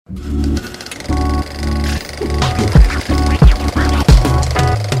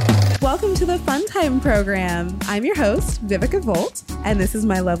Welcome to the Fun Time program. I'm your host, Vivica Volt, and this is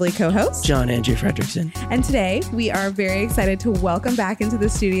my lovely co-host, John Andrew Fredrickson. And today we are very excited to welcome back into the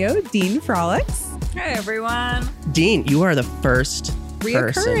studio Dean Frolics. Hey, everyone. Dean, you are the first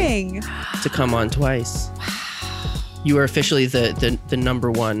Reoccurring person to come on twice. You are officially the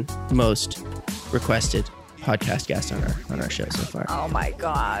number one most requested podcast guest on our show so far. Oh my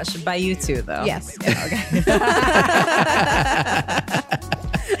gosh. By you two, though. Yes. Okay.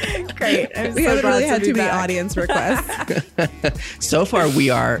 Great. We haven't really had too many audience requests. So far, we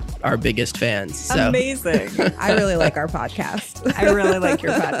are our biggest fans. So. Amazing. I really like our podcast. I really like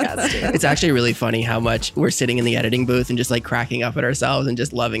your podcast, too. It's actually really funny how much we're sitting in the editing booth and just like cracking up at ourselves and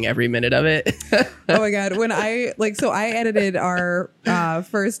just loving every minute of it. Oh my God. When I edited our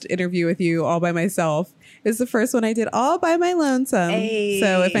first interview with you all by myself. It's the first one I did all by my lonesome. Hey.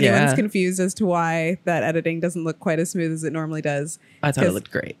 So if anyone's confused as to why that editing doesn't look quite as smooth as it normally does. I thought it looked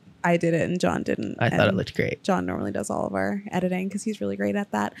great. I did it and John didn't. I thought it looked great. John normally does all of our editing because he's really great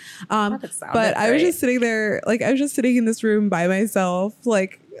at that. But I was just sitting there, like I was just sitting in this room by myself,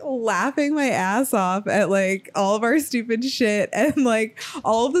 like laughing my ass off at like all of our stupid shit and like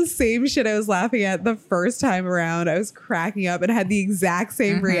all of the same shit I was laughing at the first time around. I was cracking up and had the exact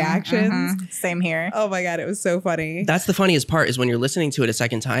same reactions. Same here. Oh my God, it was so funny. That's the funniest part is when you're listening to it a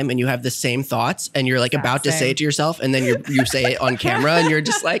second time and you have the same thoughts and you're like about to say it to yourself and then you say it on camera and you're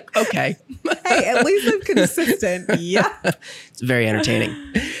just like, okay. Hey, at least I'm consistent. Yeah. It's very entertaining.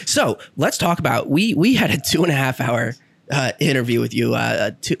 So let's talk about, we had a 2.5 hour interview with you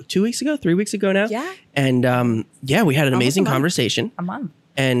 2 weeks ago, 3 weeks ago now. Yeah. And we had an amazing conversation. A month.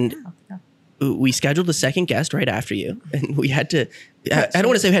 And we scheduled a second guest right after you. And we had to, I don't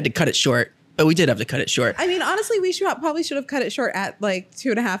want to say we had to cut it short, but we did have to cut it short. I mean, honestly, we probably should have cut it short at like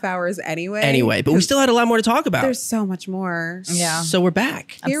 2.5 hours anyway. But we still had a lot more to talk about. There's so much more. Yeah. So we're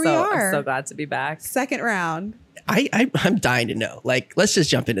back. Here we are. I'm so glad to be back. Second round. I'm dying to know. Like, let's just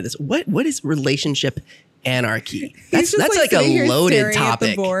jump into this. What is relationship anarchy? That's like a loaded topic.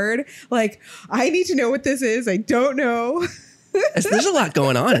 At the board. Like, I need to know what this is. I don't know. There's a lot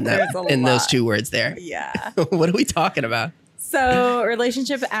going on in that those two words there. Yeah. What are we talking about? So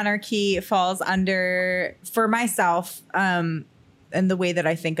relationship anarchy falls under, for myself, and the way that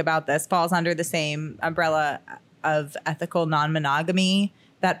I think about this falls under the same umbrella of ethical non-monogamy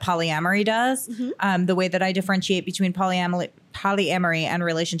that polyamory does. The way that I differentiate between polyamory and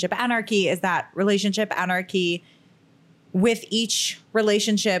relationship anarchy is that relationship anarchy, with each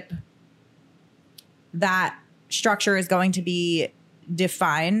relationship, that structure is going to be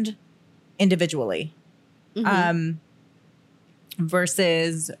defined individually.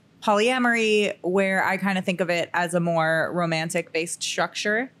 Versus polyamory, where I kind of think of it as a more romantic based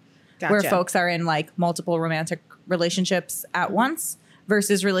structure, where folks are in like multiple romantic relationships at once,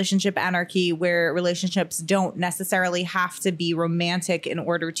 versus relationship anarchy, where relationships don't necessarily have to be romantic in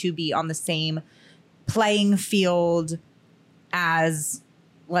order to be on the same playing field as,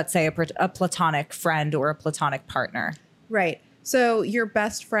 let's say, a platonic friend or a platonic partner. Right. So your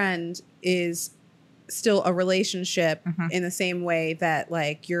best friend is still a relationship in the same way that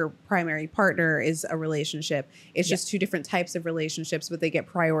like your primary partner is a relationship. It's just two different types of relationships, but they get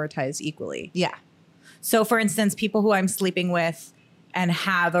prioritized equally. Yeah. So for instance, people who I'm sleeping with and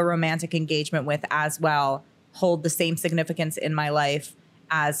have a romantic engagement with as well hold the same significance in my life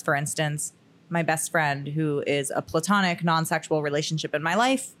as, for instance, my best friend, who is a platonic non-sexual relationship in my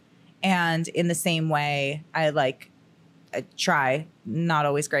life. And in the same way, I try, not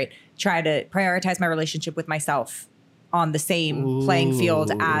always great, try to prioritize my relationship with myself on the same playing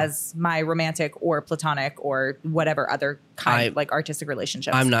field as my romantic or platonic or whatever other kind of like artistic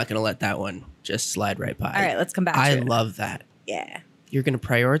relationships. I'm not going to let that one just slide right by. All right, let's come back to it. I love that. Yeah. You're going to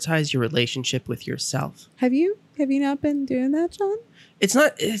prioritize your relationship with yourself. Have you not been doing that, John? It's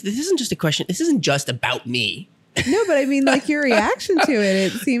not, this isn't just a question. This isn't just about me. No, but I mean, like your reaction to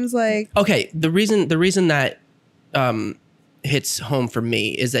it seems like. Okay. The reason that hits home for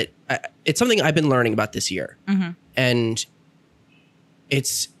me is that it's something I've been learning about this year. And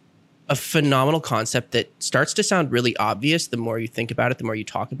it's a phenomenal concept that starts to sound really obvious the more you think about it, the more you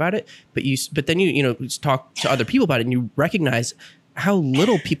talk about it. But then you talk to other people about it and you recognize how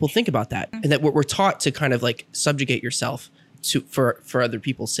little people think about that. And that we're taught to kind of like subjugate yourself for other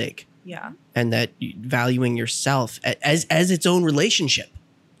people's sake. Yeah. And that valuing yourself as its own relationship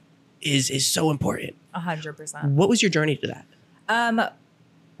is so important. 100%. What was your journey to that?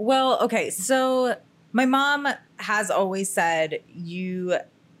 Well, okay. So my mom has always said you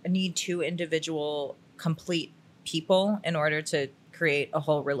need two individual complete people in order to create a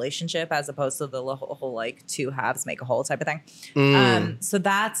whole relationship as opposed to the whole like two halves make a whole type of thing. So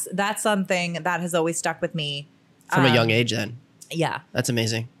that's something that has always stuck with me from a young age. Then, yeah, that's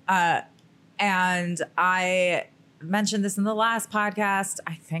amazing. And I mentioned this in the last podcast.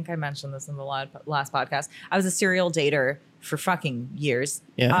 I think I mentioned this in the last podcast. I was a serial dater for fucking years.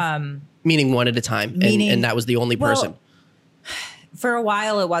 Yeah. Meaning one at a time. And that was the only person. For a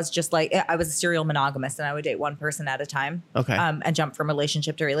while, it was just like I was a serial monogamist and I would date one person at a time. Okay. And jump from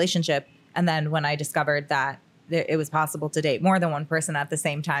relationship to relationship. And then when I discovered that it was possible to date more than one person at the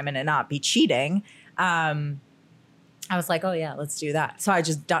same time and it not be cheating, I was like, oh yeah, let's do that. So I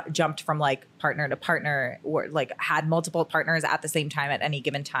just jumped from like partner to partner, or like had multiple partners at the same time at any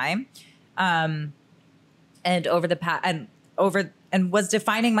given time. And was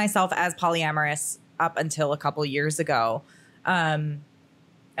defining myself as polyamorous up until a couple years ago.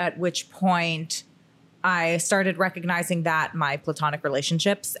 At which point I started recognizing that my platonic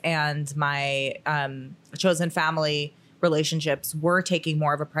relationships and my chosen family relationships were taking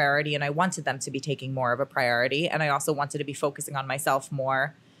more of a priority, and I wanted them to be taking more of a priority. And I also wanted to be focusing on myself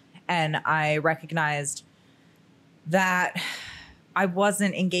more. And I recognized that I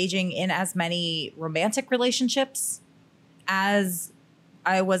wasn't engaging in as many romantic relationships as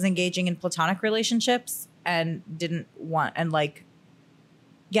I was engaging in platonic relationships, and didn't want, and like,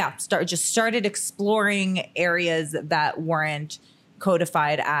 yeah, started exploring areas that weren't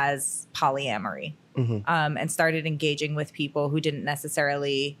codified as polyamory. And started engaging with people who didn't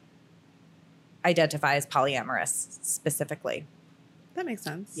necessarily identify as polyamorous specifically. That makes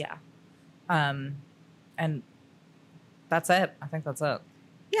sense. Yeah. And that's it. I think that's it.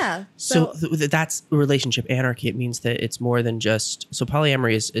 Yeah. So that's relationship anarchy. It means that it's more than just, so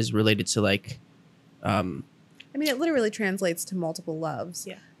polyamory is related to like, I mean, it literally translates to multiple loves.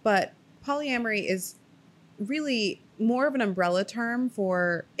 Yeah. But polyamory is really more of an umbrella term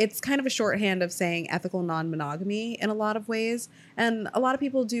for, it's kind of a shorthand of saying ethical non-monogamy in a lot of ways. And a lot of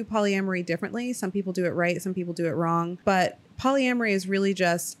people do polyamory differently. Some people do it right, some people do it wrong. But polyamory is really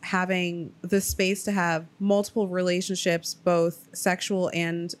just having the space to have multiple relationships, both sexual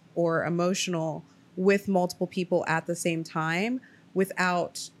and or emotional, with multiple people at the same time,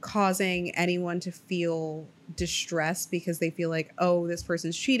 without causing anyone to feel distressed because they feel like, oh, this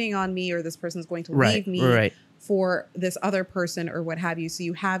person's cheating on me, or this person's going to leave me for this other person, or what have you. So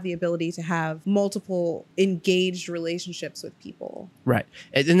you have the ability to have multiple engaged relationships with people. Right.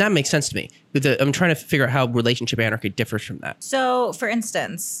 And that makes sense to me. I'm trying to figure out how relationship anarchy differs from that. So, for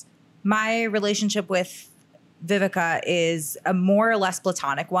instance, my relationship with Viveka is a more or less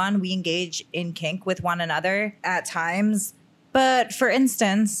platonic one. We engage in kink with one another at times. But for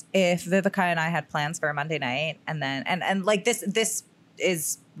instance, if Viveka and I had plans for a Monday night, and then and like this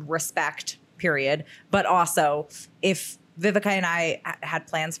is respect, period. But also, if Viveka and I had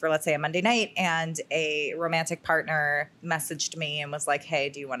plans for, let's say, a Monday night, and a romantic partner messaged me and was like, hey,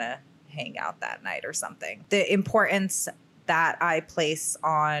 do you want to hang out that night or something? The importance that I place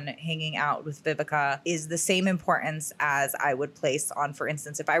on hanging out with Viveka is the same importance as I would place on, for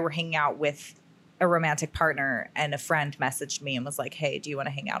instance, if I were hanging out with a romantic partner and a friend messaged me and was like, hey, do you want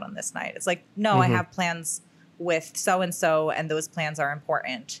to hang out on this night? It's like, no, I have plans with so-and-so and those plans are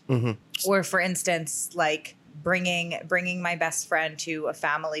important. Or for instance, like bringing my best friend to a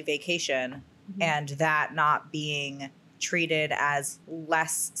family vacation and that not being treated as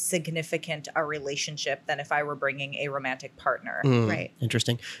less significant a relationship than if I were bringing a romantic partner. Right.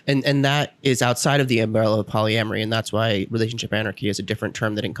 Interesting. And that is outside of the umbrella of polyamory, and that's why relationship anarchy is a different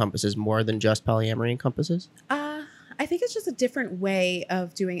term that encompasses more than just polyamory encompasses? I think it's just a different way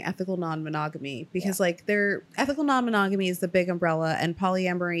of doing ethical non-monogamy, because like ethical non-monogamy is the big umbrella and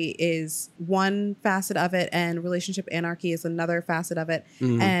polyamory is one facet of it and relationship anarchy is another facet of it.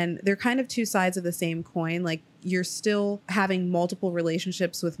 And they're kind of two sides of the same coin. Like, you're still having multiple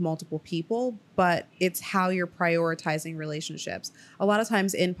relationships with multiple people, but it's how you're prioritizing relationships. A lot of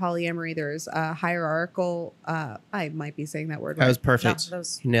times in polyamory, there's a hierarchical, I might be saying that word right. That was perfect. No, that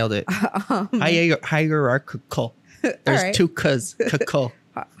was- You nailed it. Hierarchical. There's right. two cuz.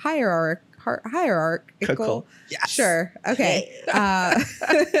 Hierarchical. Yes. Sure. Okay.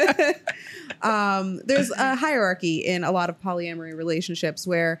 There's a hierarchy in a lot of polyamory relationships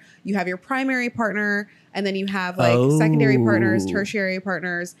where you have your primary partner and then you have like secondary partners, tertiary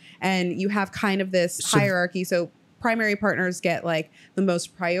partners, and you have kind of this hierarchy. So primary partners get like the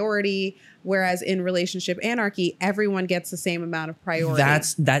most priority, whereas in relationship anarchy, everyone gets the same amount of priority.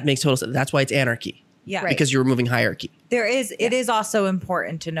 That makes total sense. That's why it's anarchy. Yeah. because you're removing hierarchy. It is also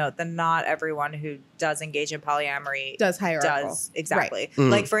important to note that not everyone who does engage in polyamory Does hierarchical. exactly. Right.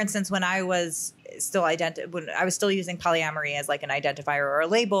 Like, for instance, when I was still using polyamory as like an identifier or a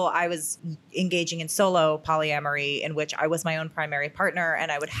label, I was engaging in solo polyamory, in which I was my own primary partner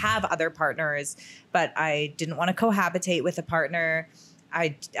and I would have other partners, but I didn't want to cohabitate with a partner.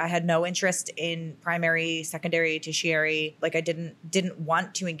 I had no interest in primary, secondary, tertiary. Like, I didn't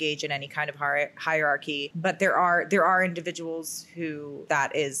want to engage in any kind of hierarchy. But there are individuals who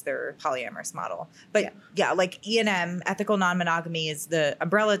that is their polyamorous model. But yeah, like E&M, ethical non-monogamy, is the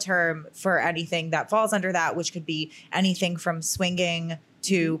umbrella term for anything that falls under that, which could be anything from swinging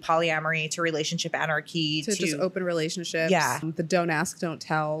to polyamory to relationship anarchy to just open relationships. Yeah. The don't ask, don't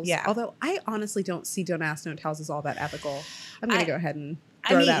tells. Yeah. Although I honestly don't see don't ask, don't tells as all that ethical. I'm going to go ahead and I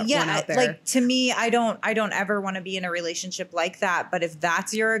throw mean, that yeah, one out there. like, to me, I don't ever want to be in a relationship like that. But if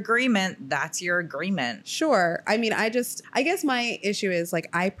that's your agreement, that's your agreement. Sure. I mean, I guess my issue is, like,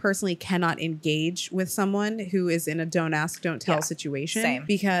 I personally cannot engage with someone who is in a don't ask, don't tell situation. Same.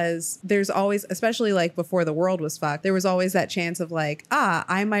 Because there's always, especially like before the world was fucked, there was always that chance of like,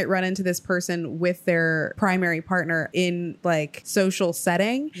 I might run into this person with their primary partner in like social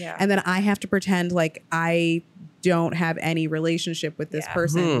setting. Yeah. And then I have to pretend like I don't have any relationship with this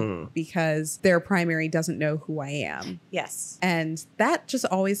person because their primary doesn't know who I am. Yes. And that just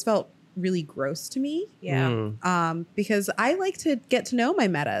always felt really gross to me. Yeah. Because I like to get to know my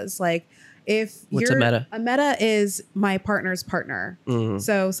metas. Like, if What's a meta? A meta is my partner's partner.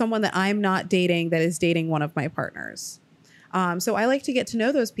 So someone that I'm not dating that is dating one of my partners. So I like to get to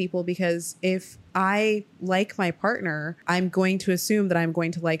know those people, because if I like my partner, I'm going to assume that I'm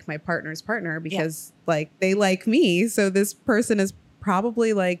going to like my partner's partner because like they like me. So this person is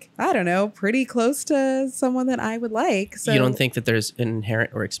probably, like, I don't know, pretty close to someone that I would like. So You don't think that there's an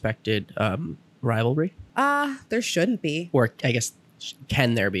inherent or expected rivalry? there shouldn't be. Or I guess,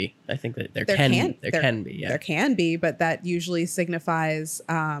 can there be? I think that there can be. Yeah. There can be, but that usually signifies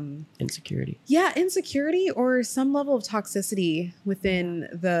Insecurity. insecurity or some level of toxicity within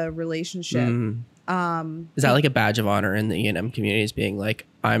the relationship. Is that like a badge of honor in the E&M community, is being like,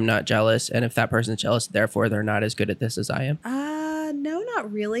 I'm not jealous, and if that person's jealous, therefore they're not as good at this as I am? No,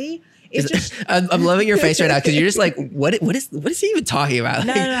 not really. It's just I'm loving your face right now, because you're just like, what is he even talking about?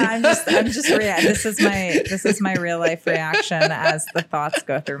 No, I'm just this is my real life reaction as the thoughts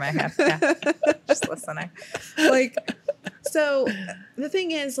go through my head. Yeah. Just listening. like, so the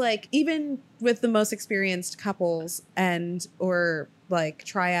thing is, like, even with the most experienced couples and or like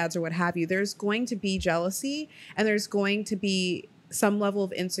triads or what have you, there's going to be jealousy and there's going to be some level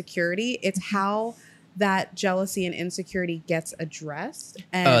of insecurity. It's how that jealousy and insecurity gets addressed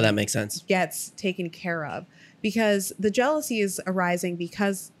and that makes sense. Gets taken care of, because the jealousy is arising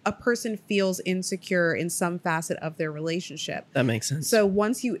because a person feels insecure in some facet of their relationship. That makes sense. So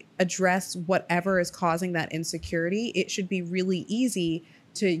once you address whatever is causing that insecurity, it should be really easy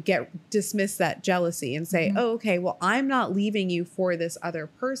to dismiss that jealousy and say, oh, okay, well, I'm not leaving you for this other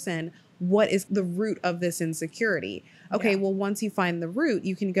person. What is the root of this insecurity? Okay, well, once you find the root,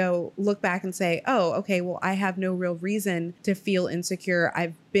 you can go look back and say, oh, okay, well, I have no real reason to feel insecure.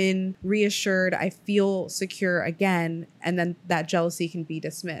 I've been reassured. I feel secure again. And then that jealousy can be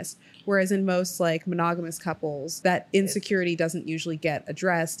dismissed. Whereas in most like monogamous couples, that insecurity doesn't usually get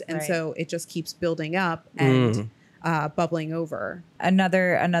addressed. And so it just keeps building up and bubbling over.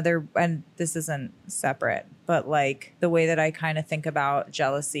 Another, and this isn't separate, but like the way that I kind of think about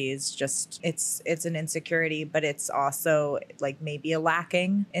jealousy is just, it's an insecurity, but it's also like maybe a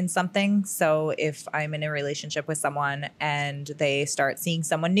lacking in something. So if I'm in a relationship with someone and they start seeing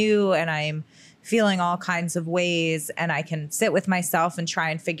someone new and I'm feeling all kinds of ways, and I can sit with myself and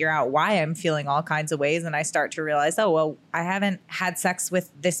try and figure out why I'm feeling all kinds of ways. And I start to realize, oh, well, I haven't had sex with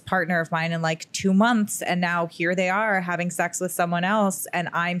this partner of mine in like 2 months. And now here they are having sex with someone else. And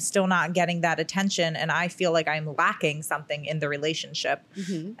I'm still not getting that attention. And I feel like I'm lacking something in the relationship.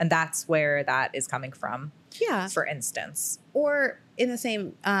 And that's where that is coming from. Yeah. For instance. Or in the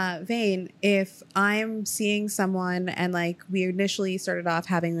same vein, if I'm seeing someone and like we initially started off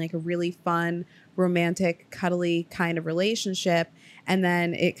having like a really fun, romantic, cuddly kind of relationship, and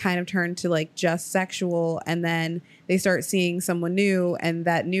then it kind of turned to like just sexual, and then they start seeing someone new and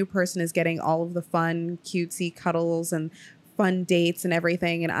that new person is getting all of the fun, cutesy cuddles and fun dates and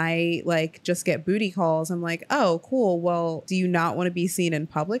everything, and I like just get booty calls, I'm like, oh, cool. Well, do you not want to be seen in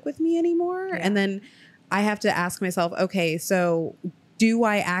public with me anymore? Yeah. And then I have to ask myself, okay, so do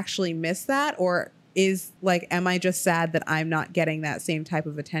I actually miss that, or is like, am I just sad that I'm not getting that same type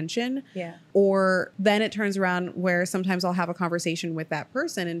of attention? Yeah. Or then it turns around where sometimes I'll have a conversation with that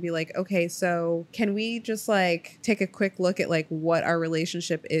person and be like, okay, so can we just like take a quick look at like what our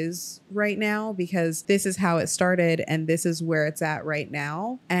relationship is right now? Because this is how it started and this is where it's at right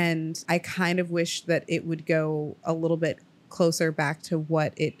now. And I kind of wish that it would go a little bit closer back to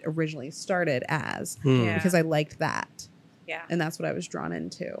what it originally started as, Yeah. because I liked that. Yeah. And that's what I was drawn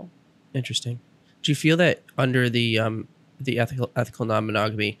into. Interesting. Do you feel that under the ethical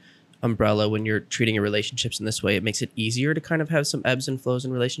non-monogamy umbrella, when you're treating your relationships in this way, it makes it easier to kind of have some ebbs and flows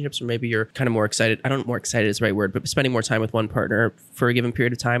in relationships, or maybe you're kind of more excited? I don't know, more excited is the right word, but spending more time with one partner for a given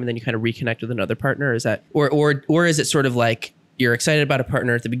period of time, and then you kind of reconnect with another partner. Is that, or is it sort of like you're excited about a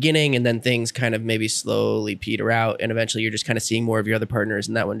partner at the beginning, and then things kind of maybe slowly peter out, and eventually you're just kind of seeing more of your other partners,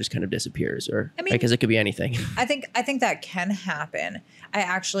 and that one just kind of disappears? Or I mean, because it could be anything. I think that can happen. I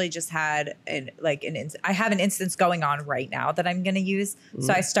actually just had I have an instance going on right now that I'm going to use.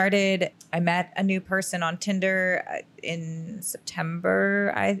 So I met a new person on Tinder in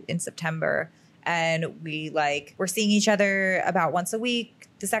September, and we're seeing each other about once a week.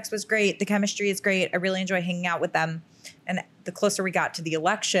 The sex was great. The chemistry is great. I really enjoy hanging out with them. And the closer we got to the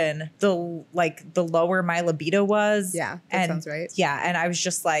election, the lower my libido was. Yeah, that sounds right. Yeah, and I was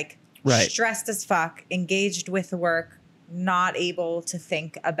just like stressed as fuck, engaged with work, not able to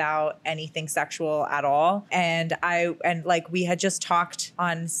think about anything sexual at all. And we had just talked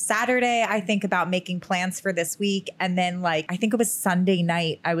on Saturday, I think, about making plans for this week. And then I think it was Sunday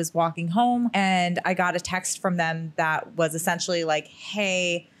night, I was walking home and I got a text from them that was essentially like,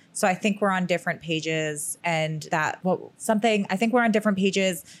 hey, so I think we're on different pages, and I think we're on different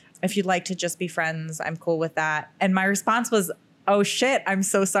pages. If you'd like to just be friends, I'm cool with that. And my response was, oh shit, I'm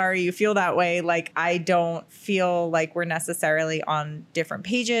so sorry you feel that way. Like, I don't feel like we're necessarily on different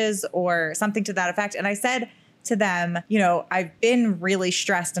pages or something to that effect. And I said to them, I've been really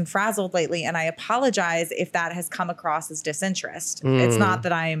stressed and frazzled lately, and I apologize if that has come across as disinterest. It's not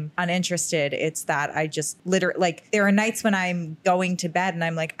that I'm uninterested. It's that I just literally, there are nights when I'm going to bed and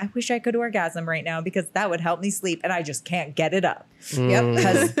I'm like, I wish I could orgasm right now because that would help me sleep, and I just can't get it up. Yep.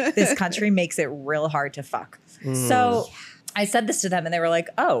 Because this country makes it real hard to fuck. So I said this to them and they were like,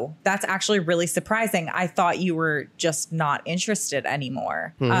 oh, that's actually really surprising. I thought you were just not interested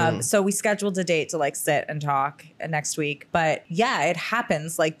anymore. So we scheduled a date to sit and talk next week. But yeah, it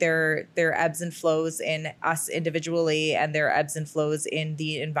happens. There are ebbs and flows in us individually, and there are ebbs and flows in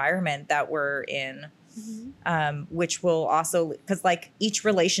the environment that we're in. Which will also, because each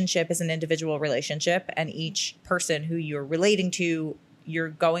relationship is an individual relationship, and each person who you're relating to, you're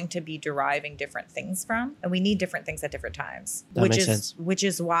going to be deriving different things from, and we need different things at different times. That makes sense. Which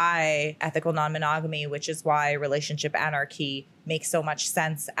is why ethical non-monogamy, which is why relationship anarchy makes so much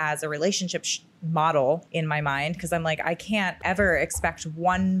sense as a relationship model in my mind. Because I'm I can't ever expect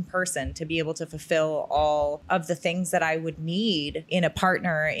one person to be able to fulfill all of the things that I would need in a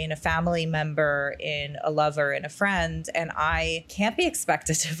partner, in a family member, in a lover, in a friend. And I can't be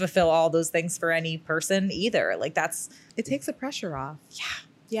expected to fulfill all those things for any person either. It takes the pressure off.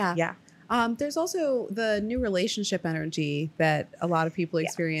 Yeah. There's also the new relationship energy that a lot of people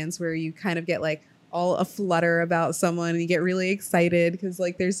experience, where you kind of get all aflutter about someone and you get really excited because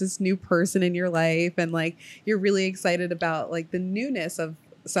there's this new person in your life, and you're really excited about the newness of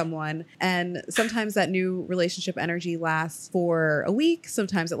someone. And sometimes that new relationship energy lasts for a week.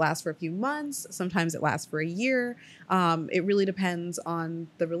 Sometimes it lasts for a few months. Sometimes it lasts for a year. It really depends on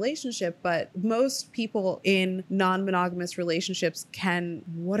the relationship. But most people in non-monogamous relationships can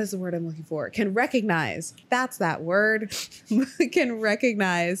recognize, that's that word, can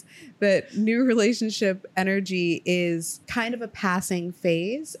recognize that new relationship energy is kind of a passing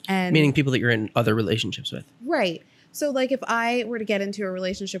phase. And meaning people that you're in other relationships with. Right. So if I were to get into a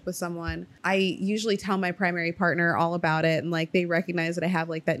relationship with someone, I usually tell my primary partner all about it, and they recognize that I have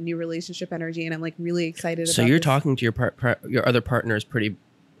that new relationship energy, and I'm really excited about it. So you're talking to your other partners pretty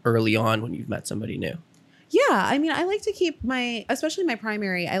early on when you've met somebody new. Yeah, I mean, I like to keep especially my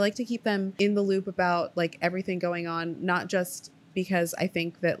primary, I like to keep them in the loop about everything going on, not just because I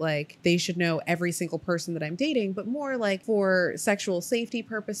think that they should know every single person that I'm dating, but more for sexual safety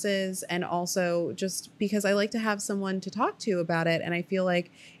purposes, and also just because I like to have someone to talk to about it. And I feel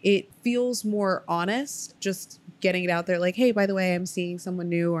it feels more honest just getting it out there, hey, by the way, I'm seeing someone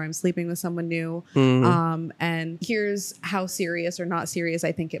new, or I'm sleeping with someone new. And here's how serious or not serious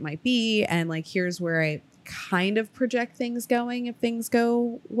I think it might be. And here's where I kind of project things going if things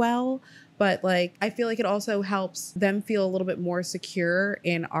go well. But I feel it also helps them feel a little bit more secure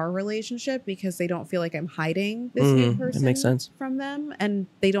in our relationship, because they don't feel I'm hiding this new person that makes sense. from them. And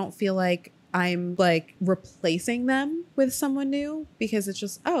they don't feel I'm like replacing them with someone new, because it's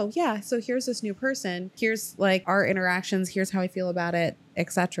just, oh yeah, so here's this new person, here's like our interactions, here's how I feel about it,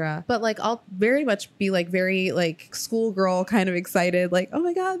 etc. But like I'll very much be like very like schoolgirl kind of excited, like, oh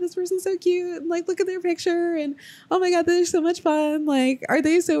my god, this person's so cute, and like look at their picture, and oh my god, they're so much fun, like are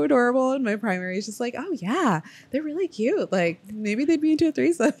they so adorable? And my primary is just like, oh yeah, they're really cute, like maybe they'd be into a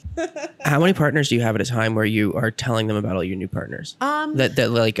threesome. How many partners do you have at a time where you are telling them about all your new partners that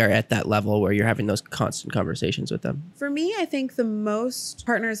like are at that level where you're having those constant conversations with them? For me, I think the most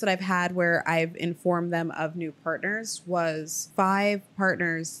partners that I've had where I've informed them of new partners was 5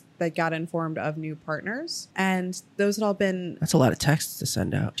 partners that got informed of new partners. And those had all been... That's a lot of texts to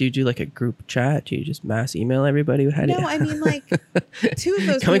send out. Do you do like a group chat? Do you just mass email everybody? No, I mean like 2 of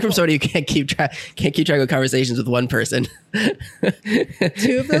those Coming people, from somebody who can't keep track of conversations with one person.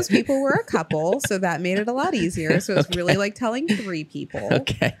 2 of those people were a couple, so that made it a lot easier. So it's really like telling 3 people.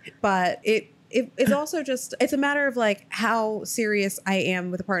 Okay. But it's also just, it's a matter of like how serious I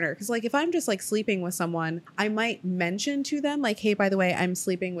am with a partner. Because like if I'm just like sleeping with someone, I might mention to them like, hey, by the way, I'm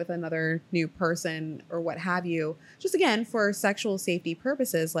sleeping with another new person or what have you. Just again, for sexual safety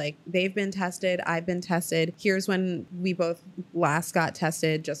purposes, like they've been tested, I've been tested. Here's when we both last got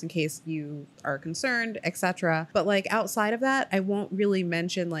tested, just in case you are concerned, etc. But like outside of that, I won't really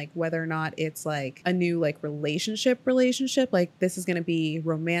mention like whether or not it's like a new like relationship, like this is going to be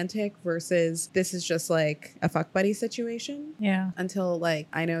romantic versus this is just like a fuck buddy situation. Yeah. Until like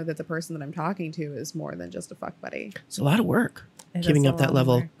I know that the person that I'm talking to is more than just a fuck buddy. It's a lot of work. Keeping up that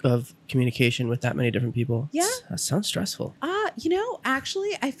level of communication with that many different people. Yeah. That sounds stressful.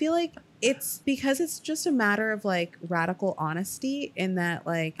 Actually, I feel like it's because it's just a matter of like radical honesty in that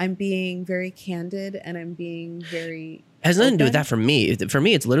like I'm being very candid and I'm being very... It has nothing to do with that for me. For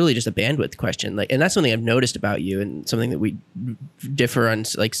me, it's literally just a bandwidth question. Like, and that's something I've noticed about you, and something that we differ on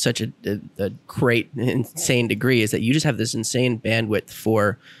like such a great, insane degree, is that you just have this insane bandwidth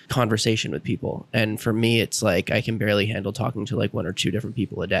for conversation with people. And for me, it's like I can barely handle talking to like 1 or 2 different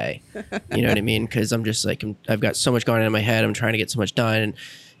people a day. You know what I mean? Because I'm just like I've got so much going on in my head. I'm trying to get so much done,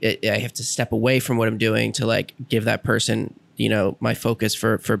 and I have to step away from what I'm doing to like give that person, my focus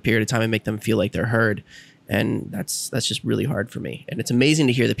for a period of time and make them feel like they're heard. And that's just really hard for me. And it's amazing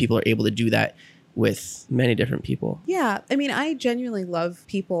to hear that people are able to do that with many different people. Yeah. I mean, I genuinely love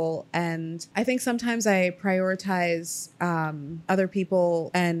people. And I think sometimes I prioritize other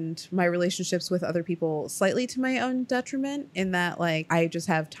people and my relationships with other people slightly to my own detriment, in that like I just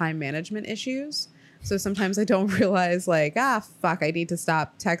have time management issues. So sometimes I don't realize like, fuck, I need to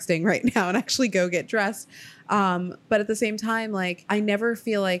stop texting right now and actually go get dressed. But at the same time, like I never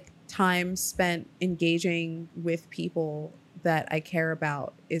feel like time spent engaging with people that I care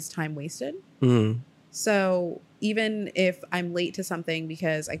about is time wasted. Mm. So even if I'm late to something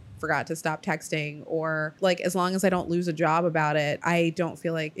because I forgot to stop texting, or like as long as I don't lose a job about it, I don't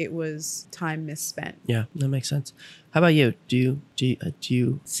feel like it was time misspent. Yeah, that makes sense. How about you? Do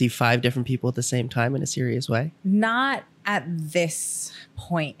you see 5 different people at the same time in a serious way? Not at this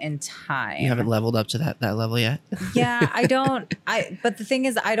point in time. You haven't leveled up to that level yet? Yeah, I don't. But the thing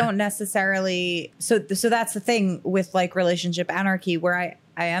is, I don't necessarily. So that's the thing with like relationship anarchy, where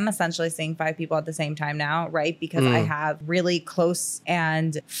I am essentially seeing 5 people at the same time now, right? Because I have really close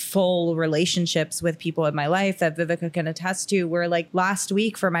and full relationships with people in my life that Viveka can attest to. Where like last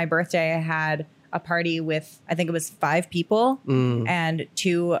week for my birthday, I had a party with, I think it was 5 people, and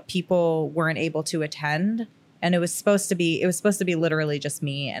 2 people weren't able to attend. And it was supposed to be literally just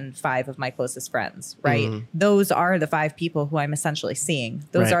me and 5 of my closest friends, right? Those are the 5 people who I'm essentially seeing.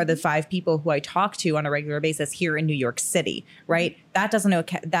 Those are the 5 people who I talk to on a regular basis here in New York City, right? That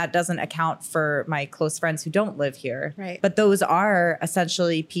doesn't account for my close friends who don't live here. Right. But those are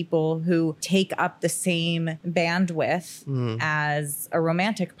essentially people who take up the same bandwidth as a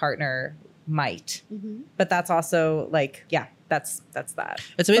romantic partner might. But that's also like, yeah, that's that.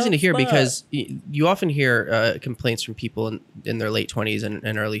 It's amazing to hear, because you often hear complaints from people in their late 20s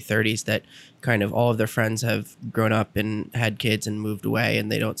and early 30s that kind of all of their friends have grown up and had kids and moved away, and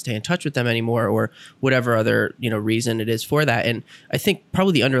they don't stay in touch with them anymore, or whatever other reason it is for that. And I think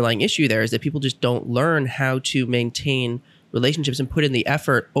probably the underlying issue there is that people just don't learn how to maintain relationships and put in the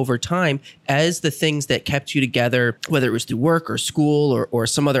effort over time as the things that kept you together, whether it was through work or school or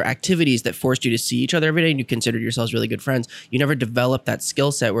some other activities that forced you to see each other every day and you considered yourselves really good friends. You never developed that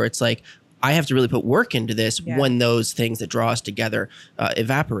skill set where it's like, I have to really put work into this when those things that draw us together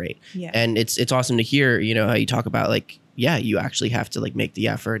evaporate. Yeah. And it's awesome to hear, how you talk about like yeah, you actually have to like make the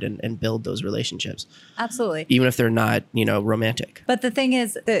effort and build those relationships, Absolutely. even if they're not, romantic. But the thing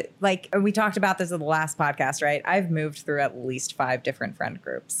is that, like, we talked about this in the last podcast, right? I've moved through at least 5 different friend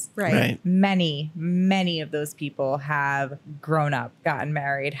groups. Right. Many of those people have grown up, gotten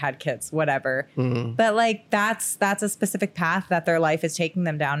married, had kids, whatever. Mhm. But like that's a specific path that their life is taking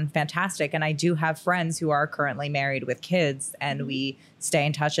them down. Fantastic. And I do have friends who are currently married with kids, and we stay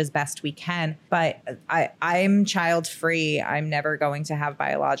in touch as best we can. But I'm child free. I'm never going to have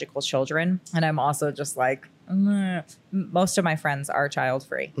biological children. And I'm also just like, most of my friends are child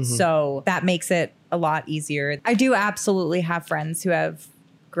free. So that makes it a lot easier. I do absolutely have friends who have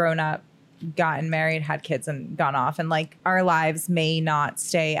grown up, gotten married, had kids, and gone off. And like our lives may not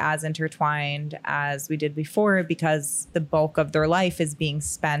stay as intertwined as we did before because the bulk of their life is being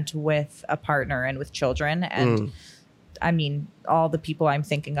spent with a partner and with children. And I mean, all the people I'm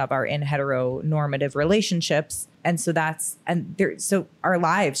thinking of are in heteronormative relationships. And so so our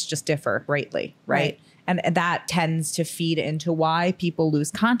lives just differ greatly. Right. And that tends to feed into why people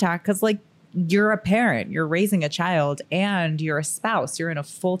lose contact. Cause like, you're a parent, you're raising a child, and you're a spouse. You're in a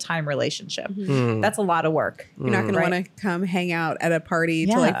full-time relationship. That's a lot of work. You're not going to want to come hang out at a party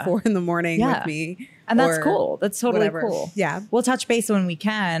till like 4 a.m. with me. And that's cool. That's totally cool. Yeah. We'll touch base when we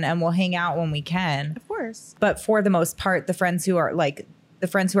can, and we'll hang out when we can. Of course. But for the most part, the friends who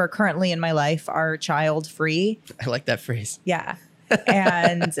are currently in my life are child free. I like that phrase. Yeah.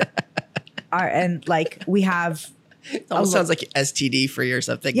 And we have. It almost sounds like STD free or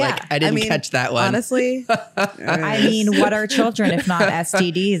something. Yeah. Like I didn't catch that one. Honestly, I mean, what are children if not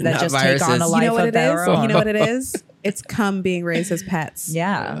STDs that Not just viruses. take on a life of their own? You know what it is? It's cum being raised as pets.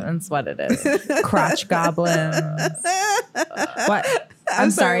 Yeah, that's what it is. Crotch goblins. What? I'm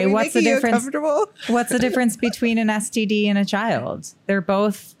sorry. What's the difference? What's the difference between an STD and a child? They're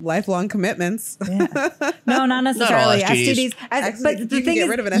both lifelong commitments. Yeah. No, not necessarily. Not all STDs. STDs. But the thing get is,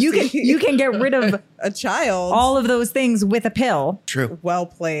 rid of an you STD. can get rid of a child. all of those things with a pill. True. Well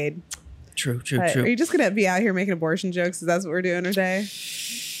played. True. Are you just gonna be out here making abortion jokes? Is that what we're doing today?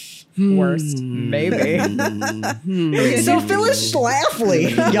 Worst, maybe. So Phyllis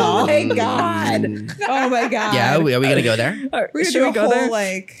Schlafly, y'all. Oh my god! Oh my god! Yeah, are we gonna go there? We're gonna do a whole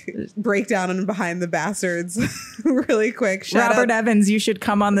like breakdown on Behind the Bastards really quick. Robert Evans, you should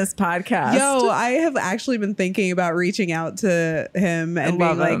come on this podcast. Yo, I have actually been thinking about reaching out to him and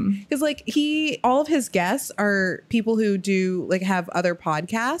being like, because like all of his guests are people who do like have other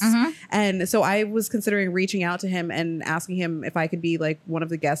podcasts, and so I was considering reaching out to him and asking him if I could be like one of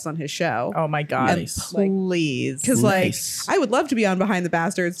the guests on his show. Oh my god, Nice. please! Because like I would love to be on Behind the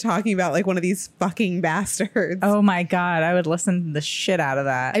Bastards talking about like one of these fucking bastards. Oh my god, I would listen the shit out of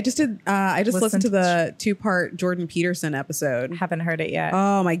that. I just listened to the 2-part Jordan Peterson episode. Haven't heard it yet.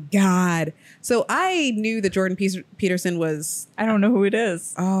 Oh my god! So I knew that Jordan Peterson was. I don't know who it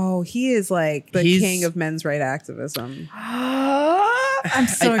is. Oh, he is like the king of men's right activism. I'm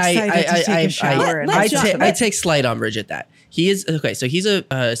so excited to take a shower. I take slight umbrage at that. He is okay. So he's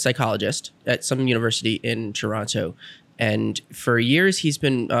a psychologist at some university in Toronto, and for years he's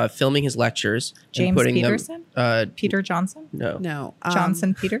been filming his lectures. James and putting Peterson? them. Peter Johnson? No,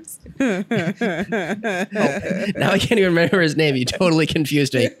 Johnson Peters? Now I can't even remember his name. You totally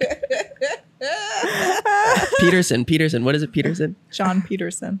confused me. Peterson. What is it? Peterson? John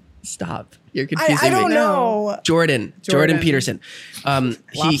Peterson. Stop. You're confusing me. I don't know. Jordan Peterson.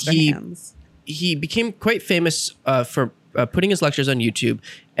 Hands. He became quite famous for putting his lectures on YouTube,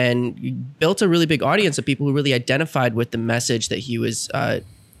 and built a really big audience of people who really identified with the message that he was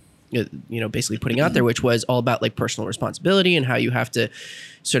basically putting out there, which was all about like personal responsibility and how you have to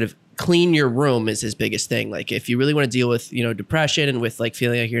sort of clean your room is his biggest thing. Like if you really want to deal with, depression and with like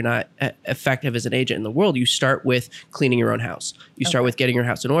feeling like you're not effective as an agent in the world, you start with cleaning your own house. You start with getting your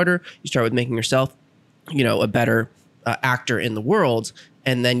house in order. You start with making yourself, a better actor in the world.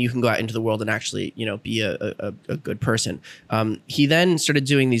 And then you can go out into the world and actually, be a good person. He then started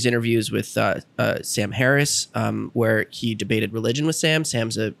doing these interviews with Sam Harris, where he debated religion with Sam.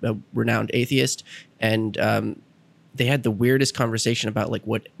 Sam's a renowned atheist, and they had the weirdest conversation about like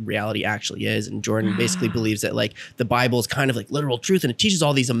what reality actually is. And Jordan basically believes that like the Bible is kind of like literal truth, and it teaches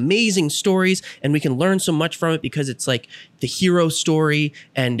all these amazing stories, and we can learn so much from it because it's like the hero story,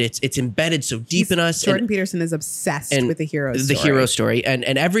 and it's embedded so deep in us. Jordan Peterson is obsessed with the hero story. The hero story, and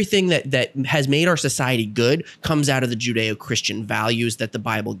everything that has made our society good comes out of the Judeo-Christian values that the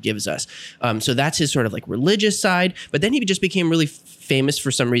Bible gives us. So that's his sort of like religious side. But then he just became really famous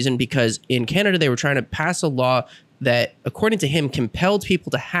for some reason because in Canada they were trying to pass a law that, according to him, compelled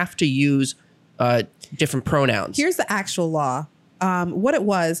people to have to use different pronouns. Here's the actual law. What it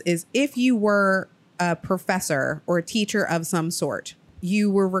was is if you were a professor or a teacher of some sort,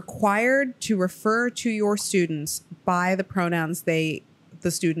 you were required to refer to your students by the pronouns the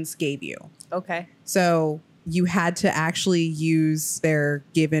students gave you. Okay. So you had to actually use their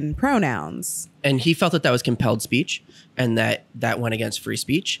given pronouns. And he felt that was compelled speech and that went against free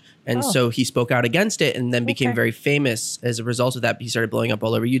speech. And so he spoke out against it and then became very famous as a result of that. He started blowing up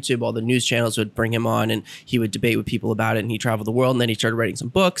all over YouTube. All the news channels would bring him on and he would debate with people about it. And he traveled the world. And then he started writing some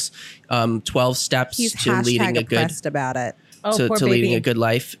books, 12 steps He's to leading a good oppressed about it. Oh, poor to leading baby. a good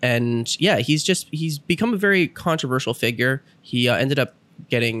life. And yeah, he's become a very controversial figure. He ended up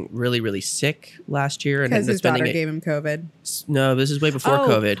getting really, really sick last year. Because his daughter gave him COVID. No, this is way before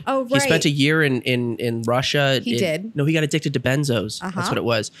COVID. Oh, He spent right. a year in Russia. He did. No, he got addicted to benzos. That's what it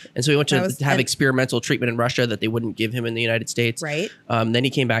was. And so he went to have experimental treatment in Russia that they wouldn't give him in the United States. Right. Then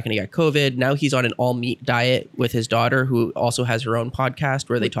he came back and he got COVID. Now he's on an all meat diet with his daughter, who also has her own podcast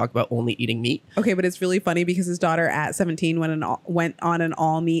where they talk about only eating meat. Okay, but it's really funny because his daughter at 17 went on an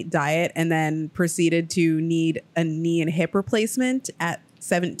all meat diet and then proceeded to need a knee and hip replacement at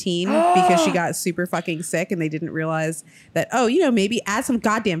 17 because she got super fucking sick and they didn't realize that, maybe add some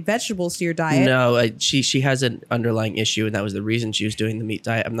goddamn vegetables to your diet. No, she has an underlying issue, and that was the reason she was doing the meat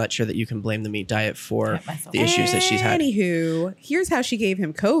diet. I'm not sure that you can blame the meat diet for the issues that she's had. Anywho, here's how she gave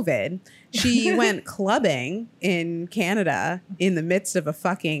him COVID. She went clubbing in Canada in the midst of a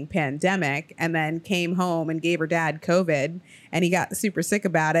fucking pandemic and then came home and gave her dad COVID and he got super sick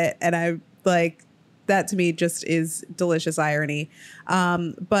about it. And I that to me just is delicious irony.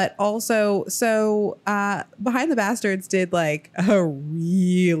 But also, Behind the Bastards did like a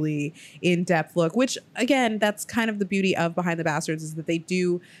really in-depth look, which again, that's kind of the beauty of Behind the Bastards is that they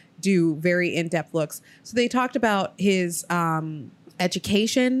do very in-depth looks. So they talked about his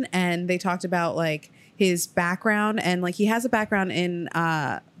education and they talked about like his background and like he has a background in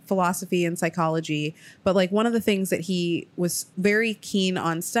philosophy and psychology. But like one of the things that he was very keen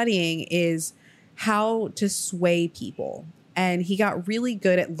on studying is how to sway people. And he got really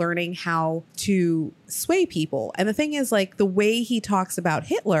good at learning how to sway people. And the thing is, like, the way he talks about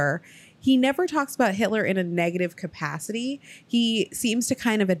Hitler, he never talks about Hitler in a negative capacity. He seems to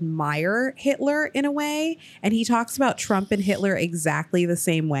kind of admire Hitler in a way. And he talks about Trump and Hitler exactly the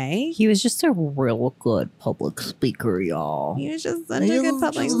same way. He was just a real good public speaker, y'all. He was just such a good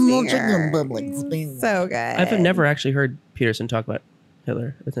public speaker. So good. I've never actually heard Peterson talk about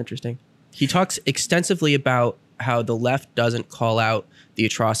Hitler. That's interesting. He talks extensively about how the left doesn't call out the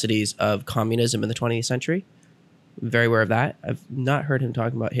atrocities of communism in the 20th century. I'm very aware of that. I've not heard him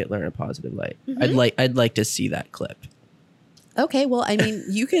talking about Hitler in a positive light. Mm-hmm. I'd like to see that clip. Okay, well, I mean,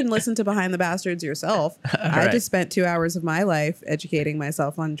 you can listen to Behind the Bastards yourself. I just spent 2 hours of my life educating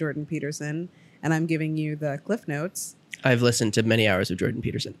myself on Jordan Peterson, and I'm giving you the Cliff Notes. I've listened to many hours of Jordan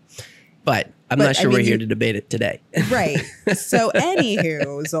Peterson, but I'm not sure we're here to debate it today. Right. So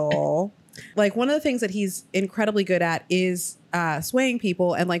anywho, Zol, like one of the things that he's incredibly good at is swaying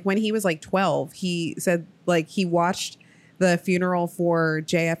people. And like when he was like 12, he said like he watched the funeral for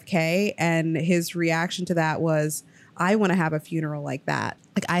JFK and his reaction to that was, I want to have a funeral like that.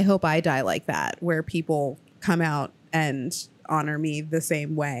 Like, I hope I die like that, where people come out and honor me the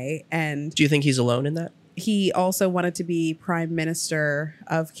same way. And do you think he's alone in that? He also wanted to be prime minister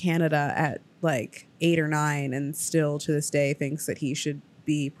of Canada at like 8 or 9 and still to this day thinks that he should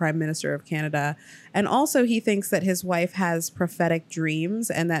be prime minister of Canada. And also he thinks that his wife has prophetic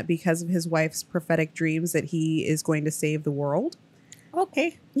dreams and that because of his wife's prophetic dreams that he is going to save the world.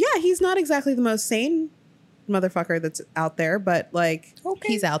 Okay. Yeah, he's not exactly the most sane motherfucker that's out there, but like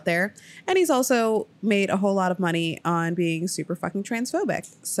he's out there. And he's also made a whole lot of money on being super fucking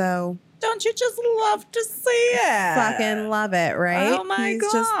transphobic. So don't you just love to see it? Fucking love it, right? Oh my God.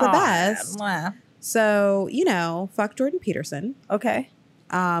 He's just the best. Wow. So, fuck Jordan Peterson. Okay.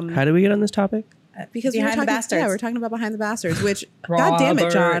 How did we get on this topic? Because Behind the Bastards. Yeah, we're talking about Behind the Bastards, which, God damn it,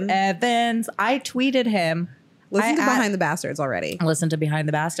 John. Evans. I tweeted him. Listen to Behind the Bastards already. Listen to Behind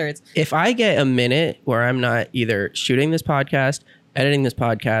the Bastards. If I get a minute where I'm not either shooting this podcast, editing this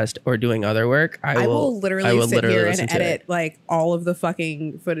podcast, or doing other work, I will literally sit here and listen to edit it. like all of the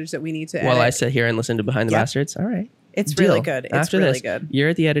fucking footage that we need to edit. While I sit here and listen to Behind the Yep. Bastards. All right. It's Deal. really good. It's After really this, good. You're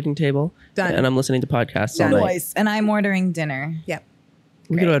at the editing table. Done. And I'm listening to podcasts all night. Nice. And I'm ordering dinner. Yep.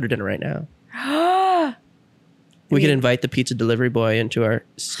 We could order dinner right now. We could invite the pizza delivery boy into our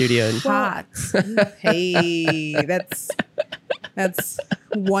studio. And Hot. Hey, that's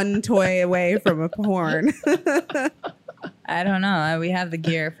one toy away from a porn. I don't know. We have the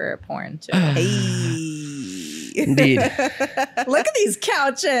gear for a porn too. Hey. Indeed. Look at these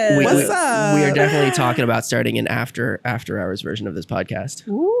couches. What's up? We are definitely talking about starting an after hours version of this podcast.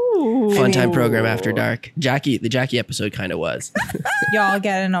 Ooh. Fun time program after dark. The Jackie episode kind of was. Y'all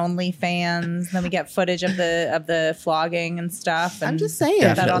get an OnlyFans. Then we get footage of the flogging and stuff. And I'm just saying.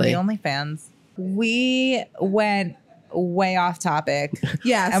 get that on the Definitely. OnlyFans. We went way off topic.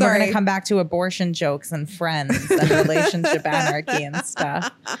 Yeah, And we're sorry. going to come back to abortion jokes and friends and relationship anarchy and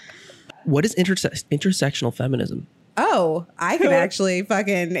stuff. What is intersectional feminism? Oh, I can actually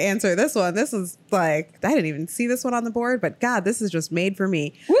fucking answer this one. This is like, I didn't even see this one on the board, but God, this is just made for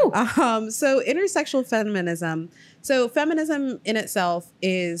me. Woo. So intersectional feminism. So feminism in itself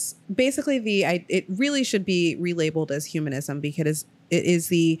is basically it really should be relabeled as humanism because it is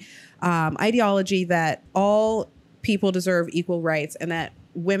the ideology that all people deserve equal rights and that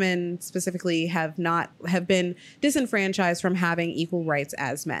women specifically have been disenfranchised from having equal rights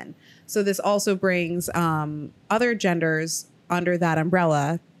as men. So this also brings other genders under that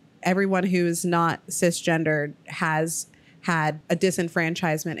umbrella. Everyone who's not cisgendered has had a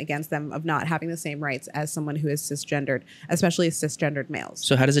disenfranchisement against them of not having the same rights as someone who is cisgendered, especially cisgendered males.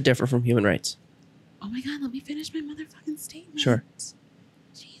 So how does it differ from human rights? Oh my God, let me finish my motherfucking statement. Sure.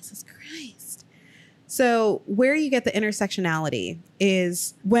 Jesus Christ. So where you get the intersectionality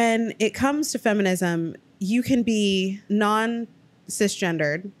is when it comes to feminism, you can be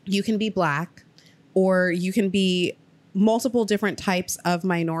non-cisgendered, you can be Black, or you can be multiple different types of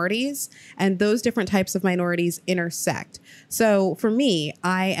minorities, and those different types of minorities intersect. So for me,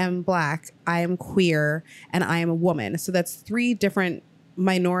 I am Black, I am queer, and I am a woman. So that's three different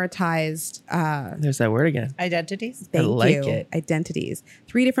minoritized There's that word again. Identities. Thank like you. it. Identities.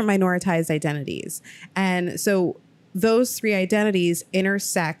 Three different minoritized identities. And so those three identities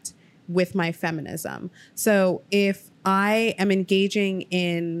intersect with my feminism. So if I am engaging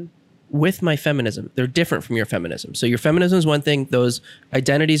in With my feminism, they're different from your feminism. So your feminism is one thing, those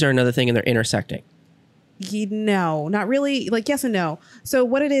identities are another thing, and they're intersecting. no, not really, like yes and no. So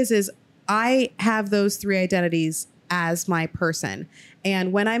what it is I have those three identities as my person.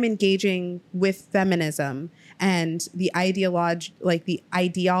 And when I'm engaging with feminism and the ideology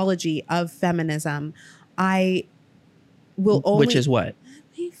of feminism, I will only... Which is what?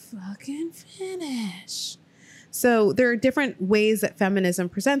 Let me fucking finish. So there are different ways that feminism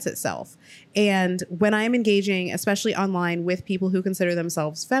presents itself. And when I'm engaging, especially online, with people who consider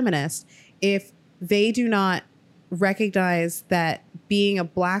themselves feminist, if they do not recognize that being a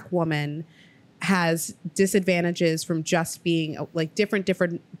Black woman has disadvantages from just being like different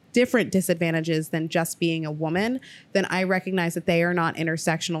disadvantages than just being a woman, then I recognize that they are not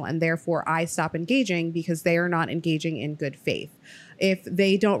intersectional, and therefore I stop engaging because they are not engaging in good faith. If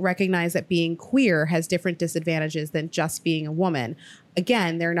they don't recognize that being queer has different disadvantages than just being a woman,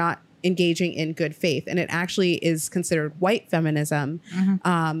 again, they're not engaging in good faith. And it actually is considered white feminism,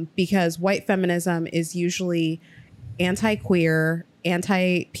 because white feminism is usually anti-queer,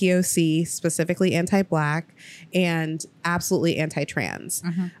 anti-POC, specifically anti-Black, and absolutely anti-trans.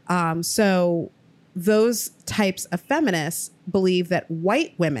 So those types of feminists believe that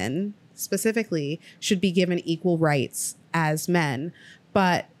white women specifically should be given equal rights as men,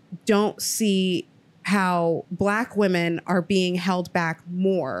 but don't see how Black women are being held back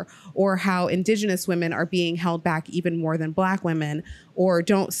more, or how Indigenous women are being held back even more than Black women, or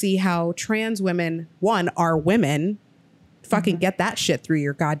don't see how trans women, one, are women. Fucking get that shit through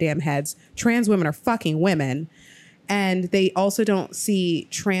your goddamn heads. Trans women are fucking women. And they also don't see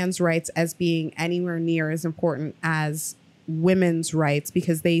trans rights as being anywhere near as important as women's rights,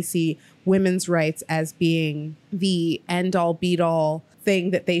 because they see women's rights as being the end all beat all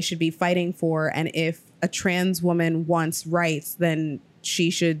thing that they should be fighting for. And if a trans woman wants rights, then she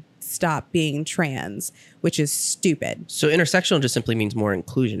should stop being trans, which is stupid. So intersectional just simply means more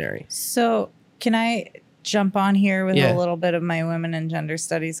inclusionary. So can I jump on here with Yeah. a little bit of my women and gender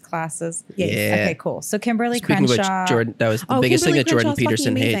studies classes? Yeah. Okay, cool. So Kimberly Speaking of Crenshaw. which, Jordan, that was the biggest Kimberly thing that Jordan Crenshaw's fucking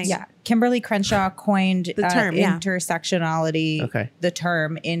Peterson amazing. hates. Yeah, Kimberly Crenshaw coined The term, yeah. intersectionality, Okay. the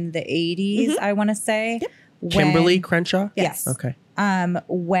term in the 80s, I want to say. Kimberly When- Crenshaw? Yes. Okay.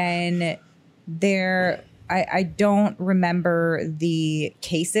 When there, I don't remember the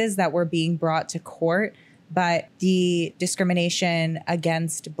cases that were being brought to court, but the discrimination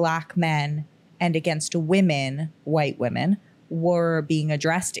against Black men and against women, white women, were being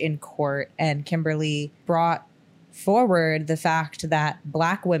addressed in court. And Kimberly brought forward the fact that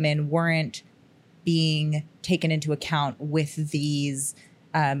Black women weren't being taken into account with these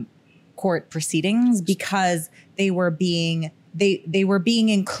court proceedings because they were being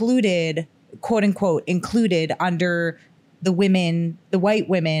included, quote unquote, included under the white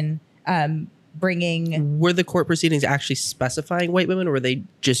women bringing. Were the court proceedings actually specifying white women, or were they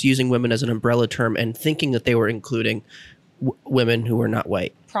just using women as an umbrella term and thinking that they were including women who were not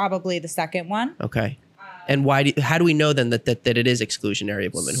white? Probably the second one. Okay. And how do we know then that it is exclusionary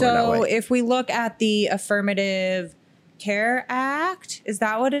of women who are not So white? if we look at the Affirmative Care Act, is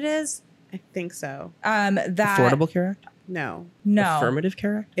that what it is? I think so. That Affordable Care Act? No. No. Affirmative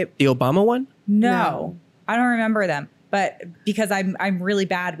Care Act? It- The Obama one? No, I don't remember them, but because I'm really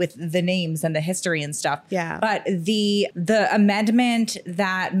bad with the names and the history and stuff. Yeah. But the amendment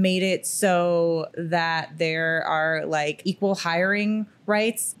that made it so that there are like equal hiring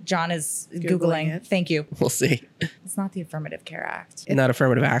rights. John is Googling Googling. it. Thank you. We'll see. It's not the Affirmative Care Act. Not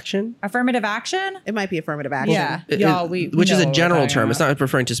affirmative action? Affirmative action? It might be affirmative action. Yeah. It- Y'all, it- we which is know a what general we're term. talking It's not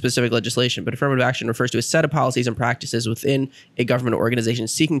referring to specific legislation, but affirmative action refers to a set of policies and practices within a government organization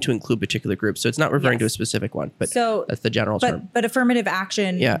seeking to include particular groups. So it's not referring to a Yes. specific one, but So- that's the general term. But affirmative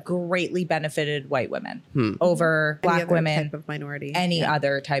action Yeah. greatly benefited white women Hmm. over Any black other women, type of minority. any Yeah.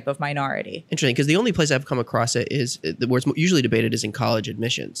 other type of minority. Interesting, because the only place I've come across it is where it's usually debated is in college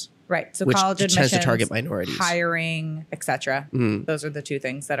admissions, Right. So which college tends admissions, to target minorities. hiring, etc. Mhm. Those are the two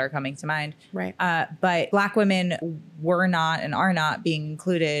things that are coming to mind. Right. But black women were not and are not being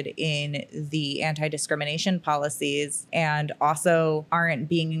included in the anti-discrimination policies, and also aren't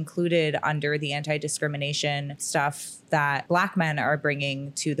being included under the anti-discrimination stuff that black men are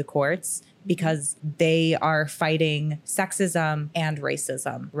bringing to the courts, because they are fighting sexism and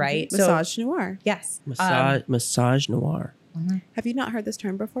racism, right? Misogynoir. Yes. Massage noir. Have you not heard this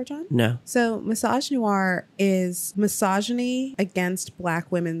term before, John? No. So misogynoir is misogyny against black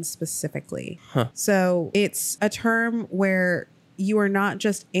women specifically. Huh. So it's a term where you are not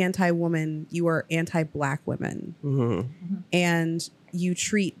just anti-woman, you are anti-black women. hmm And you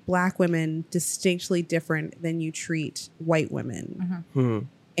treat black women distinctly different than you treat white women. Hmm.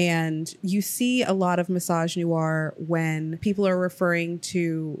 And you see a lot of misogynoir when people are referring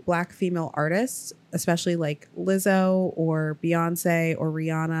to black female artists, especially like Lizzo or Beyonce or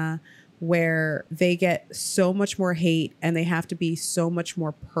Rihanna, where they get so much more hate and they have to be so much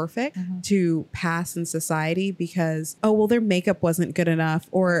more perfect to pass in society because, oh, well, their makeup wasn't good enough.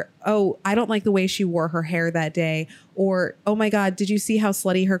 Or, oh, I don't like the way she wore her hair that day. Or, oh my God, did you see how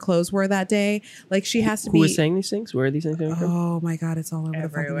slutty her clothes were that day? Like she has to be. Who is saying these things? Where are these things coming from? Oh my God, it's all over the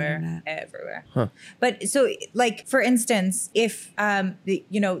fucking internet. Everywhere. Huh. But so, like, for instance, if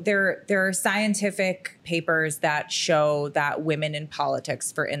there are scientific papers that show that women in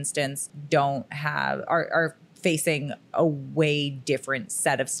politics, for instance, are facing a way different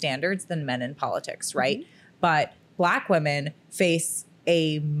set of standards than men in politics, right? But black women face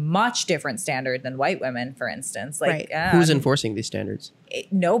a much different standard than white women, for instance. Like, Who's enforcing these standards?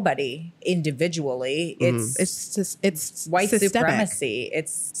 nobody individually. It's just it's white systemic. supremacy.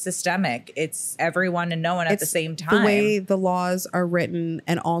 It's systemic. It's everyone and no one at the same time. The way the laws are written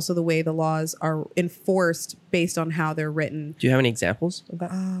and also the way the laws are enforced based on how they're written. Do you have any examples of that?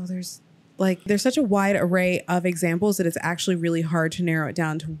 Oh, there's such a wide array of examples that it's actually really hard to narrow it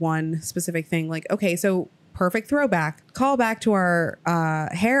down to one specific thing. Like, okay, so perfect throwback. Call back to our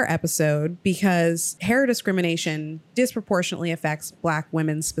hair episode because hair discrimination disproportionately affects black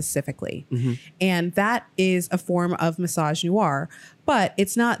women specifically. And that is a form of misogynoir. But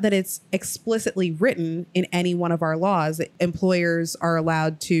it's not that it's explicitly written in any one of our laws that employers are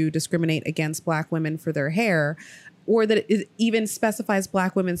allowed to discriminate against black women for their hair, or that it even specifies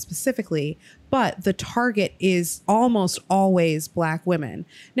black women specifically, but the target is almost always black women.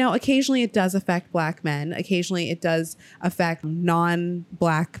 Now, occasionally it does affect black men. Occasionally it does affect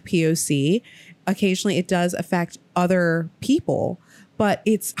non-black POC. Occasionally it does affect other people, but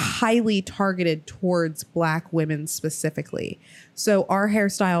it's highly targeted towards black women specifically. So our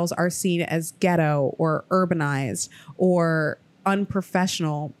hairstyles are seen as ghetto or urbanized or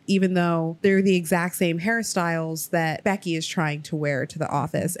unprofessional, even though they're the exact same hairstyles that Becky is trying to wear to the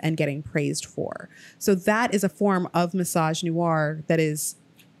office and getting praised for. So that is a form of misogynoir that is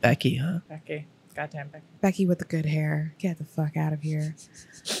Becky, huh? Becky. Goddamn Becky. Becky with the good hair. Get the fuck out of here.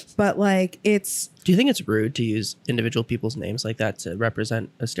 But like it's Do you think it's rude to use individual people's names like that to represent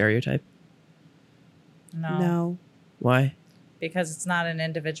a stereotype? no. Why? Because it's not an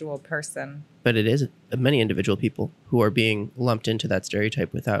individual person. But it is many individual people who are being lumped into that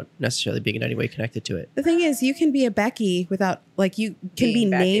stereotype without necessarily being in any way connected to it. The thing is, you can be a Becky without, like, you can Being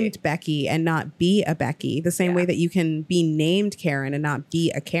be Becky. named Becky and not be a Becky, the same way that you can be named Karen and not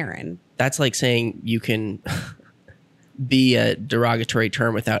be a Karen. That's like saying you can be a derogatory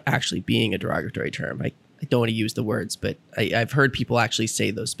term without actually being a derogatory term. I don't want to use the words, but I've heard people actually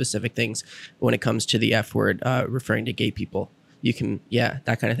say those specific things when it comes to the F word, referring to gay people. You can,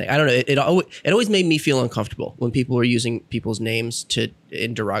 that kind of thing. I don't know. It always made me feel uncomfortable when people were using people's names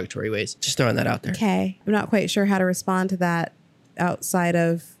in derogatory ways. Just throwing that out there. Okay. I'm not quite sure how to respond to that outside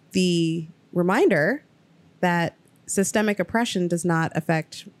of the reminder that systemic oppression does not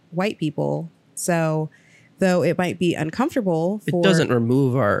affect white people. So though it might be uncomfortable it doesn't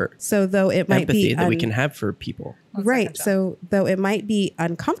remove our though it might empathy be that we can have for people. Right. So though it might be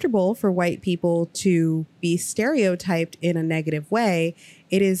uncomfortable for white people to be stereotyped in a negative way,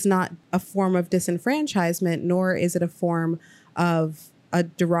 it is not a form of disenfranchisement, nor is it a form of a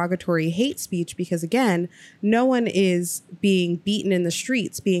derogatory hate speech, because again, no one is being beaten in the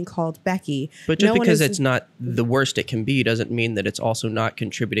streets being called Becky. But just because it's not the worst it can be doesn't mean that it's also not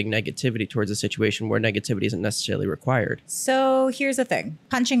contributing negativity towards a situation where negativity isn't necessarily required. So here's the thing.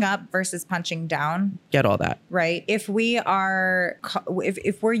 Punching up versus punching down. Get all that. Right. If we're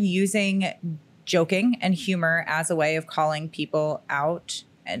using joking and humor as a way of calling people out,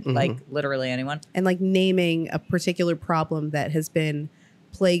 and like literally anyone, and like naming a particular problem that has been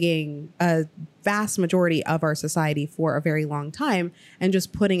plaguing a vast majority of our society for a very long time, and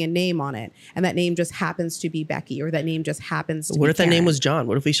just putting a name on it, and that name just happens to be Becky, or that name just happens to be What if that name Karen. was John?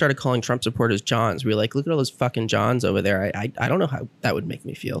 What if we started calling Trump supporters Johns? We were like, look at all those fucking Johns over there. I don't know how that would make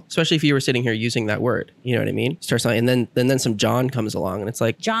me feel, especially if you were sitting here using that word. You know what I mean? Start something, and then some John comes along, and it's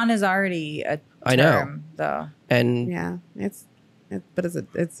like, John is already a term, I know, though. And yeah, but is it?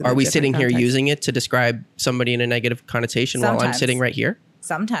 It's are we sitting here context. using it to describe somebody in a negative connotation while I'm Sometimes. sitting right here?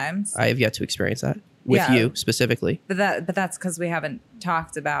 Sometimes. I have yet to experience that with you specifically. But that's because we haven't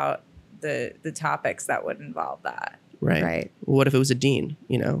talked about the topics that would involve that. Right. What if it was a dean,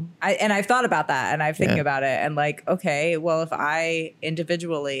 you know? I've thought about that, and I'm thinking Yeah. about it, and like, okay, well, if I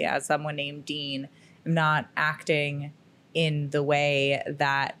individually, as someone named Dean, am not acting in the way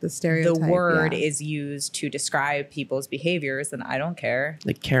that The stereotype, word yeah. is used to describe people's behaviors, then I don't care.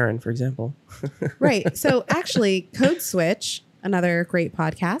 Like Karen, for example. Right. So actually, Code Switch, another great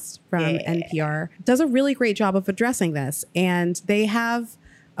podcast from NPR, does a really great job of addressing this. And they have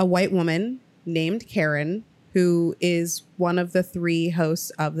a white woman named Karen, who is one of the 3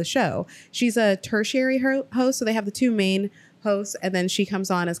 hosts of the show. She's a tertiary host, so they have the 2 main hosts, and then she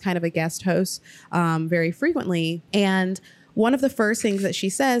comes on as kind of a guest host very frequently. And one of the first things that she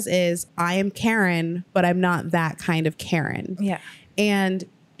says is, I am Karen, but I'm not that kind of Karen. Yeah. And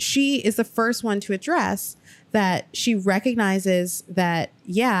she is the first one to address that she recognizes that,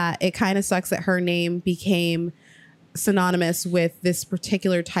 yeah, it kind of sucks that her name became synonymous with this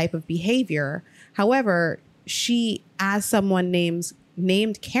particular type of behavior. However, she, as someone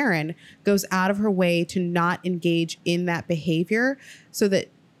named Karen, goes out of her way to not engage in that behavior, so that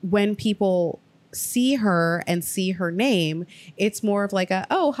when people see her and see her name, it's more of like a,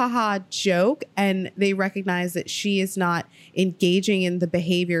 oh, haha, joke. And they recognize that she is not engaging in the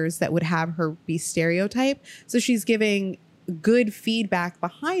behaviors that would have her be stereotyped. So she's giving good feedback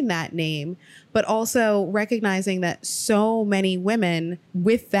behind that name, but also recognizing that so many women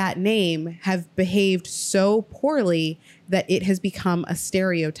with that name have behaved so poorly that it has become a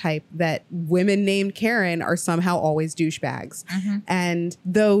stereotype that women named Karen are somehow always douchebags. And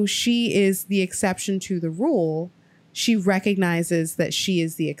though she is the exception to the rule, she recognizes that she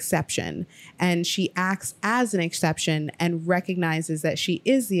is the exception, and she acts as an exception and recognizes that she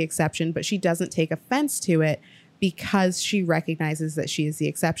is the exception, but she doesn't take offense to it because she recognizes that she is the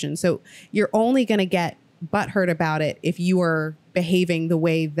exception. So you're only going to get butthurt about it if you are behaving the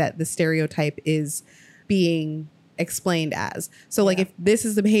way that the stereotype is being explained as. So like if this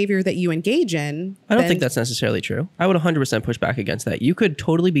is the behavior that you engage in, I don't think that's necessarily true. I would 100% push back against that. You could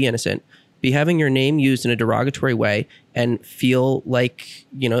totally be innocent, be having your name used in a derogatory way, and feel like,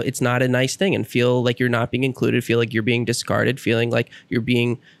 you know, it's not a nice thing, and feel like you're not being included, feel like you're being discarded, feeling like you're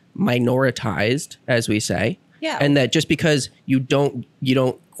being minoritized, as we say. Yeah. And that just because you don't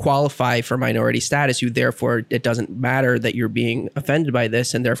qualify for minority status, therefore it doesn't matter that you're being offended by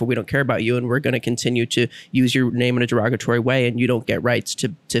this, and therefore we don't care about you, and we're going to continue to use your name in a derogatory way, and you don't get rights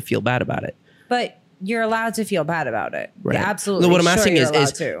to feel bad about it. But you're allowed to feel bad about it. Right. Yeah, absolutely. No, what I'm Sure, asking you're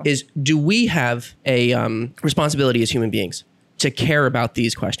allowed is do we have a responsibility as human beings to care about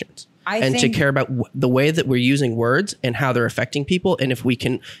these questions? And to care about the way that we're using words and how they're affecting people. And if we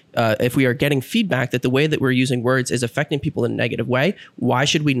can, if we are getting feedback that the way that we're using words is affecting people in a negative way, why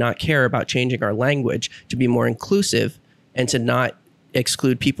should we not care about changing our language to be more inclusive and to not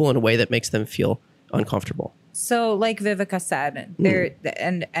exclude people in a way that makes them feel uncomfortable? So like Viveka said, there,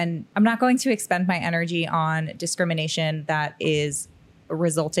 and I'm not going to expend my energy on discrimination that is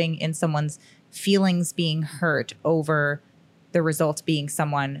resulting in someone's feelings being hurt over the result being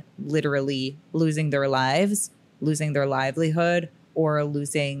someone literally losing their lives. losing their livelihood or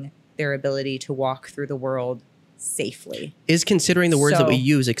losing their ability to walk through the world safely. Is considering the words that we So-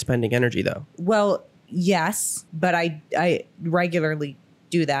 use expending energy, though? Well, yes, but I regularly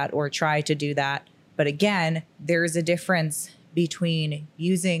do that or try to do that. But again, there's a difference between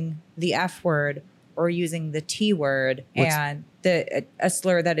using the F word or using the T word and a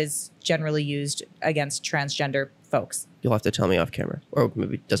slur that is generally used against transgender folks. You'll have to tell me off camera, or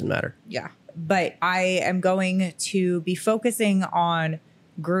maybe it doesn't matter. Yeah. But I am going to be focusing on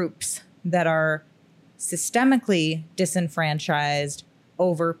groups that are systemically disenfranchised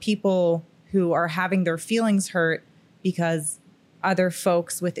over people who are having their feelings hurt because other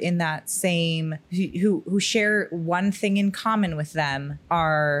folks within that same who share one thing in common with them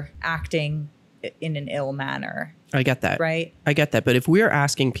are acting in an ill manner. I get that. Right. I get that. But if we're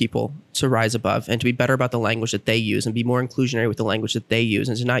asking people to rise above and to be better about the language that they use and be more inclusionary with the language that they use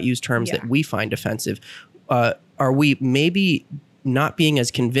and to not use terms Yeah. that we find offensive, are we maybe not being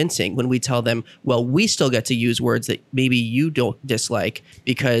as convincing when we tell them, well, we still get to use words that maybe you don't dislike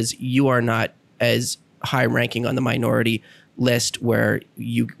because you are not as high ranking on the minority list where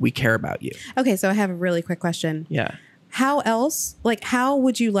we care about you? Okay, so I have a really quick question. Yeah. How else, like, how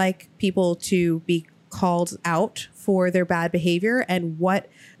would you like people to be called out for their bad behavior, and what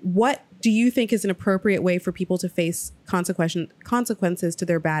do you think is an appropriate way for people to face consequences to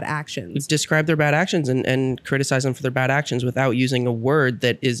their bad actions? Describe their bad actions and criticize them for their bad actions without using a word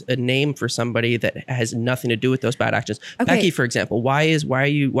that is a name for somebody that has nothing to do with those bad actions. Okay. Becky, for example, why are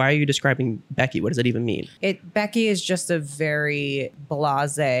you describing Becky? What does that even mean? Becky is just a very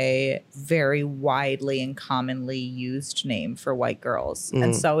blasé, very widely and commonly used name for white girls.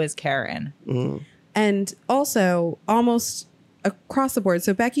 And so is Karen. And also almost across the board.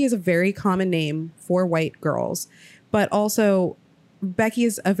 So Becky is a very common name for white girls, but also Becky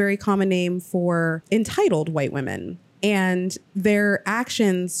is a very common name for entitled white women. And their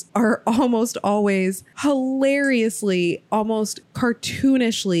actions are almost always hilariously, almost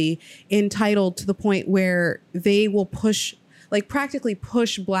cartoonishly entitled to the point where they will practically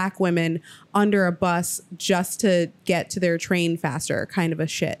push black women under a bus just to get to their train faster, kind of a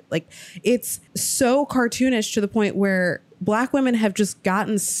shit. Like, it's so cartoonish to the point where black women have just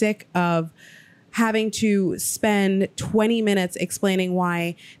gotten sick of having to spend 20 minutes explaining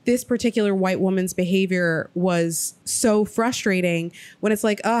why this particular white woman's behavior was so frustrating, when it's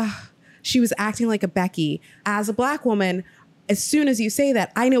like, she was acting like a Becky. As a black woman, as soon as you say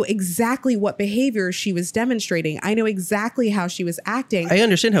that, I know exactly what behavior she was demonstrating. I know exactly how she was acting. I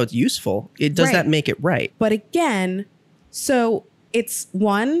understand how it's useful. Does Right. that make it right? But again, so it's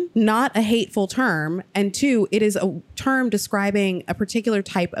one, not a hateful term, and two, it is a term describing a particular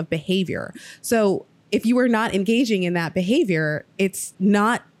type of behavior. So if you are not engaging in that behavior, it's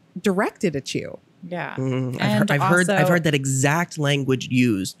not directed at you. Yeah. I've heard that exact language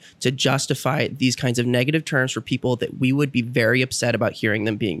used to justify these kinds of negative terms for people that we would be very upset about hearing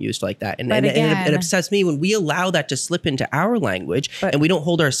them being used like that. And But it again- upsets me when we allow that to slip into our language But- and we don't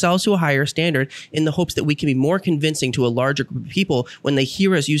hold ourselves to a higher standard in the hopes that we can be more convincing to a larger group of people when they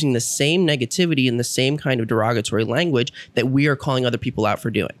hear us using the same negativity and the same kind of derogatory language that we are calling other people out for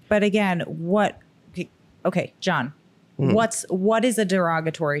doing. But again, okay, John, what is a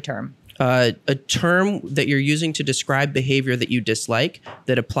derogatory term? A term that you're using to describe behavior that you dislike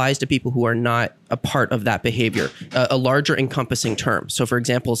that applies to people who are not a part of that behavior, a larger encompassing term. So, for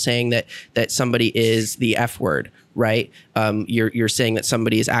example, saying that somebody is the F word, right? You're saying that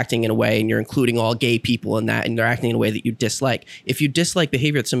somebody is acting in a way, and you're including all gay people in that, and they're acting in a way that you dislike. If you dislike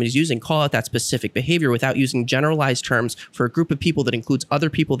behavior that somebody's using, call out that specific behavior without using generalized terms for a group of people that includes other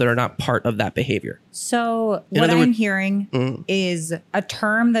people that are not part of that behavior. So In what other I'm words- hearing is a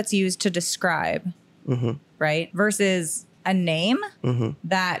term that's used to describe, right? Versus a name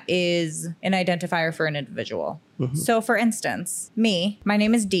that is an identifier for an individual. So for instance, my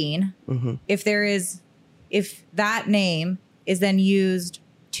name is Dean. If that name is then used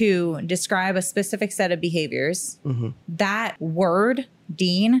to describe a specific set of behaviors, that word,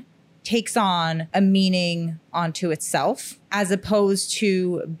 Dean, takes on a meaning onto itself as opposed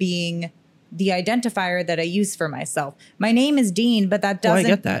to being the identifier that I use for myself. My name is Dean, but that Well, doesn't. I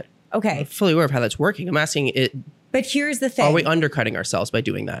get that. Okay. I'm fully aware of how that's working. I'm asking it. But here's the thing. Are we undercutting ourselves by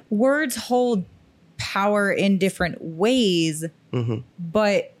doing that? Words hold power in different ways,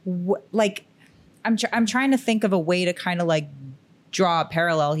 but I'm trying to think of a way to kind of like draw a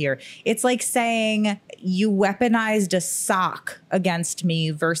parallel here. It's like saying you weaponized a sock against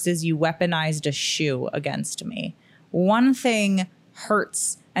me versus you weaponized a shoe against me. One thing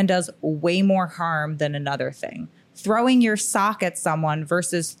hurts and does way more harm than another thing. Throwing your sock at someone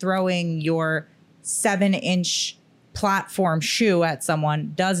versus throwing your 7-inch platform shoe at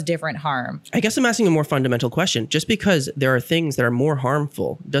someone does different harm. I guess I'm asking a more fundamental question. Just because there are things that are more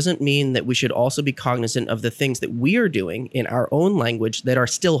harmful doesn't mean that we should also be cognizant of the things that we are doing in our own language that are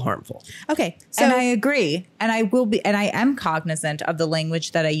still harmful. Okay. So And I agree. And I will be, and I am cognizant of the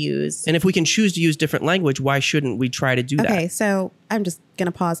language that I use. And if we can choose to use different language, why shouldn't we try to do that? okay, so I'm just going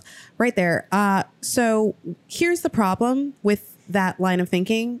to pause right there. So here's the problem with that line of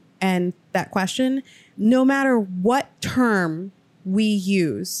thinking and that question. No matter what term we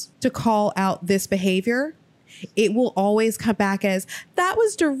use to call out this behavior, it will always come back as, that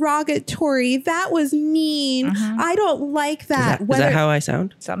was derogatory. That was mean. I don't like that. Is that how I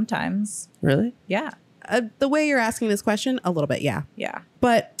sound? Sometimes. Really? Yeah. The way you're asking this question, a little bit, yeah. Yeah.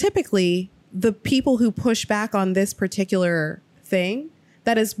 But typically, the people who push back on this particular thing,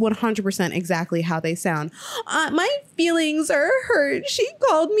 that is 100% exactly how they sound. My feelings are hurt. She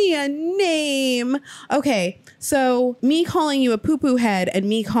called me a name. Okay, so me calling you a poo-poo head and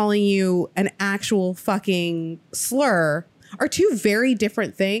me calling you an actual fucking slur are two very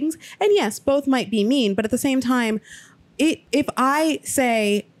different things. And yes, both might be mean, but at the same time, if I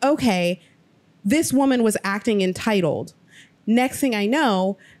say, okay, this woman was acting entitled, next thing I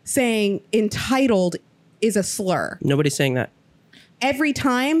know, saying entitled is a slur. Nobody's saying that. Every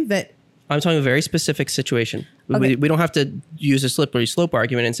time that I'm talking a very specific situation. Okay. We don't have to use a slippery slope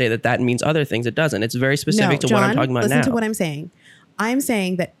argument and say that that means other things. It doesn't. It's very specific to what I'm talking about listen now. to what I'm saying. I'm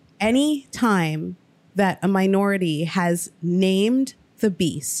saying that any time that a minority has named the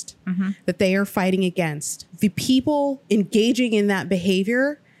beast that they are fighting against, the people engaging in that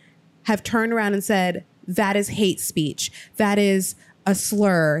behavior have turned around and said, that is hate speech. That is a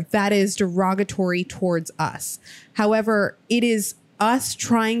slur. That is derogatory towards us. However, it is us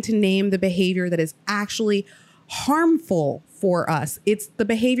trying to name the behavior that is actually harmful for us. It's the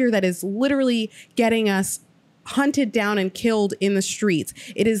behavior that is literally getting us hunted down and killed in the streets.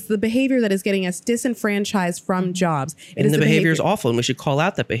 It is the behavior that is getting us disenfranchised from jobs. It and is the behavior is awful, and we should call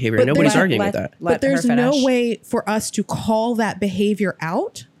out that behavior. But Nobody's there's- arguing with that. But there's her no finish. way for us to call that behavior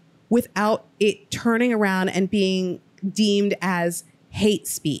out without it turning around and being deemed as hate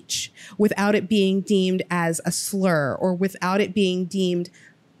speech, without it being deemed as a slur, or without it being deemed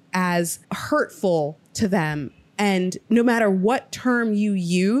as hurtful to them. And no matter what term you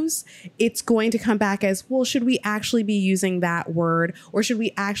use, it's going to come back as, well, should we actually be using that word? Or should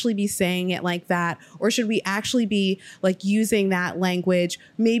we actually be saying it like that? Or should we actually be like using that language?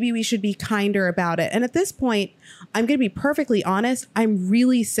 Maybe we should be kinder about it. And at this point, I'm going to be perfectly honest. I'm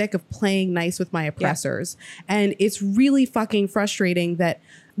really sick of playing nice with my oppressors. And it's really fucking frustrating that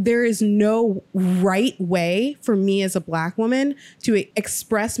there is no right way for me as a Black woman to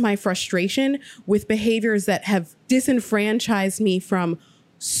express my frustration with behaviors that have disenfranchised me from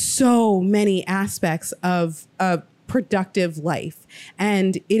so many aspects of a productive life.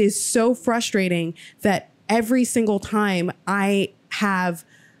 And it is so frustrating that every single time I have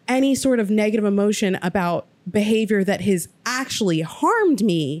any sort of negative emotion about behavior that has actually harmed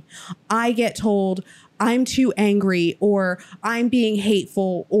me, I get told I'm too angry, or I'm being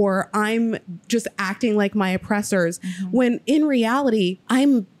hateful, or I'm just acting like my oppressors. When in reality,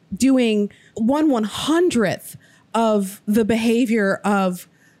 I'm doing 1/100th of the behavior of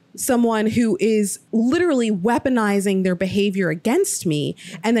someone who is literally weaponizing their behavior against me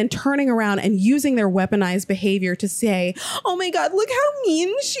and then turning around and using their weaponized behavior to say, oh my God, look how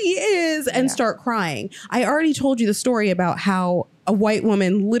mean she is, and start crying. I already told you the story about how a white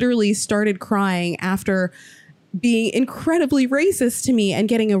woman literally started crying after being incredibly racist to me and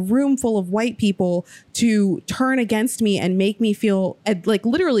getting a room full of white people to turn against me and make me feel like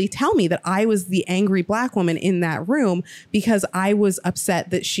literally tell me that I was the angry Black woman in that room because I was upset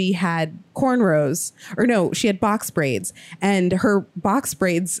that she had cornrows, or no, she had box braids, and her box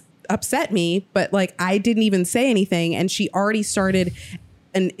braids upset me, but like I didn't even say anything, and she already started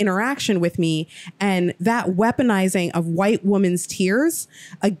an interaction with me. And that weaponizing of white women's tears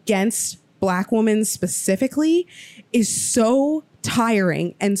against Black women specifically is so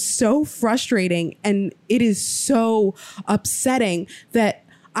tiring and so frustrating, and it is so upsetting that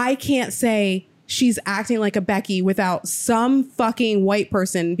I can't say she's acting like a Becky without some fucking white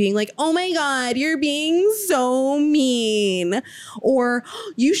person being like, oh my God, you're being so mean, or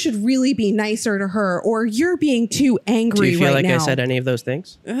you should really be nicer to her, or you're being too angry Do you feel right like now. I said any of those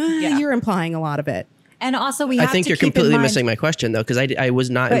things? You're implying a lot of it. And also we I have think to you're keep in completely mind, missing my question, though, because I was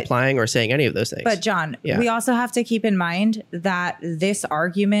not But- implying or saying any of those things. But John, Yeah. we also have to keep in mind that this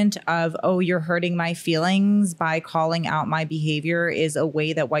argument of, oh, you're hurting my feelings by calling out my behavior is a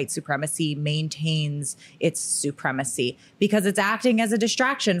way that white supremacy maintains its supremacy because it's acting as a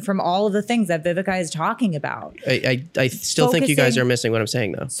distraction from all of the things that Vivica is talking about. I still think you guys Focusing- are missing what I'm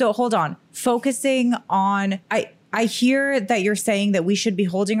saying, though. So hold on. Focusing on I hear that you're saying that we should be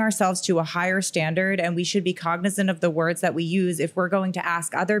holding ourselves to a higher standard and we should be cognizant of the words that we use if we're going to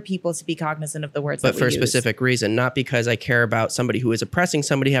ask other people to be cognizant of the words But that we for a use. specific reason, not because I care about somebody who is oppressing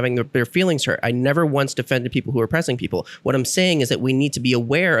somebody having their feelings hurt. I never once defended people who are oppressing people. What I'm saying is that we need to be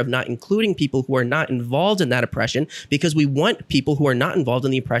aware of not including people who are not involved in that oppression because we want people who are not involved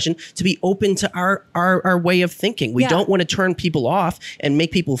in the oppression to be open to our way of thinking. We Yeah. don't want to turn people off and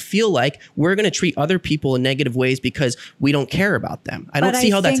make people feel like we're going to treat other people in negative ways because we don't care about them. I don't But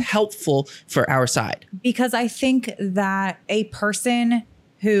see I how that's think- helpful for our side. Because I think that a person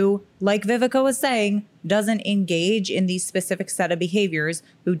who, like Vivica was saying, doesn't engage in these specific set of behaviors,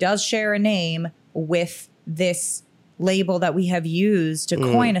 who does share a name with this label that we have used to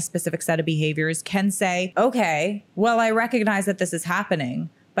coin a specific set of behaviors, can say, okay, well, I recognize that this is happening,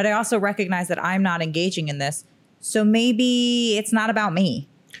 but I also recognize that I'm not engaging in this. So maybe it's not about me.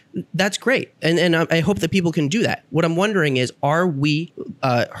 That's great. And I hope that people can do that. What I'm wondering is, are we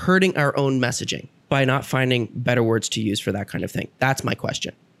hurting our own messaging by not finding better words to use for that kind of thing? That's my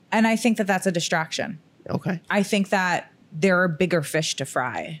question. And I think that that's a distraction. Okay. I think that there are bigger fish to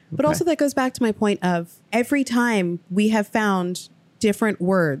fry. But also that goes back to my point of every time we have found different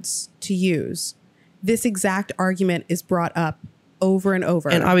words to use, this exact argument is brought up over and over.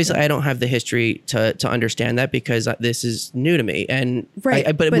 And obviously, I don't have the history to understand that because this is new to me. And Right,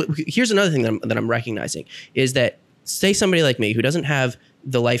 but but- here's another thing that I'm recognizing is that, say somebody like me who doesn't have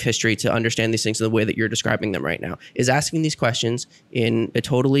the life history to understand these things in the way that you're describing them right now is asking these questions in a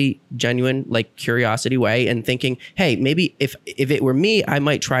totally genuine, like, curiosity way and thinking, hey, maybe if it were me, I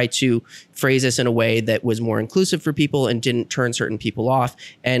might try to phrase this in a way that was more inclusive for people and didn't turn certain people off.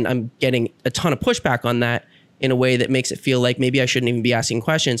 And I'm getting a ton of pushback on that in a way that makes it feel like maybe I shouldn't even be asking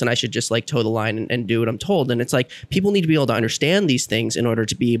questions and I should just like toe the line and do what I'm told. And it's like, people need to be able to understand these things in order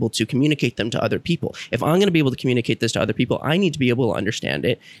to be able to communicate them to other people. If I'm going to be able to communicate this to other people, I need to be able to understand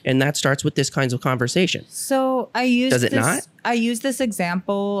it. And that starts with this kinds of conversation. So I used Does it not? I used this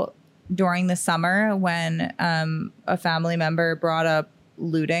example during the summer when a family member brought up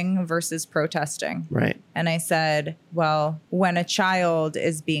looting versus protesting. Right. And I said, well, when a child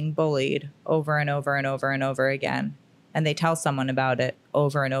is being bullied over and over and over and over again, and they tell someone about it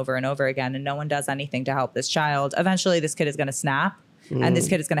over and over and over again, and no one does anything to help this child, eventually this kid is going to snap and this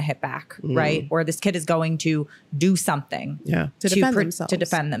kid is going to hit back, right? Or this kid is going to do something Yeah. to defend themselves. to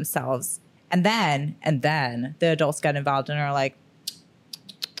defend themselves. And then the adults get involved and are like,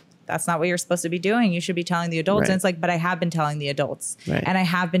 that's not what you're supposed to be doing. You should be telling the adults. Right. And it's like, but I have been telling the adults Right. and I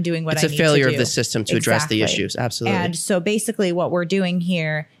have been doing what It's I a need failure to of do. the system to address the Exactly. issues. Absolutely. And so basically what we're doing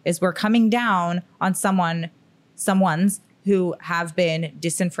here is we're coming down on someone's who have been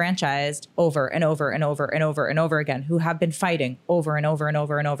disenfranchised over and over and over and over and over again, who have been fighting over and over and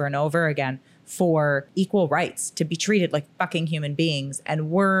over and over and over again for equal rights to be treated like fucking human beings. And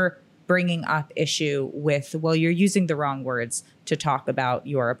we're bringing up issue with, well, you're using the wrong words to talk about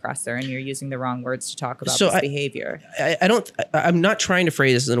your oppressor and you're using the wrong words to talk about this behavior. I'm not trying to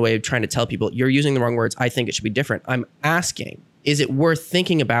phrase this in a way of trying to tell people you're using the wrong words. I think it should be different. I'm asking, is it worth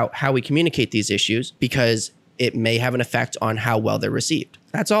thinking about how we communicate these issues? Because it may have an effect on how well they're received.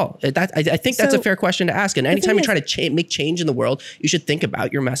 That's all. I think that's a So, fair question to ask. And anytime thing you're trying to make change in the world, you should think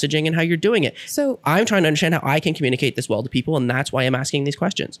about your messaging and how you're doing it. So- I'm trying to understand how I can communicate this well to people. And that's why I'm asking these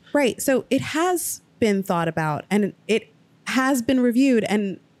questions. Right. So it has been thought about and it has been reviewed,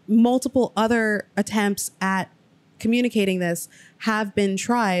 and multiple other attempts at communicating this have been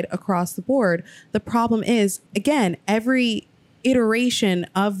tried across the board. The problem is, again, every iteration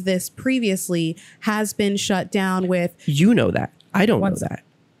of this previously has been shut down with, You know that. I don't know that.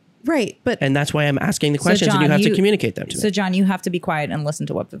 right. But And that's why I'm asking the So, questions and you John, have to communicate them to So me. John, you have to be quiet and listen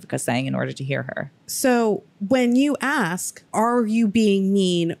to what Vivica's saying in order to hear her. so when you ask, are you being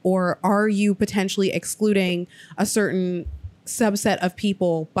mean or are you potentially excluding a certain subset of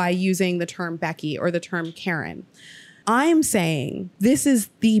people by using the term Becky or the term Karen? I'm saying this is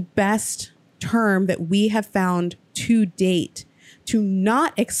the best term that we have found to date to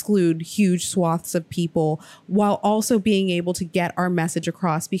not exclude huge swaths of people while also being able to get our message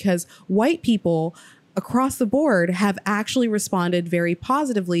across, because white people across the board have actually responded very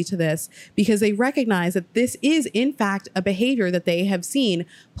positively to this because they recognize that this is in fact a behavior that they have seen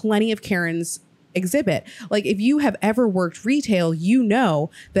plenty of Karens exhibit. Like if you have ever worked retail, you know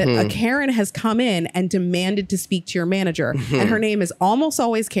that a Karen has come in and demanded to speak to your manager. And her name is almost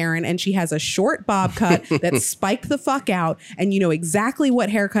always Karen. And she has a short bob cut that's spiked the fuck out. And you know exactly what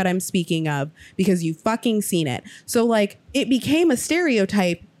haircut I'm speaking of because you fucking seen it. So like it became a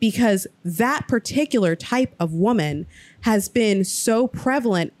stereotype because that particular type of woman has been so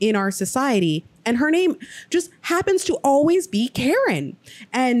prevalent in our society. And her name just happens to always be Karen.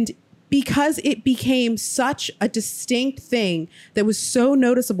 And because it became such a distinct thing that was so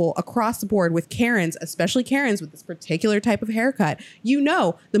noticeable across the board with Karens, especially Karens with this particular type of haircut, you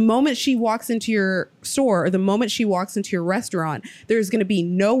know, the moment she walks into your store or the moment she walks into your restaurant, there's going to be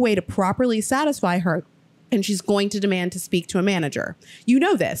no way to properly satisfy her. And she's going to demand to speak to a manager. You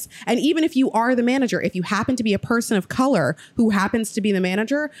know this. And even if you are the manager, if you happen to be a person of color who happens to be the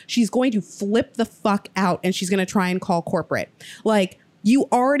manager, she's going to flip the fuck out and she's going to try and call corporate. Like, you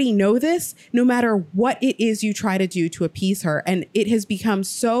already know this no matter what it is you try to do to appease her. And it has become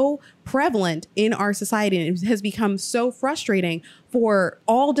so prevalent in our society and it has become so frustrating for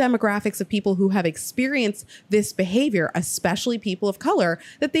all demographics of people who have experienced this behavior, especially people of color,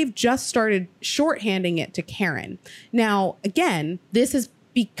 that they've just started shorthanding it to Karen. Now, again, this is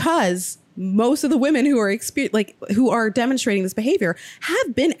because most of the women who are who are demonstrating this behavior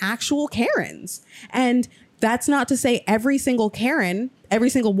have been actual Karens. And that's not to say every single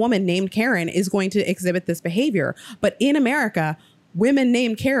woman named Karen is going to exhibit this behavior. But in America, women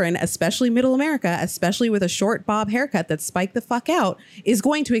named Karen, especially middle America, especially with a short bob haircut that's spiked the fuck out, is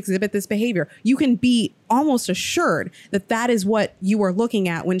going to exhibit this behavior. You can be almost assured that that is what you are looking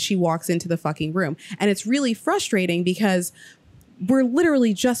at when she walks into the fucking room. And it's really frustrating because we're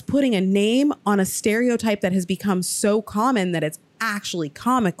literally just putting a name on a stereotype that has become so common that it's actually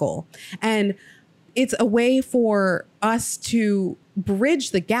comical. And it's a way for us to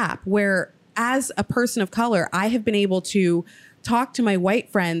bridge the gap where, as a person of color, I have been able to talk to my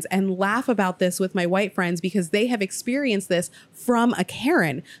white friends and laugh about this with my white friends because they have experienced this from a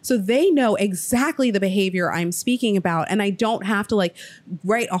Karen. So they know exactly the behavior I'm speaking about. And I don't have to like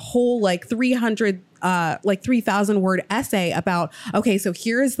write a whole 3,000 word essay about, okay, so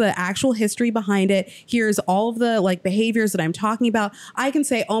here's the actual history behind it. Here's all of the behaviors that I'm talking about. I can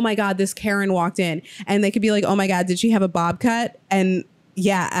say, oh my God, this Karen walked in, and they could be like, oh my God, did she have a bob cut? And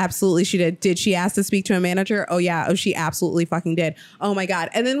yeah, absolutely she did. Did she ask to speak to a manager? Oh yeah. Oh, she absolutely fucking did. Oh my God.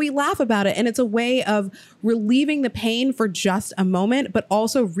 And then we laugh about it. And it's a way of relieving the pain for just a moment, but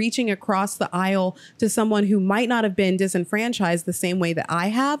also reaching across the aisle to someone who might not have been disenfranchised the same way that I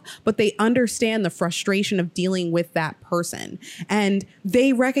have, but they understand the frustration of dealing with that person. And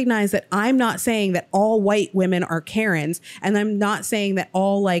they recognize that I'm not saying that all white women are Karens, and I'm not saying that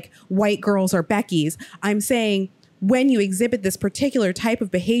all white girls are Beckys. I'm saying when you exhibit this particular type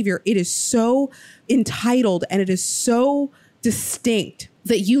of behavior, it is so entitled and it is so distinct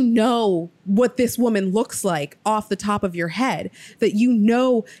that you know what this woman looks like off the top of your head, that you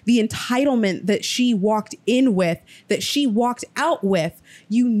know the entitlement that she walked in with, that she walked out with,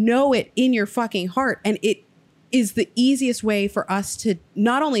 you know it in your fucking heart. And it is the easiest way for us to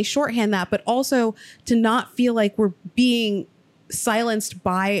not only shorthand that, but also to not feel like we're being silenced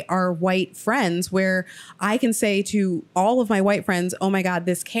by our white friends, where I can say to all of my white friends, oh my God,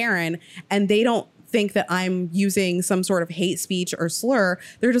 this Karen, and they don't think that I'm using some sort of hate speech or slur.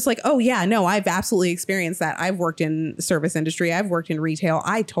 They're just like, oh yeah, no, I've absolutely experienced that. I've worked in the service industry. I've worked in retail.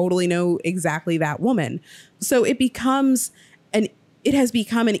 I totally know exactly that woman. So it has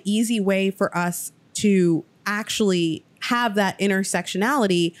become an easy way for us to actually have that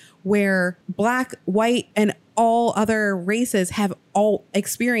intersectionality where Black, white, and all other races have all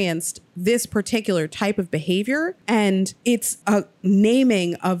experienced this particular type of behavior, and it's a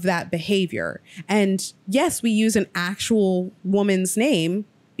naming of that behavior. And yes, we use an actual woman's name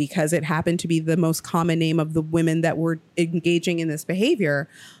because it happened to be the most common name of the women that were engaging in this behavior.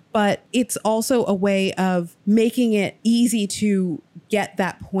 But it's also a way of making it easy to get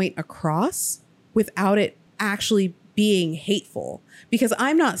that point across without it actually being hateful. Because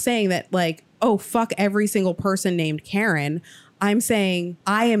I'm not saying that oh, fuck every single person named Karen. I'm saying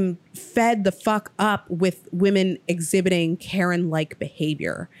I am fed the fuck up with women exhibiting Karen-like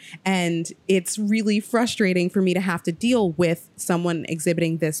behavior. And it's really frustrating for me to have to deal with someone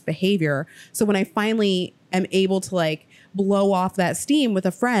exhibiting this behavior. So when I finally am able to blow off that steam with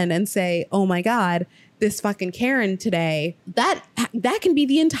a friend and say, oh my God, this fucking Karen today, that can be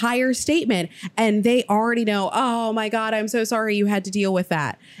the entire statement. And they already know, oh my God, I'm so sorry you had to deal with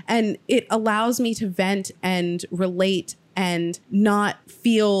that. And it allows me to vent and relate and not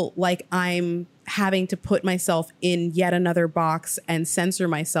feel like I'm having to put myself in yet another box and censor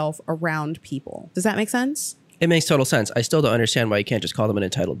myself around people. Does that make sense? It makes total sense. I still don't understand why you can't just call them an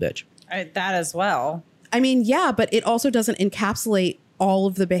entitled bitch. That as well. I mean, yeah, but it also doesn't encapsulate all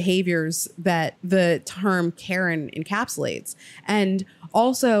of the behaviors that the term Karen encapsulates. And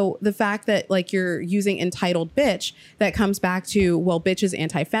also the fact that like you're using entitled bitch, that comes back to, well, bitch is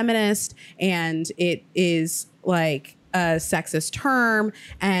anti-feminist and it is like a sexist term,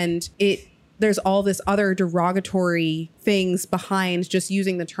 and there's all this other derogatory things behind just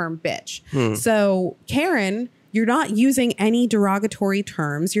using the term bitch. So Karen, you're not using any derogatory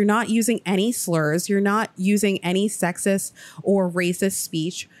terms. You're not using any slurs. You're not using any sexist or racist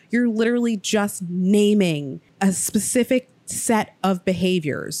speech. You're literally just naming a specific set of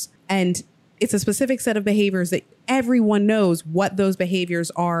behaviors. And it's a specific set of behaviors that everyone knows what those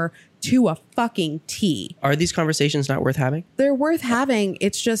behaviors are to a fucking T. Are these conversations not worth having? They're worth having.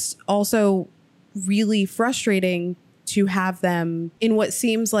 It's just also really frustrating to have them in what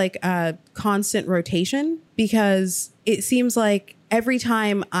seems like a constant rotation, because it seems like every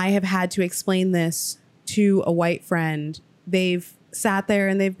time I have had to explain this to a white friend, they've sat there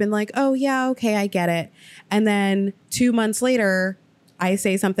and they've been like, oh yeah, okay, I get it. And then 2 months later, I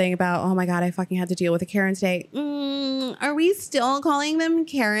say something about, oh my God, I fucking had to deal with a Karen today. Are we still calling them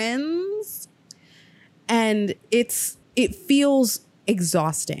Karens? And it feels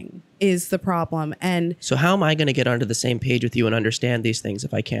exhausting is the problem. And so how am I going to get onto the same page with you and understand these things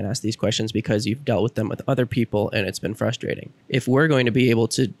if I can't ask these questions because you've dealt with them with other people and it's been frustrating? If we're going to be able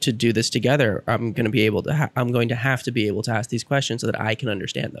to do this together, I'm going to have to be able to ask these questions so that I can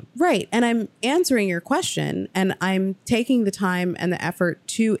understand them. Right. And I'm answering your question and I'm taking the time and the effort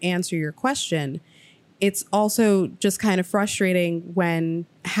to answer your question. It's also just kind of frustrating when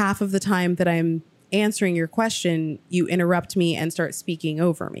half of the time that I'm answering your question, you interrupt me and start speaking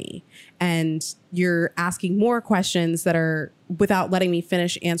over me. And you're asking more questions that are without letting me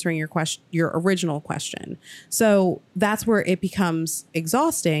finish answering your original question. So that's where it becomes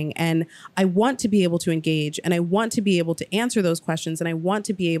exhausting. And I want to be able to engage and I want to be able to answer those questions. And I want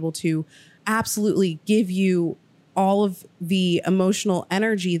to be able to absolutely give you all of the emotional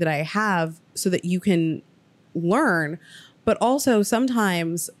energy that I have so that you can learn. But also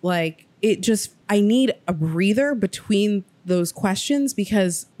sometimes like I need a breather between those questions,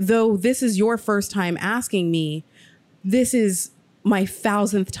 because though this is your first time asking me, this is my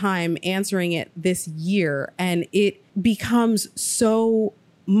 1,000th time answering it this year. And it becomes so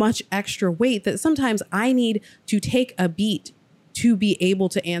much extra weight that sometimes I need to take a beat to be able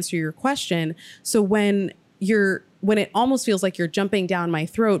to answer your question. So when it almost feels like you're jumping down my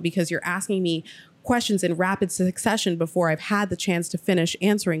throat because you're asking me questions in rapid succession before I've had the chance to finish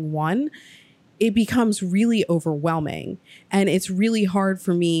answering one, it becomes really overwhelming. And it's really hard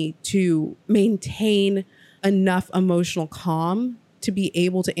for me to maintain enough emotional calm to be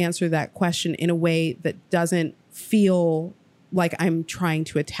able to answer that question in a way that doesn't feel like I'm trying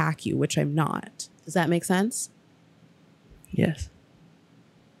to attack you, which I'm not. Does that make sense? Yes.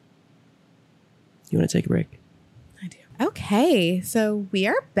 You want to take a break? I do. Okay, so we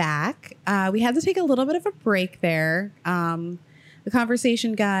are back. We had to take a little bit of a break there. The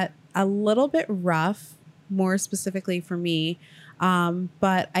conversation got a little bit rough, more specifically for me.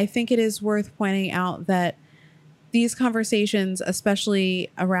 But I think it is worth pointing out that these conversations, especially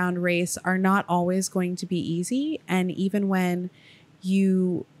around race, are not always going to be easy. And even when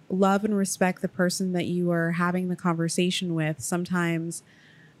you love and respect the person that you are having the conversation with, sometimes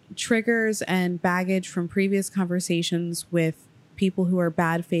triggers and baggage from previous conversations with people who are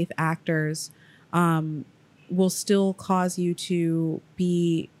bad faith actors will still cause you to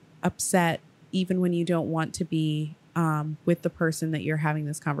be upset even when you don't want to be with the person that you're having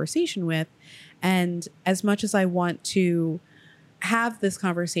this conversation with. And as much as I want to have this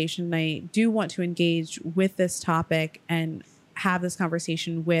conversation, I do want to engage with this topic and have this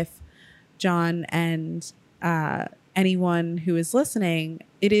conversation with John and anyone who is listening.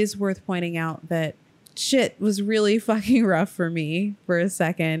 It is worth pointing out that shit was really fucking rough for me for a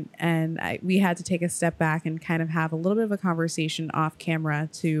second. And we had to take a step back and kind of have a little bit of a conversation off camera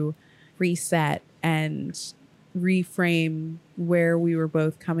to reset and reframe where we were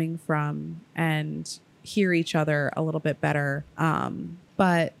both coming from and hear each other a little bit better.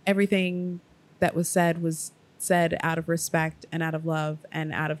 But everything that was said out of respect and out of love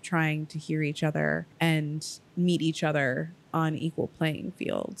and out of trying to hear each other and meet each other on equal playing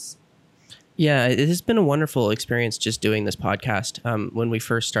fields. Yeah, it has been a wonderful experience just doing this podcast. When we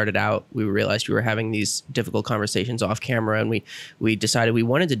first started out, we realized we were having these difficult conversations off camera, and we decided we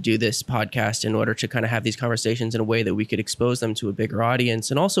wanted to do this podcast in order to kind of have these conversations in a way that we could expose them to a bigger audience,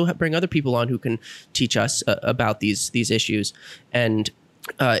 and also bring other people on who can teach us about these issues. And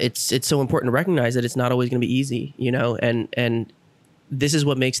it's so important to recognize that it's not always going to be easy, and this is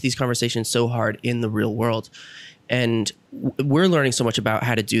what makes these conversations so hard in the real world. And we're learning so much about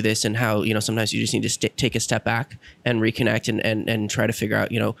how to do this, and how, sometimes you just need to take a step back and reconnect and try to figure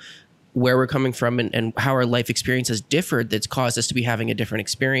out, where we're coming from and how our life experience has differed that's caused us to be having a different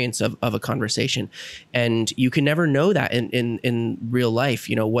experience of a conversation. And you can never know that in real life,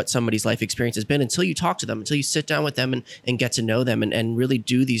 what somebody's life experience has been until you talk to them, until you sit down with them and get to know them and really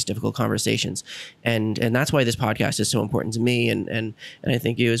do these difficult conversations. And that's why this podcast is so important to me and I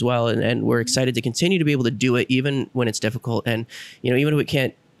think you as well. And we're excited to continue to be able to do it even when it's difficult. And, even if we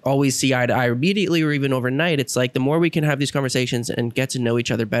can't always see eye to eye immediately or even overnight, it's like the more we can have these conversations and get to know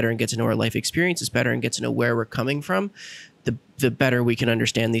each other better and get to know our life experiences better and get to know where we're coming from, the better we can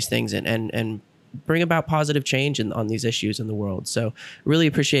understand these things and bring about positive change on these issues in the world. So really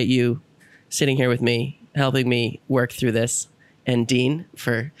appreciate you sitting here with me, helping me work through this, and Dean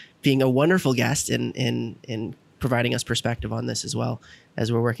for being a wonderful guest in providing us perspective on this as well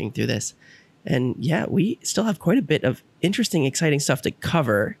as we're working through this. And yeah, we still have quite a bit of interesting, exciting stuff to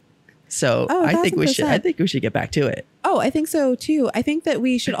cover. So I think we should get back to it. Oh, I think so too. I think that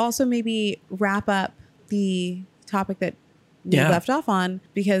we should also maybe wrap up the topic that we left off on,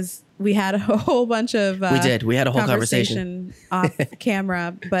 because we had a whole bunch of we had a whole conversation off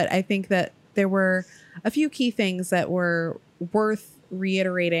camera, but I think that there were a few key things that were worth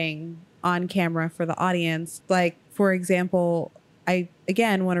reiterating on camera for the audience. Like, for example, I,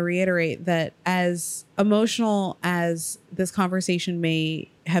 again, want to reiterate that as emotional as this conversation may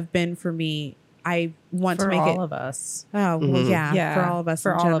have been for me, I want to make it... For all of us. Oh, well, yeah, for all of us.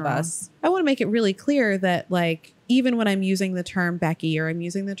 For all of us. I want to make it really clear that, like, even when I'm using the term Becky, or I'm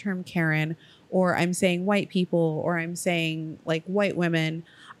using the term Karen, or I'm saying white people, or I'm saying, like, white women,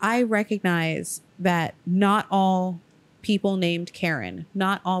 I recognize that not all people named Karen,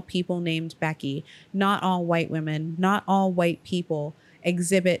 not all people named Becky, not all white women, not all white people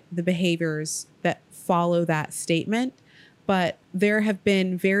exhibit the behaviors that follow that statement. But there have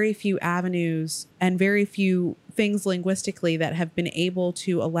been very few avenues and very few things linguistically that have been able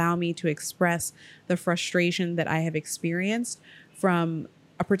to allow me to express the frustration that I have experienced from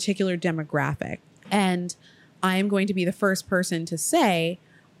a particular demographic. And I am going to be the first person to say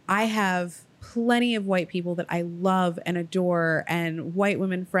I have plenty of white people that I love and adore, and white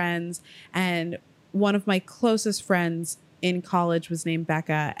women friends. And one of my closest friends in college was named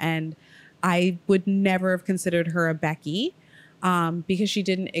Becca, and I would never have considered her a Becky because she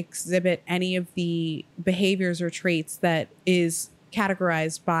didn't exhibit any of the behaviors or traits that is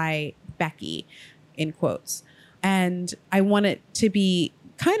categorized by Becky, in quotes. And I want it to be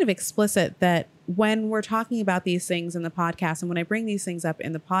kind of explicit that when we're talking about these things in the podcast, and when I bring these things up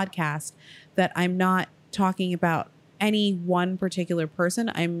in the podcast, that I'm not talking about any one particular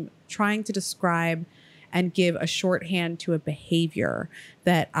person. I'm trying to describe and give a shorthand to a behavior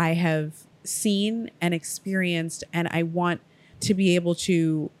that I have seen and experienced, and I want to be able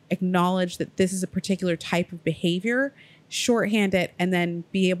to acknowledge that this is a particular type of behavior, shorthand it, and then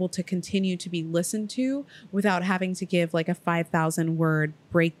be able to continue to be listened to without having to give like a 5,000 word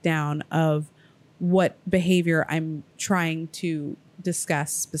breakdown of what behavior I'm trying to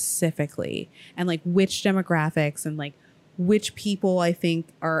discuss specifically, and like which demographics and like which people I think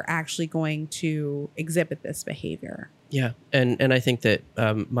are actually going to exhibit this behavior. Yeah. And I think that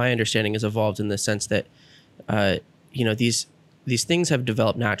my understanding has evolved in the sense that, these things have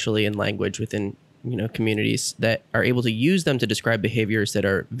developed naturally in language within, communities that are able to use them to describe behaviors that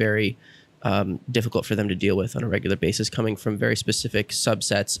are very difficult for them to deal with on a regular basis, coming from very specific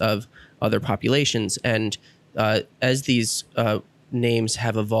subsets of other populations. And as these names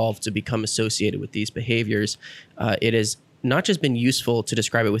have evolved to become associated with these behaviors, it has not just been useful to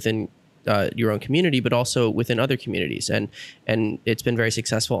describe it within your own community, but also within other communities. And it's been very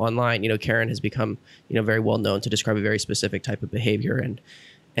successful online. Karen has become, very well known to describe a very specific type of behavior.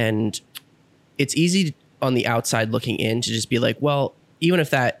 And it's easy on the outside looking in to just be like, well, even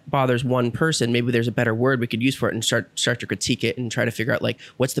if that bothers one person, maybe there's a better word we could use for it, and start to critique it and try to figure out like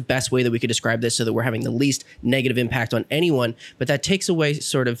what's the best way that we could describe this so that we're having the least negative impact on anyone. But that takes away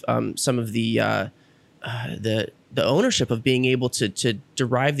sort of some of the the ownership of being able to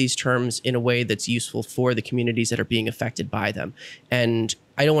derive these terms in a way that's useful for the communities that are being affected by them. And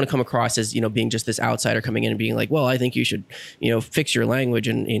I don't want to come across as, being just this outsider coming in and being like, well, I think you should, fix your language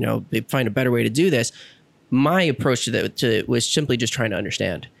and, find a better way to do this. My approach to that was simply just trying to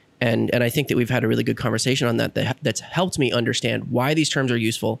understand. And I think that we've had a really good conversation on that's helped me understand why these terms are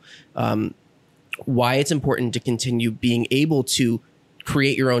useful, why it's important to continue being able to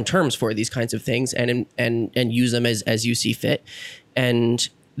create your own terms for these kinds of things and use them as you see fit. And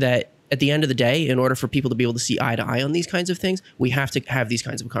that at the end of the day, in order for people to be able to see eye to eye on these kinds of things, we have to have these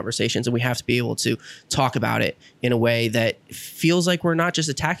kinds of conversations, and we have to be able to talk about it in a way that feels like we're not just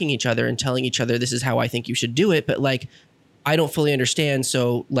attacking each other and telling each other, this is how I think you should do it, but like, I don't fully understand,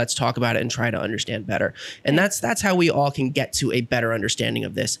 so let's talk about it and try to understand better. And that's how we all can get to a better understanding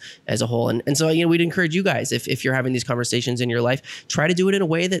of this as a whole. And so, we'd encourage you guys, if you're having these conversations in your life, try to do it in a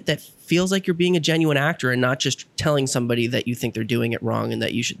way that feels like you're being a genuine actor and not just telling somebody that you think they're doing it wrong and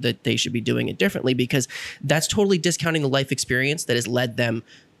that they should be doing it differently, because that's totally discounting the life experience that has led them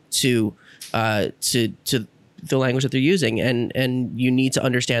to the language that they're using. And you need to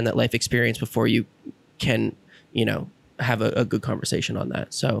understand that life experience before you can, have a good conversation on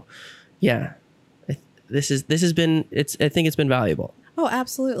that. So yeah, this has been, I think it's been valuable. Oh,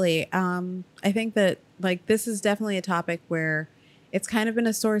 absolutely. I think that this is definitely a topic where it's kind of been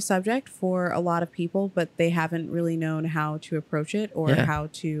a sore subject for a lot of people, but they haven't really known how to approach it or how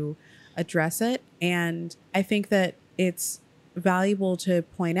to address it. And I think that it's valuable to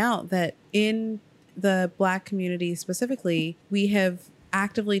point out that in the Black community specifically, we have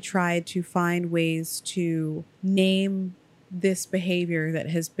actively tried to find ways to name this behavior that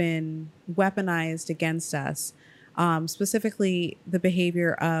has been weaponized against us, specifically the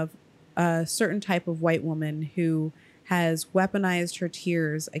behavior of a certain type of white woman who has weaponized her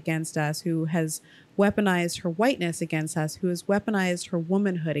tears against us, who has weaponized her whiteness against us, who has weaponized her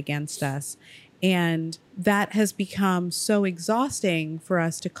womanhood against us. And that has become so exhausting for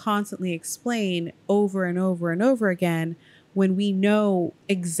us to constantly explain over and over and over again when we know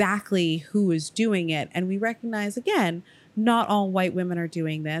exactly who is doing it. And we recognize, again, not all white women are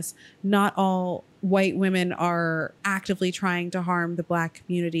doing this. Not all white women are actively trying to harm the Black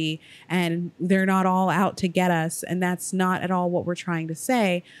community, and they're not all out to get us. And that's not at all what we're trying to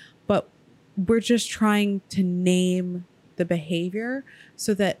say, but we're just trying to name the behavior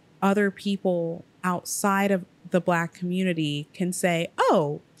so that other people outside of the Black community can say,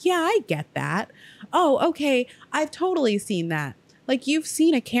 oh, yeah, I get that. Oh, okay, I've totally seen that. Like, you've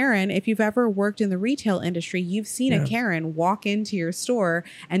seen a Karen, if you've ever worked in the retail industry, you've seen a Karen walk into your store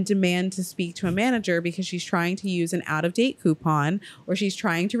and demand to speak to a manager because she's trying to use an out-of-date coupon, or she's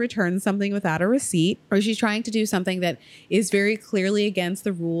trying to return something without a receipt, or she's trying to do something that is very clearly against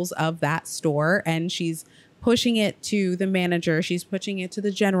the rules of that store, and she's pushing it to the manager, she's pushing it to the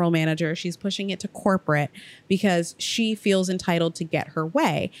general manager, she's pushing it to corporate because she feels entitled to get her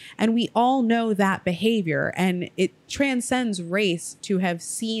way. And we all know that behavior, and it transcends race to have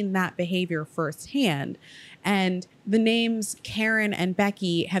seen that behavior firsthand. And the names Karen and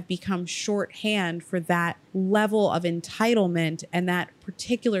Becky have become shorthand for that level of entitlement and that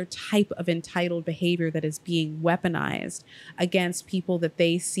particular type of entitled behavior that is being weaponized against people that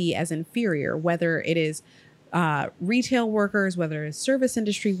they see as inferior, whether it is retail workers, whether it's service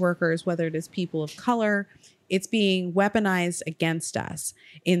industry workers, whether it is people of color. It's being weaponized against us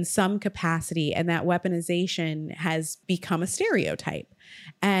in some capacity. And that weaponization has become a stereotype.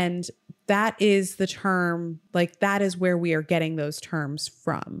 And that is the term, that is where we are getting those terms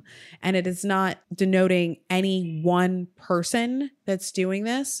from. And it is not denoting any one person that's doing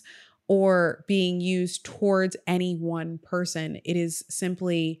this or being used towards any one person. It is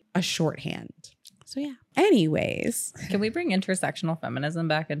simply a shorthand. So yeah. Anyways. Can we bring intersectional feminism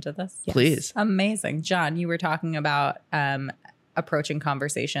back into this? Yes. Please. Amazing. John, you were talking about approaching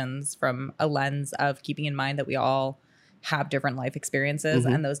conversations from a lens of keeping in mind that we all have different life experiences,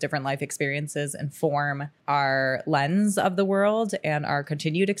 and those different life experiences inform our lens of the world and our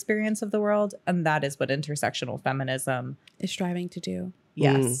continued experience of the world. And that is what intersectional feminism is striving to do.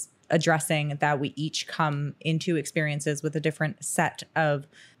 Yes. Addressing that we each come into experiences with a different set of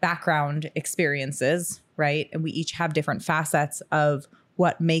background experiences, right? And we each have different facets of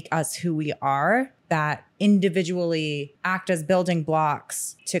what make us who we are that individually act as building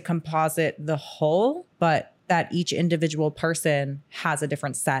blocks to composite the whole, but that each individual person has a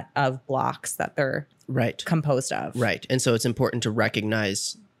different set of blocks that they're composed of. Right. And so it's important to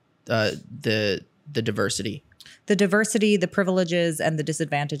recognize the diversity. The diversity, the privileges, and the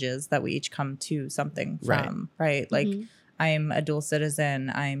disadvantages that we each come to something from, right? Like, I'm a dual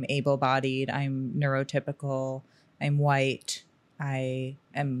citizen, I'm able-bodied, I'm neurotypical, I'm white. I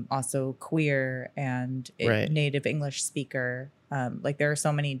am also queer and a Right. native English speaker. Like there are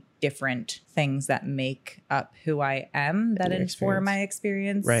so many different things that make up who I am that Your inform experience. my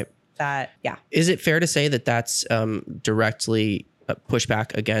experience. Right. That, yeah. Is it fair to say that that's directly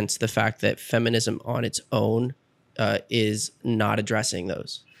pushback against the fact that feminism on its own is not addressing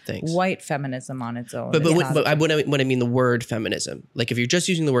those things? White feminism on its own. But is when not- I mean the word feminism, like if you're just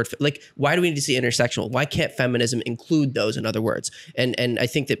using the word, like why do we need to see intersectional? Why can't feminism include those in other words? And I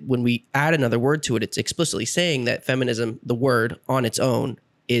think that when we add another word to it, it's explicitly saying that feminism, the word on its own,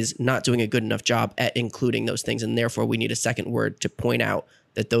 is not doing a good enough job at including those things, and therefore we need a second word to point out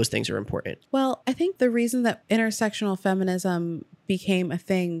that those things are important. Well, I think the reason that intersectional feminism became a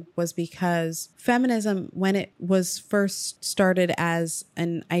thing was because feminism, when it was first started as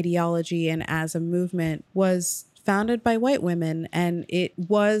an ideology and as a movement, was founded by white women, and it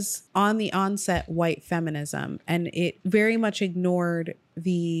was on the onset white feminism, and it very much ignored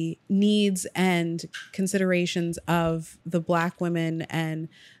the needs and considerations of the Black women and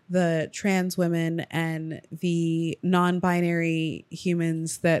the trans women and the non-binary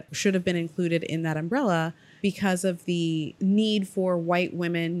humans that should have been included in that umbrella, because of the need for white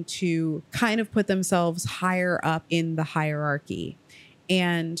women to kind of put themselves higher up in the hierarchy.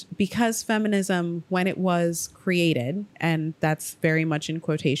 And because feminism, when it was created, and that's very much in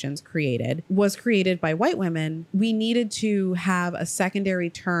quotations created, was created by white women, we needed to have a secondary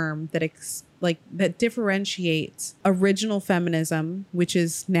term that that differentiates original feminism, which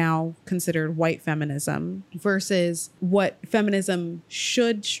is now considered white feminism, versus what feminism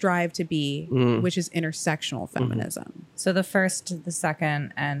should strive to be, which is intersectional feminism. So the first, the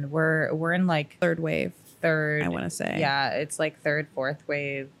second, and we're in like Third wave, third. I want to say. Yeah, it's like third, fourth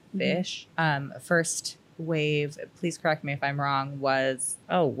wave ish. First wave, please correct me if I'm wrong, was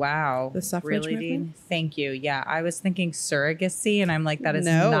The suffrage really, Dean? movement? Thank you. Yeah, I was thinking surrogacy, and I'm like, that is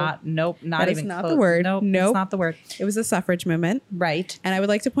No. not That is even not close. the word. Nope, Nope. it's not the word. It was a suffrage movement. Right. And I would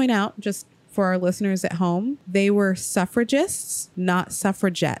like to point out, just for our listeners at home, they were suffragists, not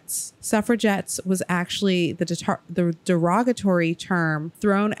suffragettes. Suffragettes was actually the derogatory term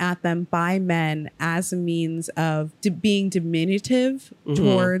thrown at them by men as a means of being diminutive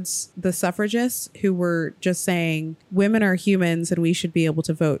towards the suffragists, who were just saying women are humans and we should be able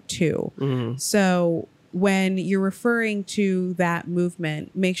to vote too. So when you're referring to that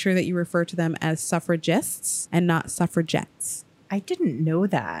movement, make sure that you refer to them as suffragists and not suffragettes. I didn't know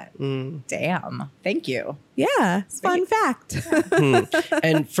that. Damn. Thank you. Yeah, fun fact.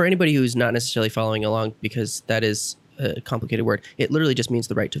 And for anybody who's not necessarily following along, because that is a complicated word, it literally just means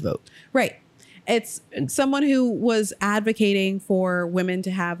the right to vote. Right. It's someone who was advocating for women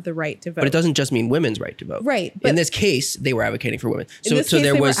to have the right to vote. But it doesn't just mean women's right to vote. Right, In but- this case, they were advocating for women. In this case,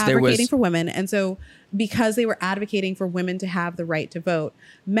 there they was were advocating for women. And so because they were advocating for women to have the right to vote,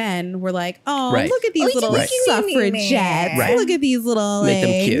 men were like, oh, Right. look at these little Right. suffragettes. Right. Look at these little, Make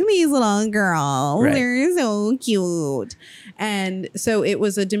them cute. these little girls. Right. They're so cute. And so it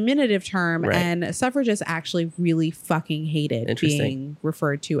was a diminutive term, Right. and suffragists actually really fucking hated Interesting. being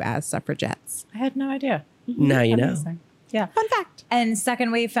referred to as suffragettes. I had no idea. Now you know. Amazing. Yeah. Fun fact. And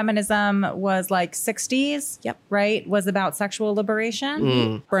second wave feminism was like 60s. Yep. Right? Was about sexual liberation.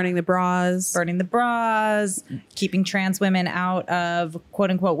 Mm. Burning the bras. Burning the bras, keeping trans women out of quote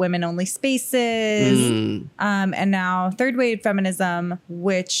unquote women only spaces. Mm. And now third wave feminism,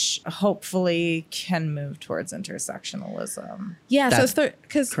 which hopefully can move towards intersectionalism. Yeah, That's so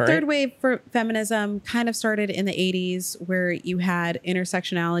because current? third wave for feminism kind of started in the 80s, where you had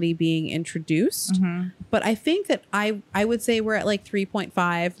intersectionality being introduced. But I think that I would say we're at like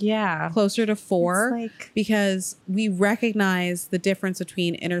 3.5, Yeah. closer to 4, It's like- because we recognize the difference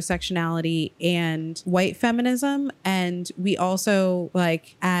between intersectionality and white feminism. And we also,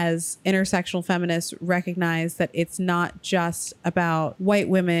 like, as intersectional feminists, recognize that it's not just about white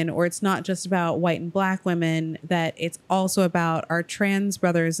women, or it's not just about white and Black women, that it's also about our trans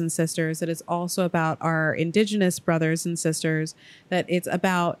brothers and sisters, that it's also about our indigenous brothers and sisters, that it's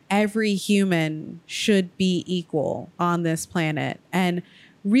about every human should be equal on this planet. And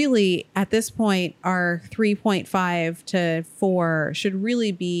really, at this point, our 3.5 to 4 should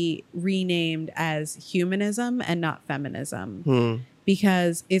really be renamed as humanism and not feminism.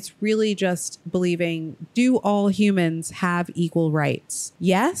 Because it's really just believing, do all humans have equal rights?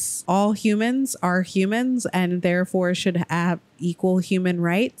 Yes, all humans are humans and therefore should have equal human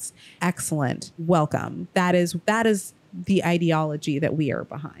rights. Excellent. Welcome. That is the ideology that we are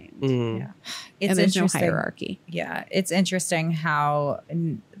behind. Yeah. It's and there's no interesting. hierarchy. Yeah, it's interesting how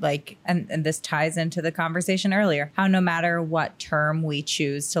and this ties into the conversation earlier, how no matter what term we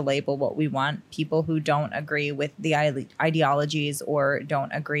choose to label what we want, people who don't agree with the ideologies or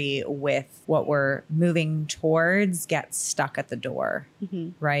don't agree with what we're moving towards get stuck at the door.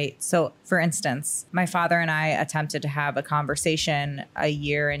 Right? So for instance, my father and I attempted to have a conversation a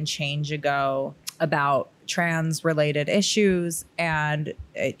year and change ago about trans related issues, and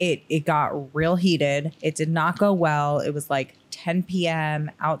it got real heated. It did not go well. It was like 10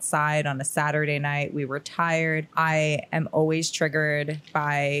 p.m. outside on a Saturday night. We were tired. I am always triggered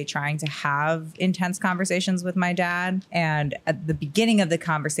by trying to have intense conversations with my dad. And at the beginning of the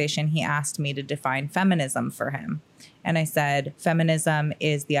conversation, he asked me to define feminism for him. And I said, feminism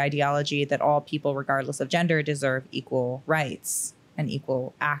is the ideology that all people, regardless of gender, deserve equal rights and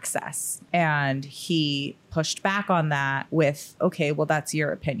equal access. And he pushed back on that with, okay, well, that's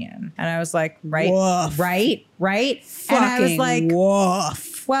your opinion. And I was like, right. Fucking and I was like,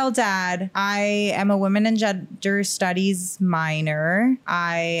 woof. Well, Dad, I am a women and gender studies minor.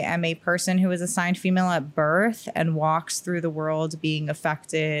 I am a person who is assigned female at birth and walks through the world being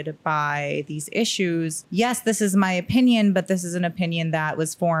affected by these issues. Yes, this is my opinion, but this is an opinion that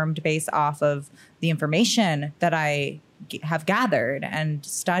was formed based off of the information that I have gathered and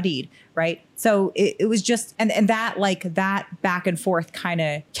studied, right? So it was just, and that like that back and forth kind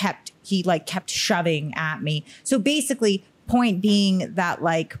of kept shoving at me. So basically, point being that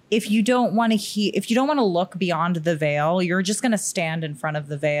like if you don't want to look beyond the veil, you're just going to stand in front of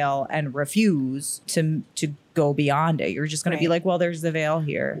the veil and refuse to go beyond it. You're just going to be like, well, there's the veil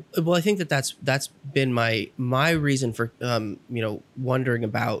here. Well, I think that's been my reason for wondering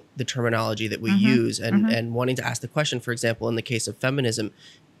about the terminology that we use and wanting to ask the question. For example, in the case of feminism,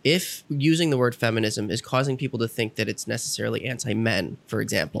 if using the word feminism is causing people to think that it's necessarily anti-men, for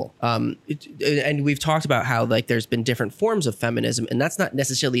example, and we've talked about how like there's been different forms of feminism, and that's not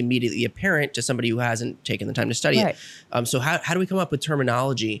necessarily immediately apparent to somebody who hasn't taken the time to study it. So how do we come up with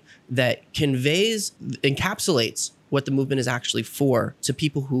terminology that encapsulates what the movement is actually for to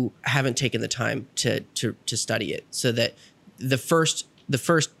people who haven't taken the time to study it, so that the first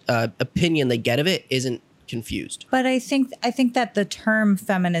opinion they get of it isn't confused? But I think that the term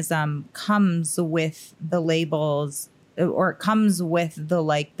feminism comes with the labels, or it comes with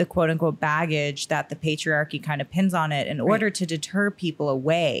the quote unquote baggage that the patriarchy kind of pins on it in order to deter people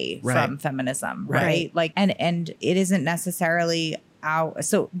away from feminism, right? Like, and it isn't necessarily out.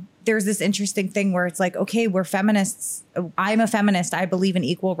 So there's this interesting thing where it's like, okay, we're feminists. I'm a feminist. I believe in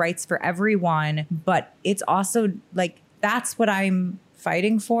equal rights for everyone, but it's also like, that's what I'm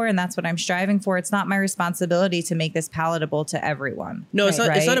fighting for and that's what I'm striving for. It's not my responsibility to make this palatable to everyone. No, it's not.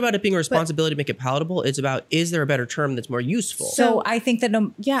 Right? It's not about it being a responsibility to make it palatable. It's about, is there a better term that's more useful? So I think that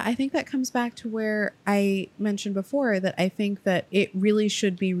I think that comes back to where I mentioned before that I think that it really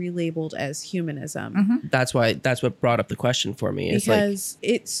should be relabeled as humanism. That's what brought up the question for me. Because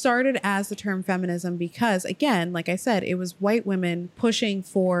it started as the term feminism because, again, like I said, it was white women pushing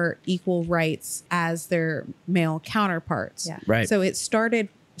for equal rights as their male counterparts. Yeah. Right. So it started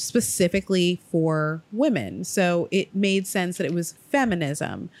specifically for women. So it made sense that it was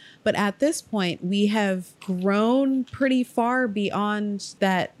feminism. But at this point, we have grown pretty far beyond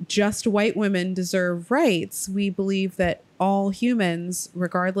that just white women deserve rights. We believe that all humans,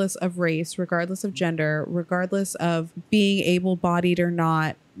 regardless of race, regardless of gender, regardless of being able-bodied or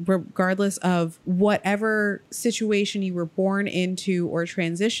not, regardless of whatever situation you were born into or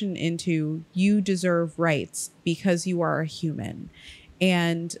transitioned into, you deserve rights because you are a human.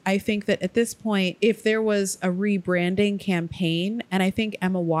 And I think that at this point, if there was a rebranding campaign, and I think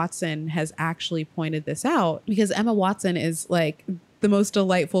Emma Watson has actually pointed this out, because Emma Watson is like the most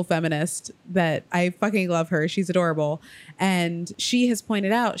delightful feminist that I fucking love her. She's adorable. And she has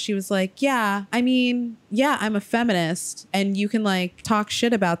pointed out, she was like, I'm a feminist and you can like talk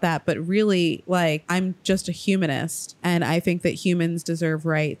shit about that, but really like I'm just a humanist. And I think that humans deserve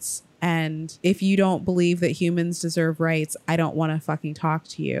rights. And if you don't believe that humans deserve rights, I don't want to fucking talk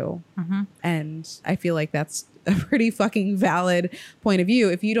to you. And I feel like that's a pretty fucking valid point of view.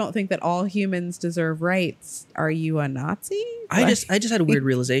 If you don't think that all humans deserve rights, are you a Nazi? I just had a weird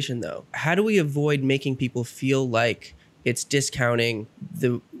realization though. How do we avoid making people feel like it's discounting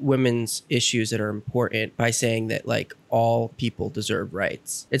the women's issues that are important by saying that like all people deserve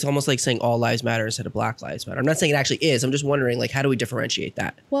rights? It's almost like saying all lives matter instead of Black lives matter. I'm not saying it actually is. I'm just wondering like, how do we differentiate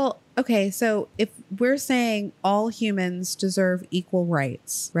that? Well, okay. So if we're saying all humans deserve equal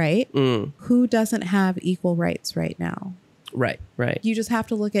rights, right? Who doesn't have equal rights right now? Right. You just have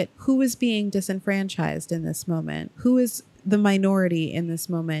to look at who is being disenfranchised in this moment. Who is the minority in this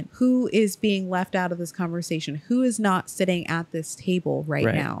moment? Who is being left out of this conversation? Who is not sitting at this table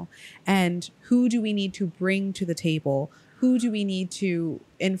right now? And who do we need to bring to the table? Who do we need to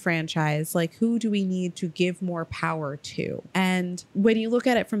enfranchise? Like, who do we need to give more power to? And when you look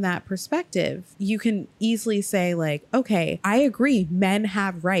at it from that perspective, you can easily say, like, okay, I agree, men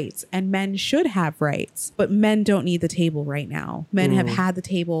have rights and men should have rights, but men don't need the table right now. Men have had the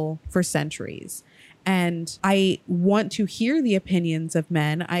table for centuries. And I want to hear the opinions of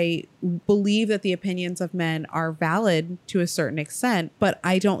men. I believe that the opinions of men are valid to a certain extent, but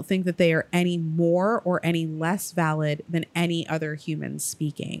I don't think that they are any more or any less valid than any other human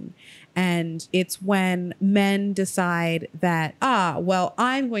speaking. And it's when men decide that, well,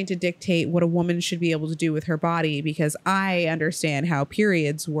 I'm going to dictate what a woman should be able to do with her body because I understand how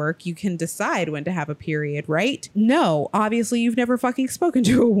periods work. You can decide when to have a period, right? No, obviously you've never fucking spoken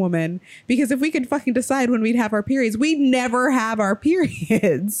to a woman, because if we could fucking decide when we'd have our periods, we'd never have our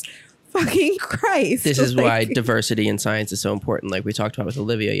periods. Fucking Christ. This is why diversity in science is so important, like we talked about with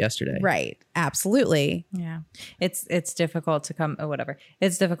Olivia yesterday. Right. Absolutely. Yeah. It's difficult to come, whatever.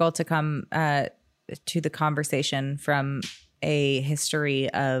 It's difficult to come to the conversation from a history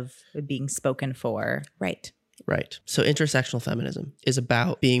of being spoken for. Right. Right. So intersectional feminism is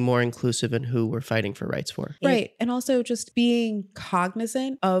about being more inclusive in who we're fighting for rights for. Right. And also just being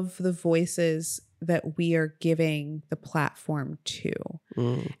cognizant of the voices that we are giving the platform to,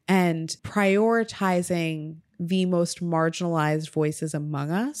 and prioritizing the most marginalized voices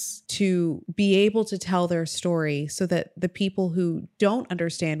among us to be able to tell their story so that the people who don't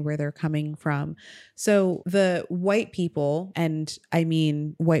understand where they're coming from, so the white people, and I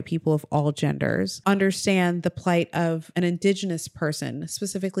mean white people of all genders, understand the plight of an indigenous person,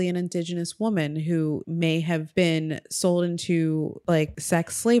 specifically an indigenous woman who may have been sold into like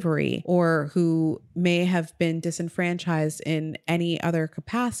sex slavery or who may have been disenfranchised in any other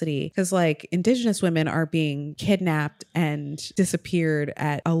capacity, because like indigenous women are being kidnapped and disappeared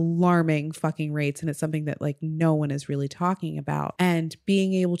at alarming fucking rates, and it's something that like no one is really talking about. And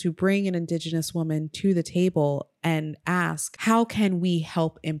being able to bring an indigenous woman to the table and ask, how can we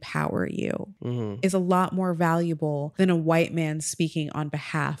help empower you, is a lot more valuable than a white man speaking on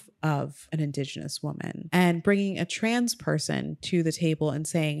behalf of an indigenous woman. And bringing a trans person to the table and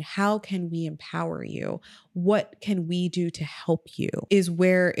saying, how can we empower you? What can we do to help you? Is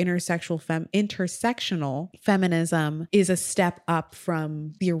where intersectional feminism is a step up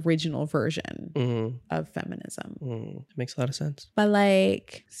from the original version of feminism. It makes a lot of sense. But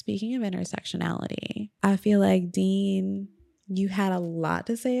like, speaking of intersectionality, I feel like, Dean, you had a lot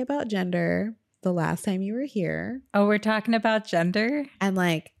to say about gender the last time you were here. Oh, we're talking about gender? And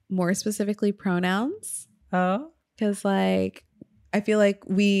like more specifically pronouns. Oh. Because like, I feel like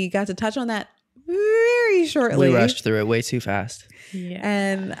we got to touch on that very shortly. We rushed through it way too fast. Yeah.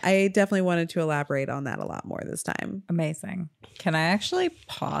 And I definitely wanted to elaborate on that a lot more this time. Amazing. Can I actually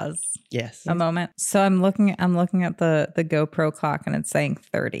pause Yes. a moment? So I'm looking at the GoPro clock and it's saying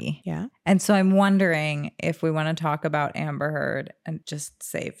 30. Yeah. And so I'm wondering if we want to talk about Amber Heard and just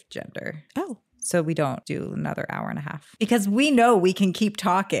save gender. Oh. So we don't do another hour and a half, because we know we can keep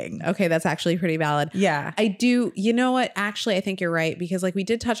talking. Okay, that's actually pretty valid. Yeah. I do. You know what? Actually, I think you're right, because like we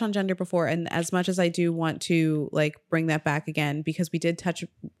did touch on gender before. And as much as I do want to like bring that back again, because we did touch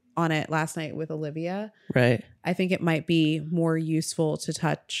on it last night with Olivia. Right. I think it might be more useful to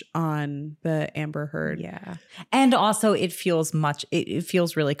touch on the Amber Heard. Yeah. And also it feels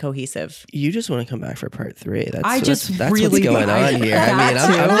really cohesive. You just want to come back for part 3. That's really what's going on here. I mean,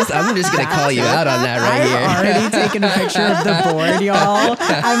 I'm just going to call you out on that right here. I've already taken a picture of the board, y'all.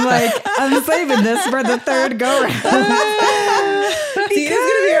 I'm saving this for the third go round. Dean is going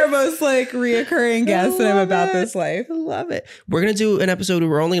to be our most like reoccurring guest, and I'm about this life. I love it. We're going to do an episode where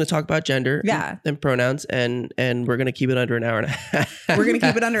we're only going to talk about gender and pronouns, and we're going to keep it under an hour and a half. We're going to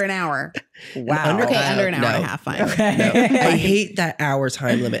keep it under an hour. Wow. Under an hour and a half. Fine. Okay. No. I hate that hour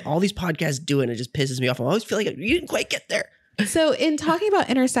time limit. All these podcasts do it, and it just pisses me off. I always feel like you didn't quite get there. So in talking about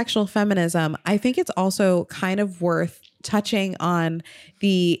intersectional feminism, I think it's also kind of worth touching on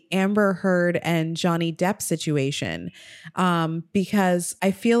the Amber Heard and Johnny Depp situation, because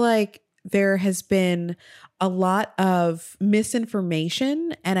I feel like there has been a lot of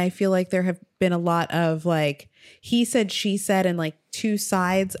misinformation, and I feel like there have been a lot of like he said, she said, and like two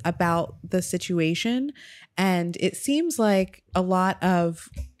sides about the situation. And it seems like a lot of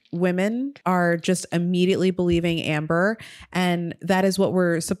women are just immediately believing Amber, and that is what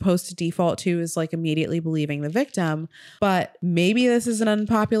we're supposed to default to, is like immediately believing the victim. But maybe this is an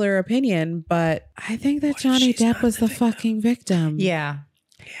unpopular opinion, but I think that Johnny Depp was the fucking victim. Yeah.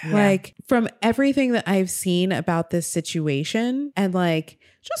 Like from everything that I've seen about this situation and like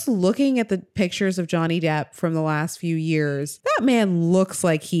just looking at the pictures of Johnny Depp from the last few years, that man looks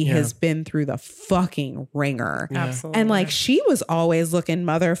like he has been through the fucking ringer. Absolutely. And like she was always looking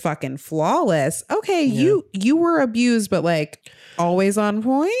motherfucking flawless. Okay, you were abused, but like always on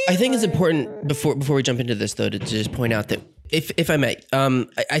point. I think it's important before we jump into this though to just point out that if I may,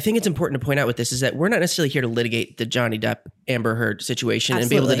 I think it's important to point out with this is that we're not necessarily here to litigate the Johnny Depp Amber Heard situation and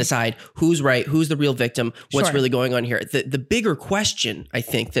be able to decide who's right, who's the real victim, what's really going on here. The bigger question I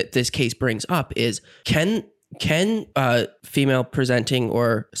think that this case brings up is can female presenting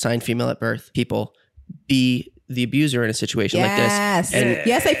or assigned female at birth people be the abuser in a situation like this? And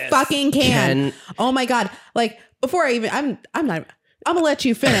yes, I fucking can. Oh my God. Like before I'm gonna let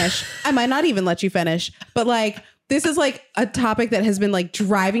you finish. I might not even let you finish, but like, this is like a topic that has been like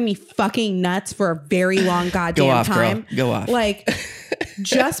driving me fucking nuts for a very long goddamn time. Girl. Go off. Like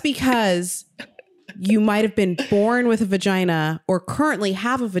just because you might have been born with a vagina or currently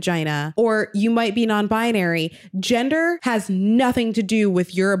have a vagina, or you might be non-binary, gender has nothing to do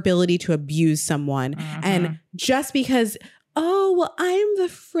with your ability to abuse someone. And just because oh, well, I'm the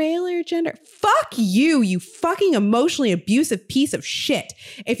frailer gender. Fuck you, you fucking emotionally abusive piece of shit.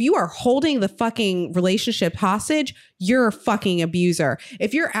 If you are holding the fucking relationship hostage, you're a fucking abuser.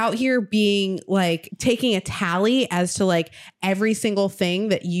 If you're out here being like taking a tally as to like every single thing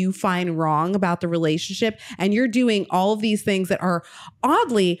that you find wrong about the relationship, and you're doing all of these things that are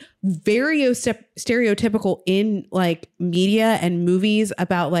oddly very stereotypical in like media and movies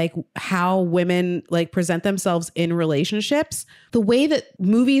about like how women like present themselves in relationships, the way that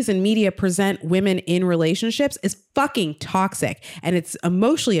movies and media present women in relationships is fucking toxic and it's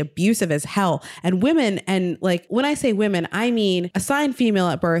emotionally abusive as hell. And women, and like when I say women, I mean assigned female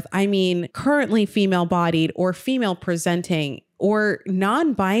at birth, I mean currently female bodied or female presenting or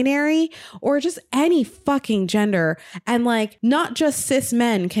non-binary or just any fucking gender. And like not just cis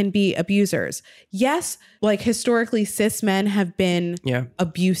men can be abusers. Yes, like historically cis men have been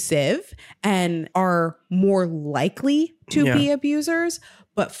abusive and are more likely to be abusers.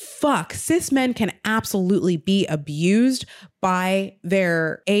 But fuck, cis men can absolutely be abused by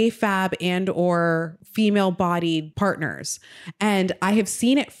their AFAB and or female bodied partners. And I have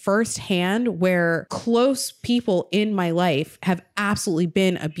seen it firsthand where close people in my life have absolutely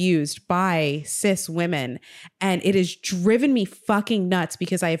been abused by cis women. And it has driven me fucking nuts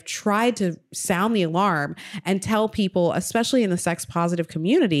because I have tried to sound the alarm and tell people, especially in the sex positive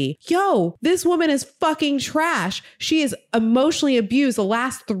community, yo, this woman is fucking trash. She is emotionally abused the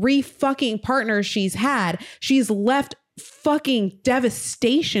last 3 fucking partners she's had. She's left fucking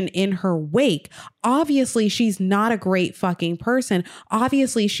devastation in her wake. Obviously, she's not a great fucking person.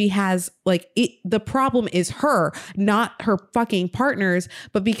 Obviously, she has like the problem is her, not her fucking partners.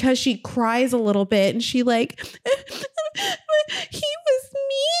 But because she cries a little bit and she like, he was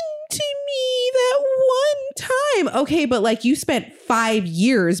mean to me that one time. Okay, but like you spent 5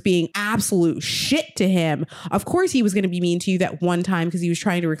 years being absolute shit to him. Of course he was going to be mean to you that one time because he was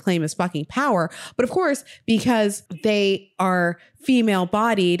trying to reclaim his fucking power. But of course, because they are female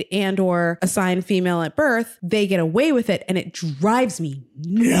bodied and or assigned female at birth, they get away with it and it drives me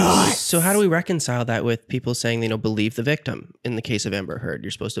nuts. So how do we reconcile that with people saying, believe the victim? In the case of Amber Heard,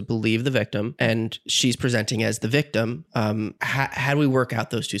 you're supposed to believe the victim and she's presenting as the victim. How do we work out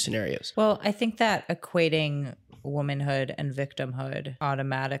those two scenarios? Well, I think that equating womanhood and victimhood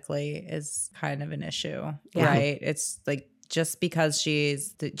automatically is kind of an issue, right? It's like, just because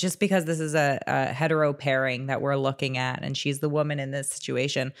this is a hetero pairing that we're looking at and she's the woman in this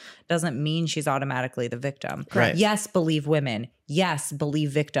situation doesn't mean she's automatically the victim. Right. Yes, believe women. Yes,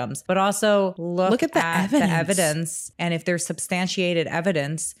 believe victims, but also look at the evidence. And if there's substantiated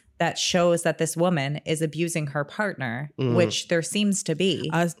evidence that shows that this woman is abusing her partner, which there seems to be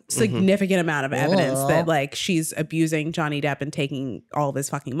a significant amount of evidence that like she's abusing Johnny Depp and taking all of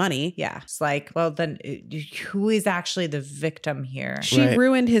his fucking money. Yeah. It's like, well, then who is actually the victim here? She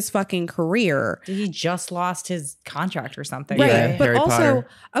ruined his fucking career. He just lost his contract or something. Right. Yeah, But Harry also, Potter.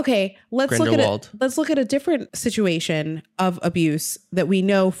 okay, let's look at a different situation of abuse that we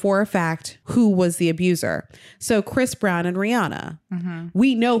know for a fact who was the abuser. So Chris Brown and Rihanna.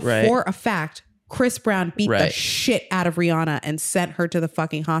 We know for a fact Chris Brown beat the shit out of Rihanna and sent her to the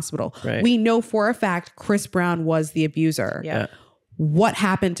fucking hospital. Right. We know for a fact Chris Brown was the abuser. Yeah. what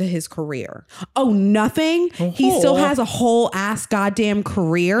happened to his career? Oh, nothing. He still has a whole ass goddamn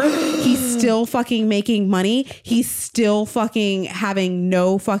career. He's still fucking making money. He's still fucking having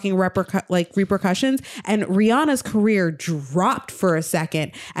no fucking repercussions. And Rihanna's career dropped for a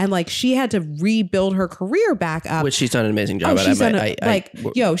second, and like she had to rebuild her career back up, which she's done an amazing job. She's done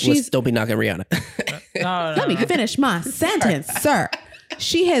let's don't be knocking Rihanna. Let me finish my sentence, sir.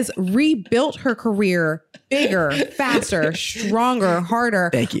 She has rebuilt her career bigger, faster, stronger, harder.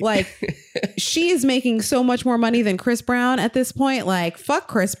 Thank you. Like, she is making so much more money than Chris Brown at this point. Like, fuck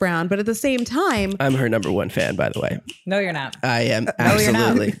Chris Brown. But at the same time, I'm her number one fan, by the way. No, you're not. I am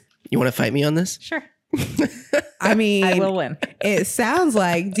absolutely. You want to fight me on this? Sure. I mean, I will win. It sounds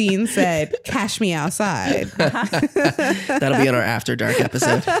like Dean said, "Cash me outside." That'll be on our After Dark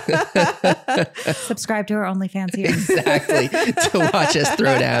episode. Subscribe to our OnlyFans here. Exactly. To watch us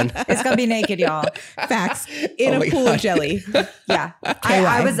throw down. It's gonna be naked, y'all. Facts in a pool of jelly. Yeah.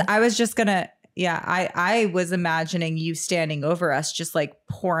 I was just gonna. Yeah, I was imagining you standing over us, just like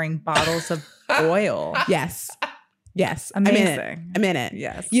pouring bottles of oil. Yes. Amazing. I'm in it.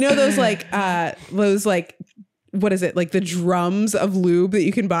 Yes. You know those what is it? Like the drums of lube that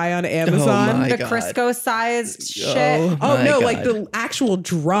you can buy on Amazon? Oh my the God. Crisco sized shit. Oh no, God. like the actual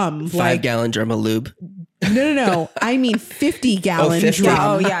drum. 5-gallon drum of lube. No. I mean 50-gallon 50. drum.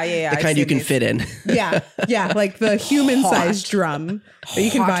 Oh yeah. The kind you can fit in. Yeah. Like the human sized drum that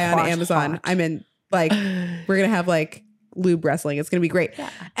you can buy on Hot. Amazon. I mean, like, we're gonna have like lube wrestling. It's gonna be great. Yeah.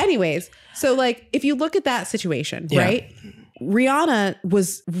 Anyways, so like if you look at that situation, right? Rihanna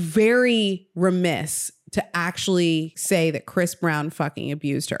was very remiss to actually say that Chris Brown fucking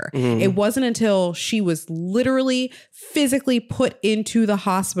abused her. It wasn't until she was literally physically put into the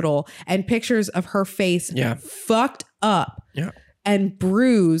hospital and pictures of her face fucked up and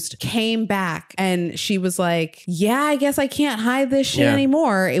bruised came back, and she was like, yeah, I guess I can't hide this shit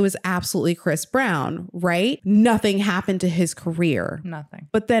anymore. It was absolutely Chris Brown, right? Nothing happened to his career. Nothing.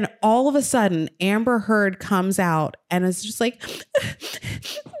 But then all of a sudden, Amber Heard comes out and is just like, Johnny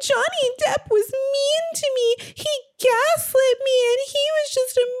Depp was mean to me. He gaslit me and he was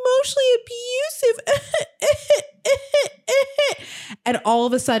just emotionally abusive. And all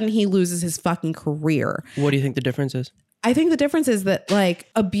of a sudden, he loses his fucking career. What do you think the difference is? I think the difference is that like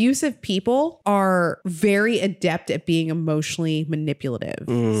abusive people are very adept at being emotionally manipulative.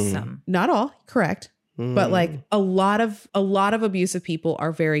 Some. Not all, correct. But like a lot of abusive people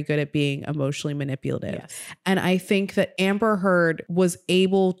are very good at being emotionally manipulative. Yes. And I think that Amber Heard was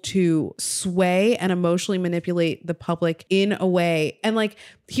able to sway and emotionally manipulate the public in a way. And like,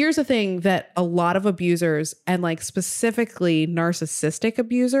 here's the thing that a lot of abusers and like specifically narcissistic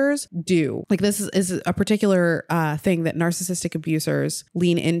abusers do. Like this is a particular thing that narcissistic abusers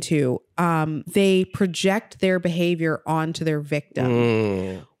lean into. They project their behavior onto their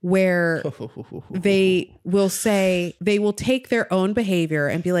victim. Where they will take their own behavior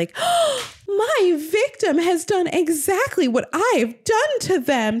and be like, oh, my victim has done exactly what I've done to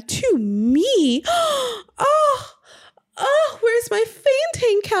them, to me. Oh, where's my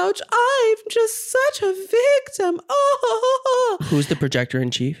fainting couch? I'm just such a victim. Oh. Who's the projector in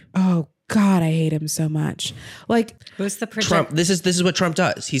chief? Oh, God, I hate him so much. Like, Who's the Trump. This is what Trump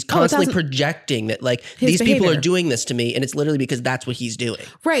does. He's constantly projecting that like these people are doing this to me, and it's literally because that's what he's doing.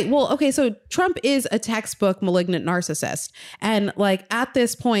 Right. Well, okay, so Trump is a textbook malignant narcissist. And like at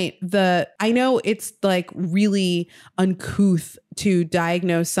this point, I know it's like really uncouth to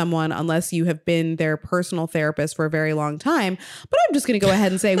diagnose someone unless you have been their personal therapist for a very long time. But I'm just going to go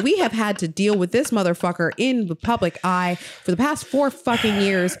ahead and say we have had to deal with this motherfucker in the public eye for the past 4 fucking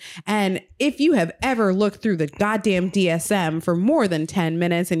years. And if you have ever looked through the goddamn DSM for more than 10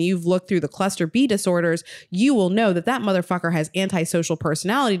 minutes and you've looked through the cluster B disorders, you will know that that motherfucker has antisocial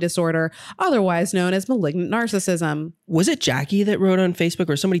personality disorder, otherwise known as malignant narcissism. Was it Jackie that wrote on Facebook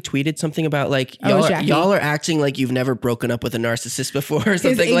or somebody tweeted something about like, y'all are acting like you've never broken up with a narcissist before or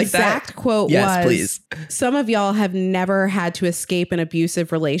something like that? His exact quote was, please. Some of y'all have never had to escape an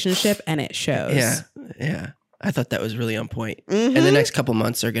abusive relationship and it shows. Yeah. I thought that was really on point. And the next couple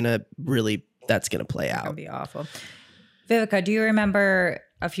months are that's going to play out. It'll be awful. Vivica, do you remember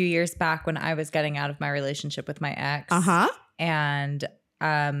a few years back when I was getting out of my relationship with my ex? And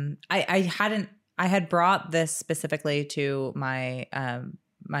I had brought this specifically to my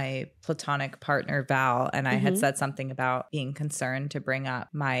my platonic partner Val, and I had said something about being concerned to bring up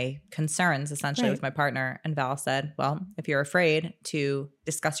my concerns essentially with my partner, and Val said, well, if you're afraid to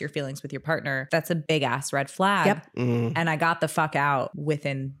discuss your feelings with your partner, that's a big ass red flag. Yep. And I got the fuck out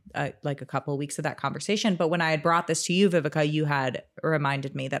within like a couple of weeks of that conversation. But when I had brought this to you, Vivica, you had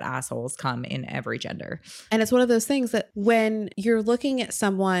reminded me that assholes come in every gender. And it's one of those things that when you're looking at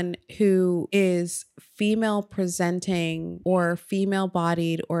someone who is female presenting or female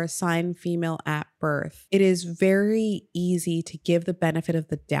bodied or assigned female at birth, it is very easy to give the benefit of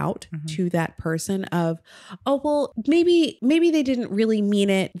the doubt to that person of, oh, well, maybe they didn't really mean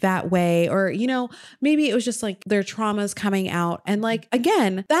it that way. Or, you know, maybe it was just like their traumas coming out. And like,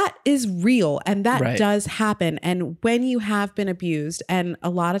 again, that is real and that does happen. And when you have been abused, and a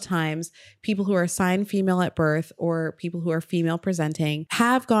lot of times people who are assigned female at birth or people who are female presenting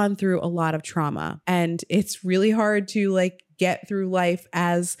have gone through a lot of trauma. And it's really hard to like get through life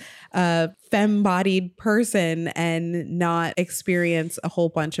as a femme-bodied person and not experience a whole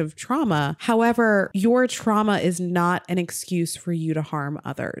bunch of trauma. However, your trauma is not an excuse for you to harm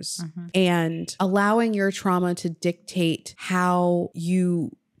others. And allowing your trauma to dictate how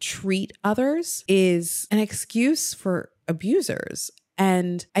you treat others is an excuse for abusers.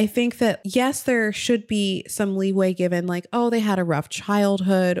 And I think that, yes, there should be some leeway given, like, oh, they had a rough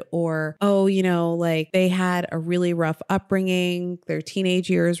childhood, or, oh, you know, like they had a really rough upbringing, their teenage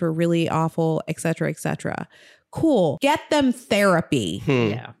years were really awful, et cetera, et cetera. Cool. Get them therapy.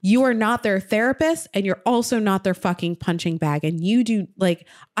 Yeah. You are not their therapist and you're also not their fucking punching bag. And you do, like,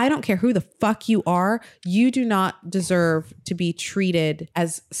 I don't care who the fuck you are. You do not deserve to be treated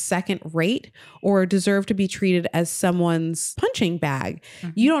as second rate or deserve to be treated as someone's punching bag.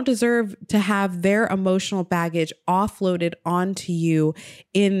 You don't deserve to have their emotional baggage offloaded onto you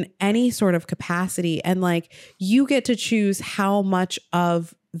in any sort of capacity. And like, you get to choose how much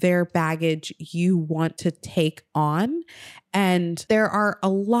of their baggage you want to take on. And there are a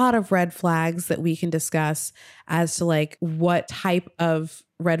lot of red flags that we can discuss as to like what type of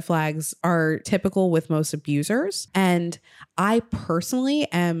red flags are typical with most abusers. And I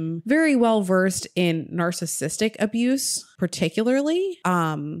personally am very well versed in narcissistic abuse, particularly.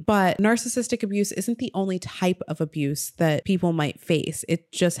 But narcissistic abuse isn't the only type of abuse that people might face.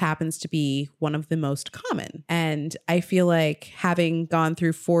 It just happens to be one of the most common. And I feel like, having gone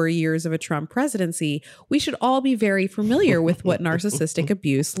through 4 years of a Trump presidency, we should all be very familiar with what narcissistic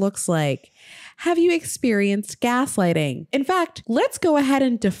abuse looks like. Have you experienced gaslighting? In fact, let's go ahead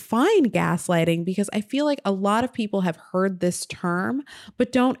and define gaslighting, because I feel like a lot of people have heard this term,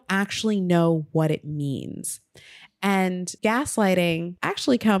 but don't actually know what it means. And gaslighting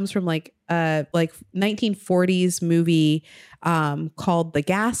actually comes from like 1940s movie called The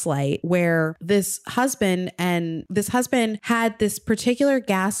Gaslight, where this husband had this particular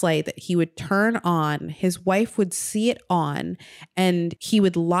gaslight that he would turn on. His wife would see it on and he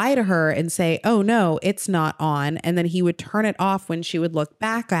would lie to her and say, oh no, it's not on. And then he would turn it off when she would look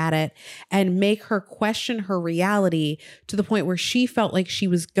back at it and make her question her reality to the point where she felt like she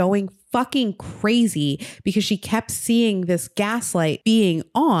was going fucking crazy because she kept seeing this gaslight being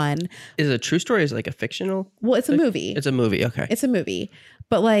on. Is it a true story? Is it like a fictional? Well, it's a movie. It's a movie. Okay. It's a movie.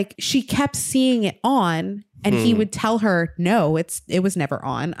 But like, she kept seeing it on and he would tell her, no, it was never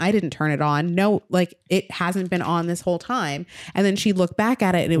on. I didn't turn it on. No, like it hasn't been on this whole time. And then she looked back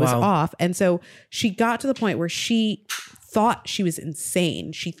at it and it was off. And so she got to the point where she thought she was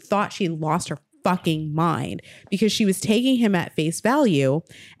insane. She thought she lost her fucking mind because she was taking him at face value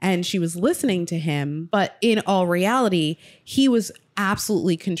and she was listening to him. But in all reality, he was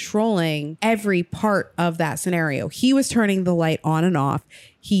absolutely controlling every part of that scenario. He was turning the light on and off.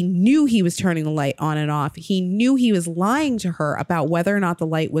 He knew he was turning the light on and off. He knew he was lying to her about whether or not the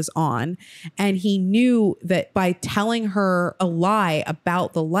light was on. And he knew that by telling her a lie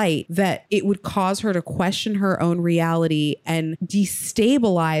about the light, that it would cause her to question her own reality and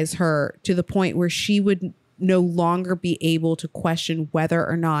destabilize her to the point where she would no longer be able to question whether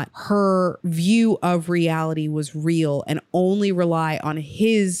or not her view of reality was real and only rely on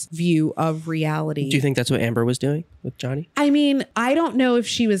his view of reality. Do you think that's what Amber was doing with Johnny? I mean, I don't know if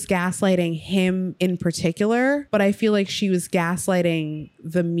she was gaslighting him in particular, but I feel like she was gaslighting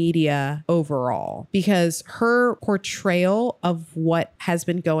the media overall because her portrayal of what has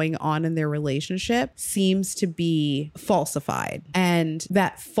been going on in their relationship seems to be falsified. And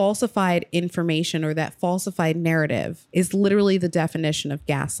that falsified information or that falsified narrative is literally the definition of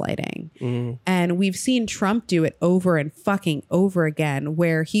gaslighting. And we've seen Trump do it over and fucking over again,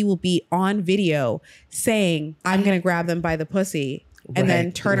 where he will be on video saying, I'm going to grab them by the pussy. And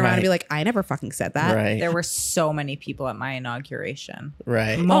then turn around and be like, I never fucking said that. Right. There were so many people at my inauguration.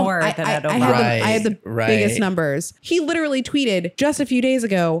 Right. More than at Obama. I had the biggest numbers. He literally tweeted just a few days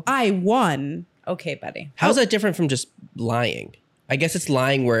ago, I won. Okay, Betty. How's that different from just lying? I guess it's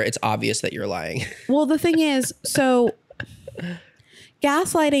lying where it's obvious that you're lying. Well, the thing is, so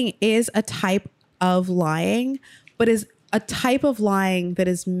gaslighting is a type of lying, but is a type of lying that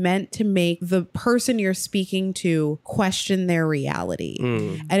is meant to make the person you're speaking to question their reality.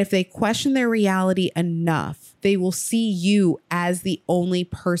 And if they question their reality enough, they will see you as the only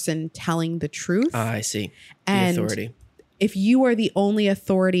person telling the truth. I see. And The authority. if you are the only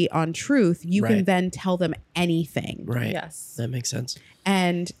authority on truth, you can Right. then tell them anything. Right. Yes. That makes sense.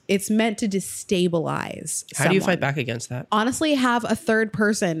 And it's meant to destabilize How do you someone. fight back against that? Honestly, have a third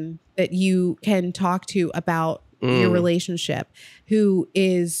person that you can talk to about your relationship who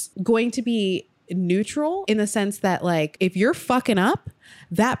is going to be neutral in the sense that, like, if you're fucking up,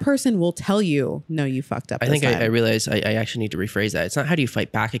 that person will tell you, no, you fucked up. I think I realize I actually need to rephrase that. It's not how do you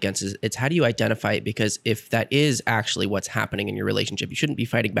fight back against it. It's how do you identify it? Because if that is actually what's happening in your relationship, you shouldn't be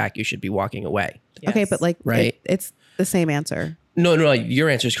fighting back. You should be walking away. Okay, but like, Right. it's the same answer. No, your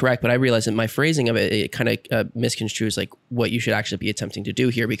answer is correct, but I realize that my phrasing of it kind of misconstrues like what you should actually be attempting to do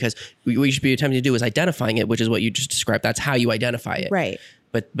here, because what you should be attempting to do is identifying it, which is what you just described. That's how you identify it. Right.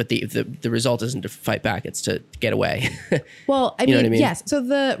 But the result isn't to fight back, it's to get away. Well, I You know mean, what I mean? yes. So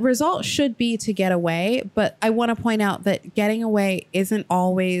the result should be to get away, but I want to point out that getting away isn't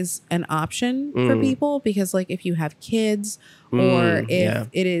always an option for people, because like if you have kids or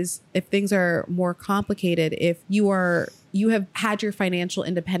if things are more complicated, if you have had your financial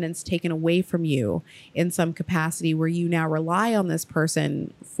independence taken away from you in some capacity where you now rely on this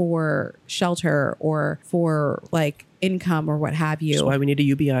person for shelter or for like income or what have you. That's why we need a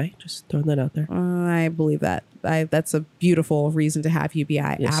UBI. Just throwing that out there. I believe that. That's a beautiful reason to have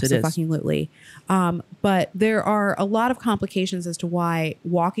UBI. Yes, it is. Absolutely. But there are a lot of complications as to why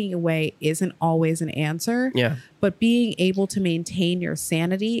walking away isn't always an answer. Yeah. But being able to maintain your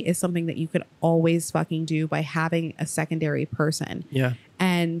sanity is something that you can always fucking do by having a secondary person. Yeah.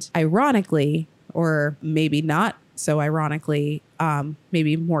 And ironically, or maybe not so ironically,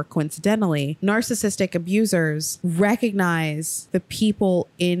 maybe more coincidentally, narcissistic abusers recognize the people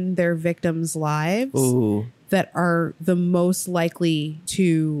in their victims' lives Ooh. that are the most likely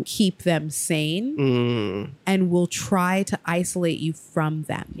to keep them sane and will try to isolate you from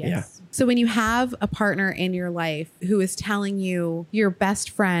them. Yeah. So when you have a partner in your life who is telling you, your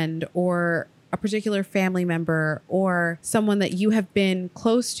best friend or a particular family member or someone that you have been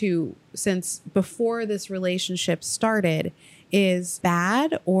close to since before this relationship started is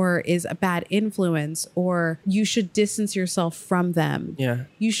bad or is a bad influence, or you should distance yourself from them, Yeah.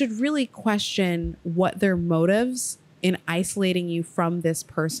 you should really question what their motives in isolating you from this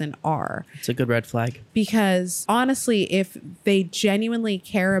person are. It's a good red flag. Because honestly, if they genuinely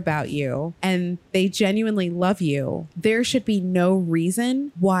care about you and they genuinely love you, there should be no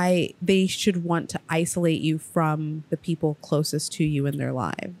reason why they should want to isolate you from the people closest to you in their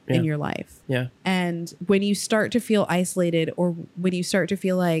life, in your life. Yeah. And when you start to feel isolated, or when you start to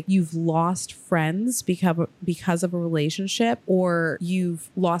feel like you've lost friends because of a relationship, or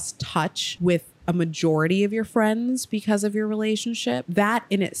you've lost touch with a majority of your friends because of your relationship, that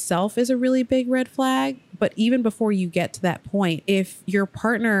in itself is a really big red flag. But even before you get to that point, if your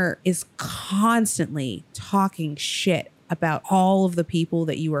partner is constantly talking shit about all of the people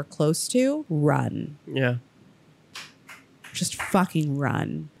that you are close to, run. Yeah. Just fucking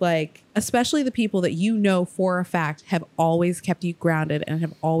run. Like, especially the people that you know for a fact have always kept you grounded and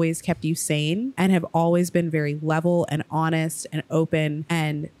have always kept you sane and have always been very level and honest and open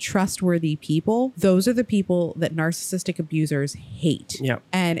and trustworthy people. Those are the people that narcissistic abusers hate. Yeah.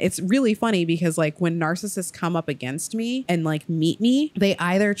 And it's really funny because like when narcissists come up against me and like meet me, they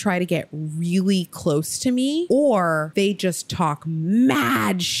either try to get really close to me or they just talk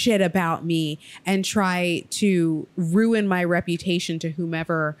mad shit about me and try to ruin my reputation to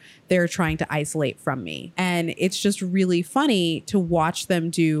whomever they're trying to isolate from me. And it's just really funny to watch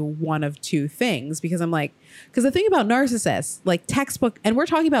them do one of two things, because I'm like, because the thing about narcissists, like textbook, and we're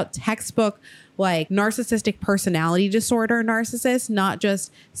talking about textbook, like narcissistic personality disorder narcissist, not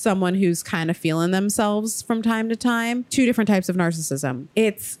just someone who's kind of feeling themselves from time to time. Two different types of narcissism.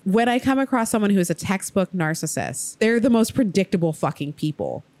 It's when I come across someone who is a textbook narcissist, they're the most predictable fucking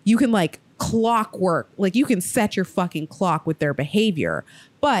people. You can like clockwork, like you can set your fucking clock with their behavior.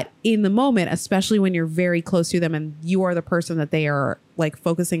 But in the moment, especially when you're very close to them and you are the person that they are like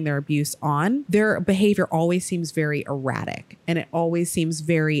focusing their abuse on, their behavior always seems very erratic and it always seems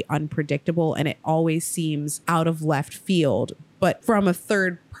very unpredictable and it always seems out of left field But from a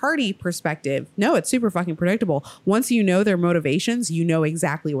third party perspective, no, it's super fucking predictable. Once you know their motivations, you know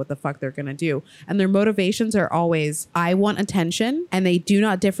exactly what the fuck they're going to do. And their motivations are always, I want attention, and they do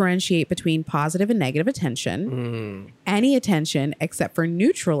not differentiate between positive and negative attention. Any attention except for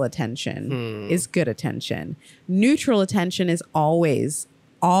neutral attention is good attention. Neutral attention is always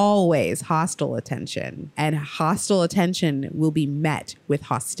hostile attention, and hostile attention will be met with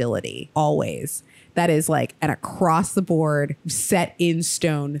hostility. Always. That is like an across the board, set in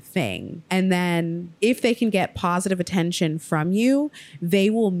stone thing. And then if they can get positive attention from you, they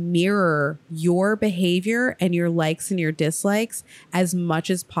will mirror your behavior and your likes and your dislikes as much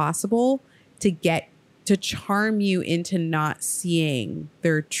as possible to charm you into not seeing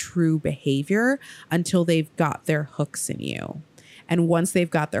their true behavior until they've got their hooks in you. And once they've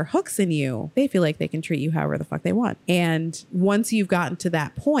got their hooks in you, they feel like they can treat you however the fuck they want. And once you've gotten to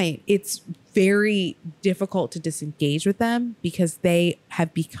that point, it's very difficult to disengage with them because they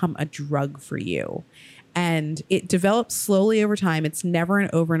have become a drug for you. And it develops slowly over time. It's never an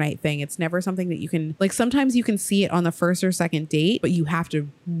overnight thing. It's never something that you can, like, sometimes you can see it on the first or second date, but you have to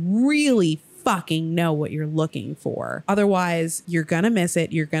really fucking know what you're looking for. Otherwise, you're gonna miss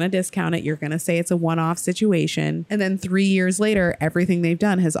it. You're gonna discount it. You're gonna say it's a one-off situation. And then 3 years later, everything they've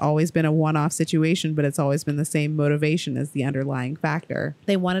done has always been a one-off situation, but it's always been the same motivation as the underlying factor.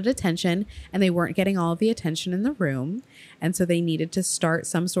 They wanted attention and they weren't getting all of the attention in the room. And so they needed to start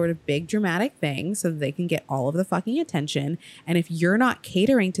some sort of big dramatic thing so that they can get all of the fucking attention. And if you're not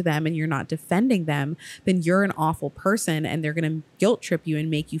catering to them and you're not defending them, then you're an awful person and they're going to guilt trip you and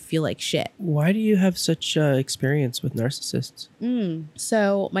make you feel like shit. Why do you have such experience with narcissists?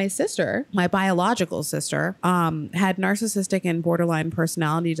 So my sister, my biological sister, had narcissistic and borderline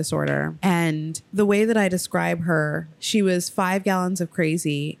personality disorder. And the way that I describe her, she was 5 gallons of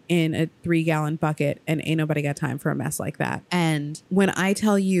crazy in a 3-gallon bucket, and ain't nobody got time for a mess like that. And when I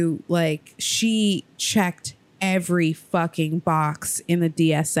tell you, like, she checked every fucking box in the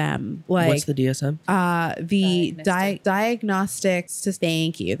DSM. Like, what's the DSM? The diagnostic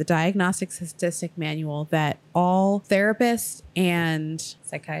statistic manual that all therapists and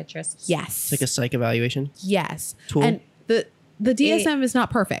psychiatrists. Yes. It's like a psych evaluation? Yes. Tool? And the DSM is not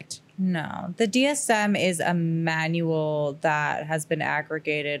perfect. No, the DSM is a manual that has been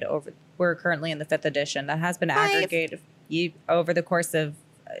aggregated over. We're currently in the 5th edition. That has been aggregated over the course of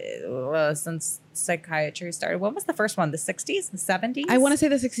since psychiatry started. When was the first one? The 60s, the 70s? I want to say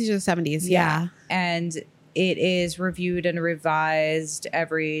the 60s or the 70s. Yeah. And it is reviewed and revised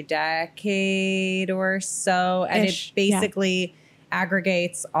every decade or so. And it basically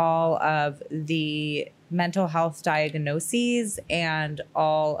aggregates all of the mental health diagnoses and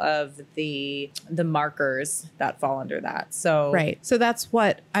all of the markers that fall under that. So right. So that's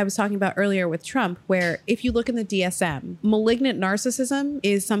what I was talking about earlier with Trump, where if you look in the DSM, malignant narcissism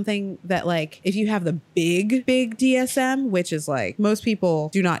is something that, like, if you have the big DSM, which is like, most people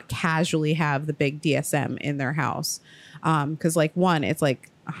do not casually have the big DSM in their house. Because like, one, it's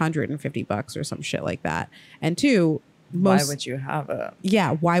like $150 or some shit like that. And two, why would you have it?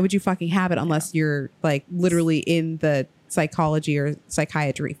 Yeah, why would you fucking have it unless you're like literally in the psychology or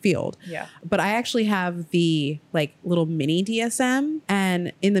psychiatry field? Yeah. But I actually have the like little mini DSM,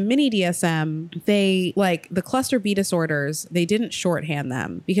 and in the mini DSM, they like the cluster B disorders, they didn't shorthand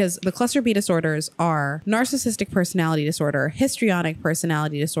them because the cluster B disorders are narcissistic personality disorder, histrionic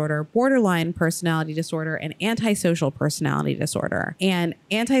personality disorder, borderline personality disorder, and antisocial personality disorder. And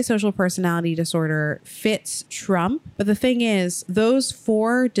antisocial personality disorder fits Trump. But the thing is, those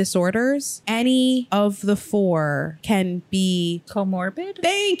 4 disorders, any of the 4 can be comorbid.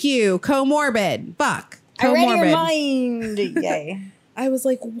 Thank you. Comorbid. Fuck. Comorbid. I read your mind. Yay. I was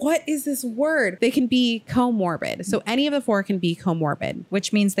like, what is this word? They can be comorbid. So any of the 4 can be comorbid,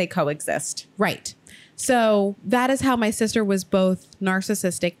 which means they coexist. Right. So that is how my sister was both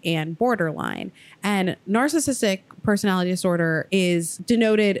narcissistic and borderline. And narcissistic personality disorder is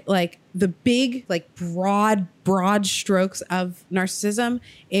denoted like the big, like broad strokes of narcissism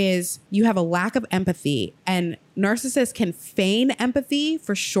is you have a lack of empathy, and narcissists can feign empathy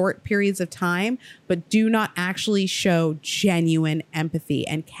for short periods of time, but do not actually show genuine empathy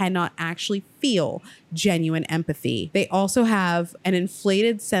and cannot actually feel genuine empathy. They also have an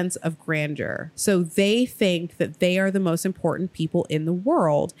inflated sense of grandeur. So they think that they are the most important people in the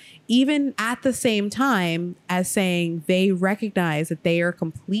world, even at the same time as saying they recognize that they are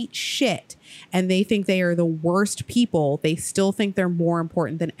complete shit and they think they are the worst people. They still think they're more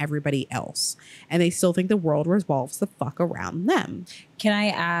important than everybody else. And they still think the world revolves the fuck around them. Can I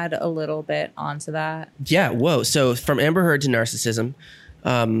add a little bit onto that? Yeah. Whoa. So from Amber Heard to narcissism,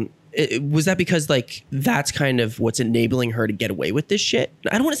 Was that because like that's kind of what's enabling her to get away with this shit?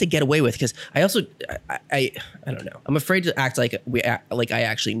 I don't want to say get away with, because I also I don't know. I'm afraid to act like I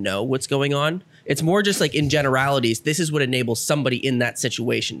actually know what's going on. It's more just like in generalities, this is what enables somebody in that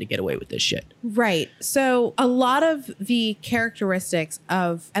situation to get away with this shit. Right. So a lot of the characteristics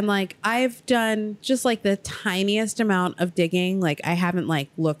of, and like I've done just like the tiniest amount of digging, like I haven't like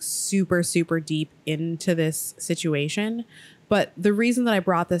looked super, super deep into this situation. But the reason that I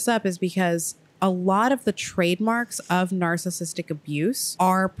brought this up is because a lot of the trademarks of narcissistic abuse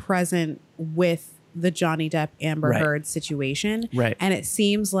are present with the Johnny Depp Amber Heard situation. Right. And it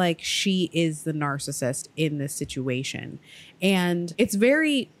seems like she is the narcissist in this situation. And it's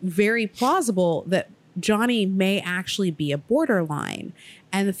very, very plausible that Johnny may actually be a borderline.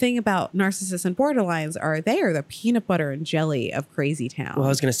 And the thing about narcissists and borderlines are they are the peanut butter and jelly of crazy town. Well, I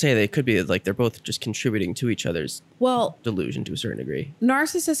was going to say they could be like they're both just contributing to each other's delusion to a certain degree.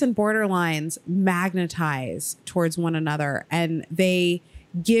 Narcissists and borderlines magnetize towards one another, and they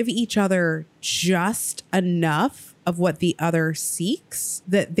give each other just enough of what the other seeks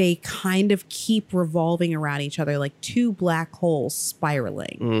that they kind of keep revolving around each other like two black holes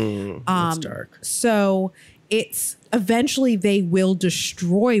spiraling. That's dark. So it's eventually they will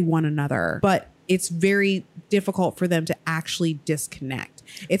destroy one another, but it's very difficult for them to actually disconnect.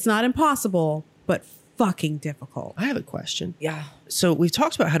 It's not impossible, but fucking difficult. I have a question. Yeah. So we've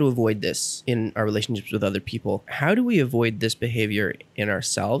talked about how to avoid this in our relationships with other people. How do we avoid this behavior in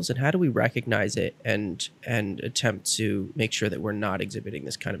ourselves, and how do we recognize it and attempt to make sure that we're not exhibiting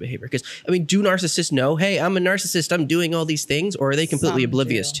this kind of behavior? Because I mean, do narcissists know, hey, I'm a narcissist, I'm doing all these things, or are they completely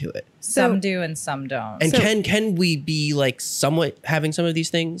oblivious to it? Some do and some don't. And can we be like somewhat having some of these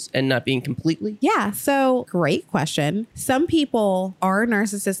things and not being completely? Yeah. So great question. Some people are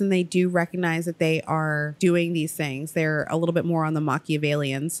narcissists and they do recognize that they are doing these things. They're a little bit more on the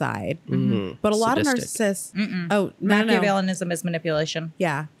Machiavellian side. Mm-hmm. But a lot of Sadistic. narcissists. Oh, no. Machiavellianism is manipulation.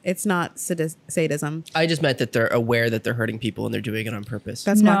 Yeah. It's not sadism. I just meant that they're aware that they're hurting people and they're doing it on purpose.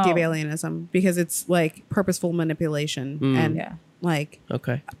 That's No. Machiavellianism because it's like purposeful manipulation and like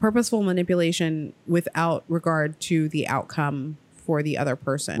Okay. purposeful manipulation without regard to the outcome for the other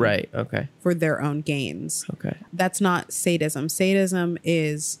person. Right. Okay. For their own gains. Okay. That's not sadism. Sadism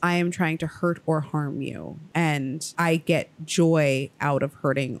is I am trying to hurt or harm you, and I get joy out of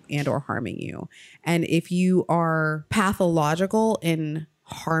hurting and or harming you. And if you are pathological in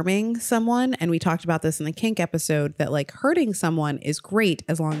harming someone, and we talked about this in the kink episode, that like hurting someone is great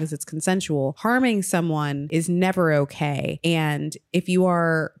as long as it's consensual. Harming someone is never okay. And if you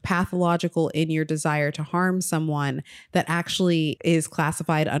are pathological in your desire to harm someone, that actually is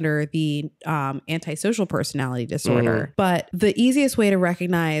classified under the antisocial personality disorder. But the easiest way to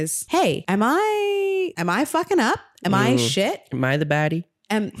recognize, hey, am I fucking up? Am I shit? Am I the baddie?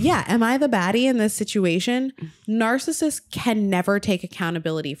 Am I the baddie in this situation? Narcissists can never take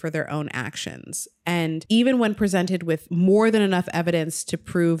accountability for their own actions. And even when presented with more than enough evidence to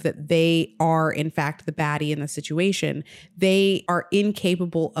prove that they are, in fact, the baddie in the situation, they are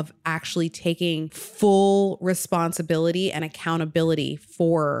incapable of actually taking full responsibility and accountability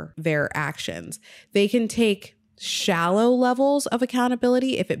for their actions. They can take shallow levels of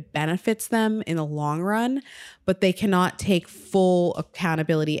accountability if it benefits them in the long run, but they cannot take full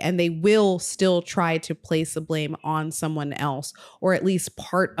accountability, and they will still try to place the blame on someone else, or at least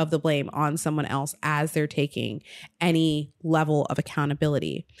part of the blame on someone else as they're taking any level of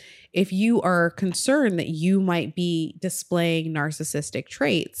accountability. If you are concerned that you might be displaying narcissistic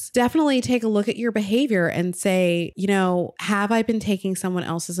traits, definitely take a look at your behavior and say, you know, have I been taking someone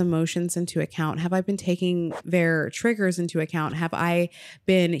else's emotions into account? Have I been taking their triggers into account? Have I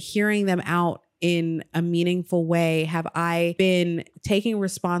been hearing them out in a meaningful way? Have I been taking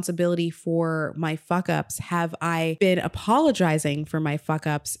responsibility for my fuck ups? Have I been apologizing for my fuck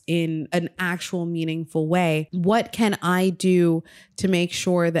ups in an actual meaningful way? What can I do to make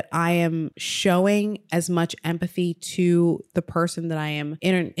sure that I am showing as much empathy to the person that I am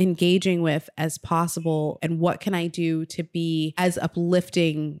engaging with as possible? And what can I do to be as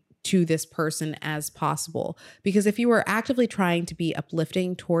uplifting to this person as possible? Because if you are actively trying to be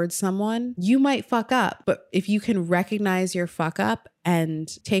uplifting towards someone, you might fuck up. But if you can recognize your fuck up and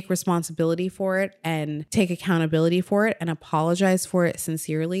take responsibility for it and take accountability for it and apologize for it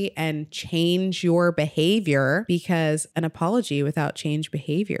sincerely and change your behavior, because an apology without changed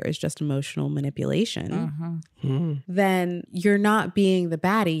behavior is just emotional manipulation, then you're not being the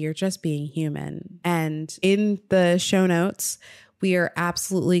baddie, you're just being human. And in the show notes, We are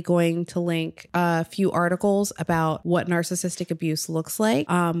absolutely going to link a few articles about what narcissistic abuse looks like.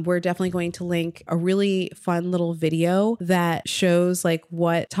 We're definitely going to link a really fun little video that shows like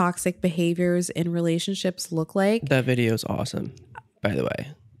what toxic behaviors in relationships look like. That video is awesome, by the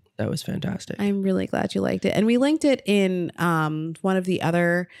way. That was fantastic. I'm really glad you liked it. And we linked it in one of the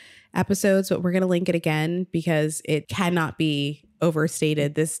other episodes, but we're going to link it again because it cannot be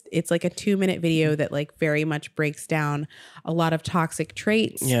overstated. It's like a 2-minute video that like very much breaks down a lot of toxic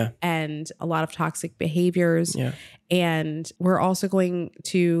traits and a lot of toxic behaviors. Yeah. And we're also going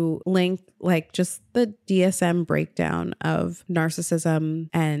to link like just the DSM breakdown of narcissism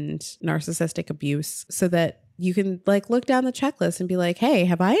and narcissistic abuse so that you can like look down the checklist and be like, hey,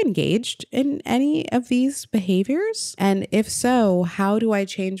 have I engaged in any of these behaviors? And if so, how do I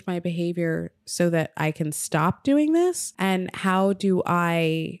change my behavior so that I can stop doing this? And how do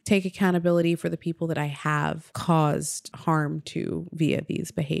I take accountability for the people that I have caused harm to via these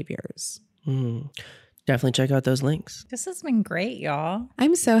behaviors? Definitely check out those links. This has been great, y'all.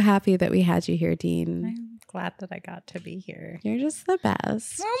 I'm so happy that we had you here, Dean. I'm glad that I got to be here. You're just the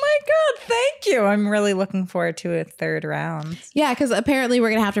best. Oh my God, thank you. I'm really looking forward to a third round. Yeah, because apparently we're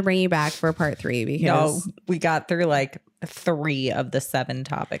going to have to bring you back for part 3 because we got through like 3 of the 7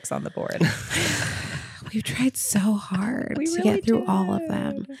 topics on the board. we've tried so hard We to really get through all of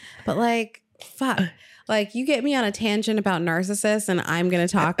them. But like, fuck. Like you get me on a tangent about narcissists and I'm going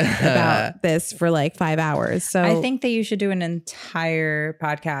to talk about this for like 5 hours. So I think that you should do an entire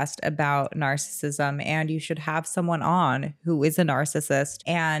podcast about narcissism and you should have someone on who is a narcissist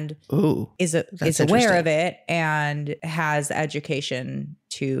and is aware of it and has education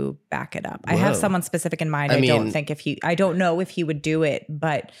to back it up. I have someone specific in mind. I don't know if he would do it,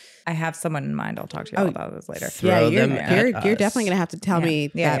 but I have someone in mind. I'll talk to you all about this later. You're definitely going to have to tell me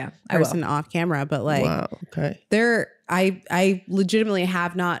that person off camera, but like, wow, okay. I legitimately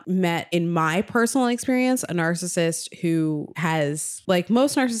have not met in my personal experience a narcissist who has like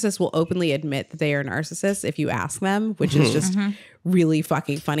most narcissists will openly admit that they are narcissists if you ask them, which is just really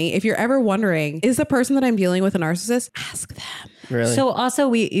fucking funny. If you're ever wondering, is the person that I'm dealing with a narcissist? Ask them. Really? So also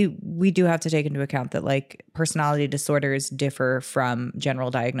we do have to take into account that like personality disorders differ from general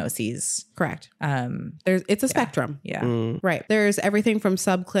diagnoses. Correct. It's a spectrum. Yeah. Right. There's everything from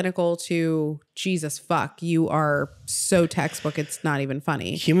subclinical to Jesus fuck. You are so textbook. It's not even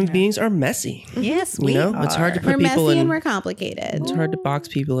funny. Human beings are messy. Yes, we are. It's hard to put We're people messy in. and we're complicated. It's hard to box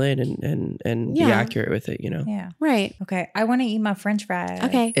people in and be accurate with it, Yeah. Right. Okay. I want to eat my French fries.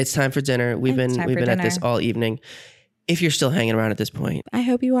 Okay. It's time for dinner. We've been at this all evening. If you're still hanging around at this point, I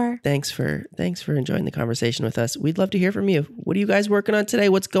hope you are. thanks for enjoying the conversation with us. We'd love to hear from you. What are you guys working on today?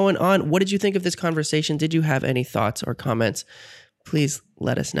 What's going on? What did you think of this conversation? Did you have any thoughts or comments? Please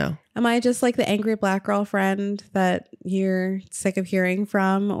let us know. Am I just like the angry black girl friend that you're sick of hearing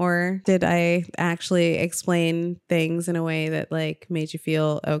from? Or did I actually explain things in a way that like made you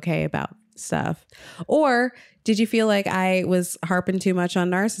feel okay about stuff? Or did you feel like I was harping too much on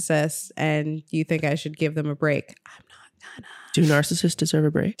narcissists and you think I should give them a break? I'm not gonna. Do narcissists deserve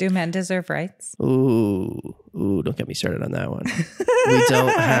a break? Do men deserve rights? Ooh, don't get me started on that one. We don't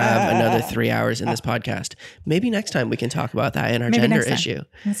have another 3 hours in this podcast. Maybe next time we can talk about that in our gender issue.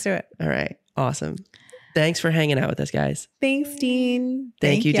 Let's do it. All right. Awesome. Thanks for hanging out with us, guys. Thanks, Dean.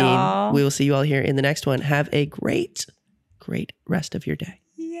 Thank you, y'all. Dean. We will see you all here in the next one. Have a great rest of your day.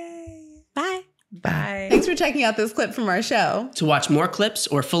 Yay. Bye. Bye. Thanks for checking out this clip from our show. To watch more clips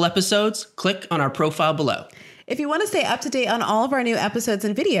or full episodes, click on our profile below. If you want to stay up to date on all of our new episodes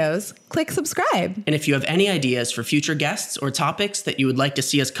and videos, click subscribe. And if you have any ideas for future guests or topics that you would like to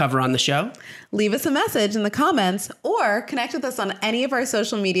see us cover on the show, Leave us a message in the comments or connect with us on any of our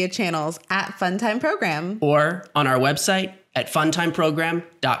social media channels at Funtime Program. or on our website at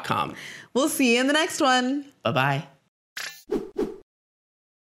funtimeprogram.com. We'll see you in the next one. Bye-bye.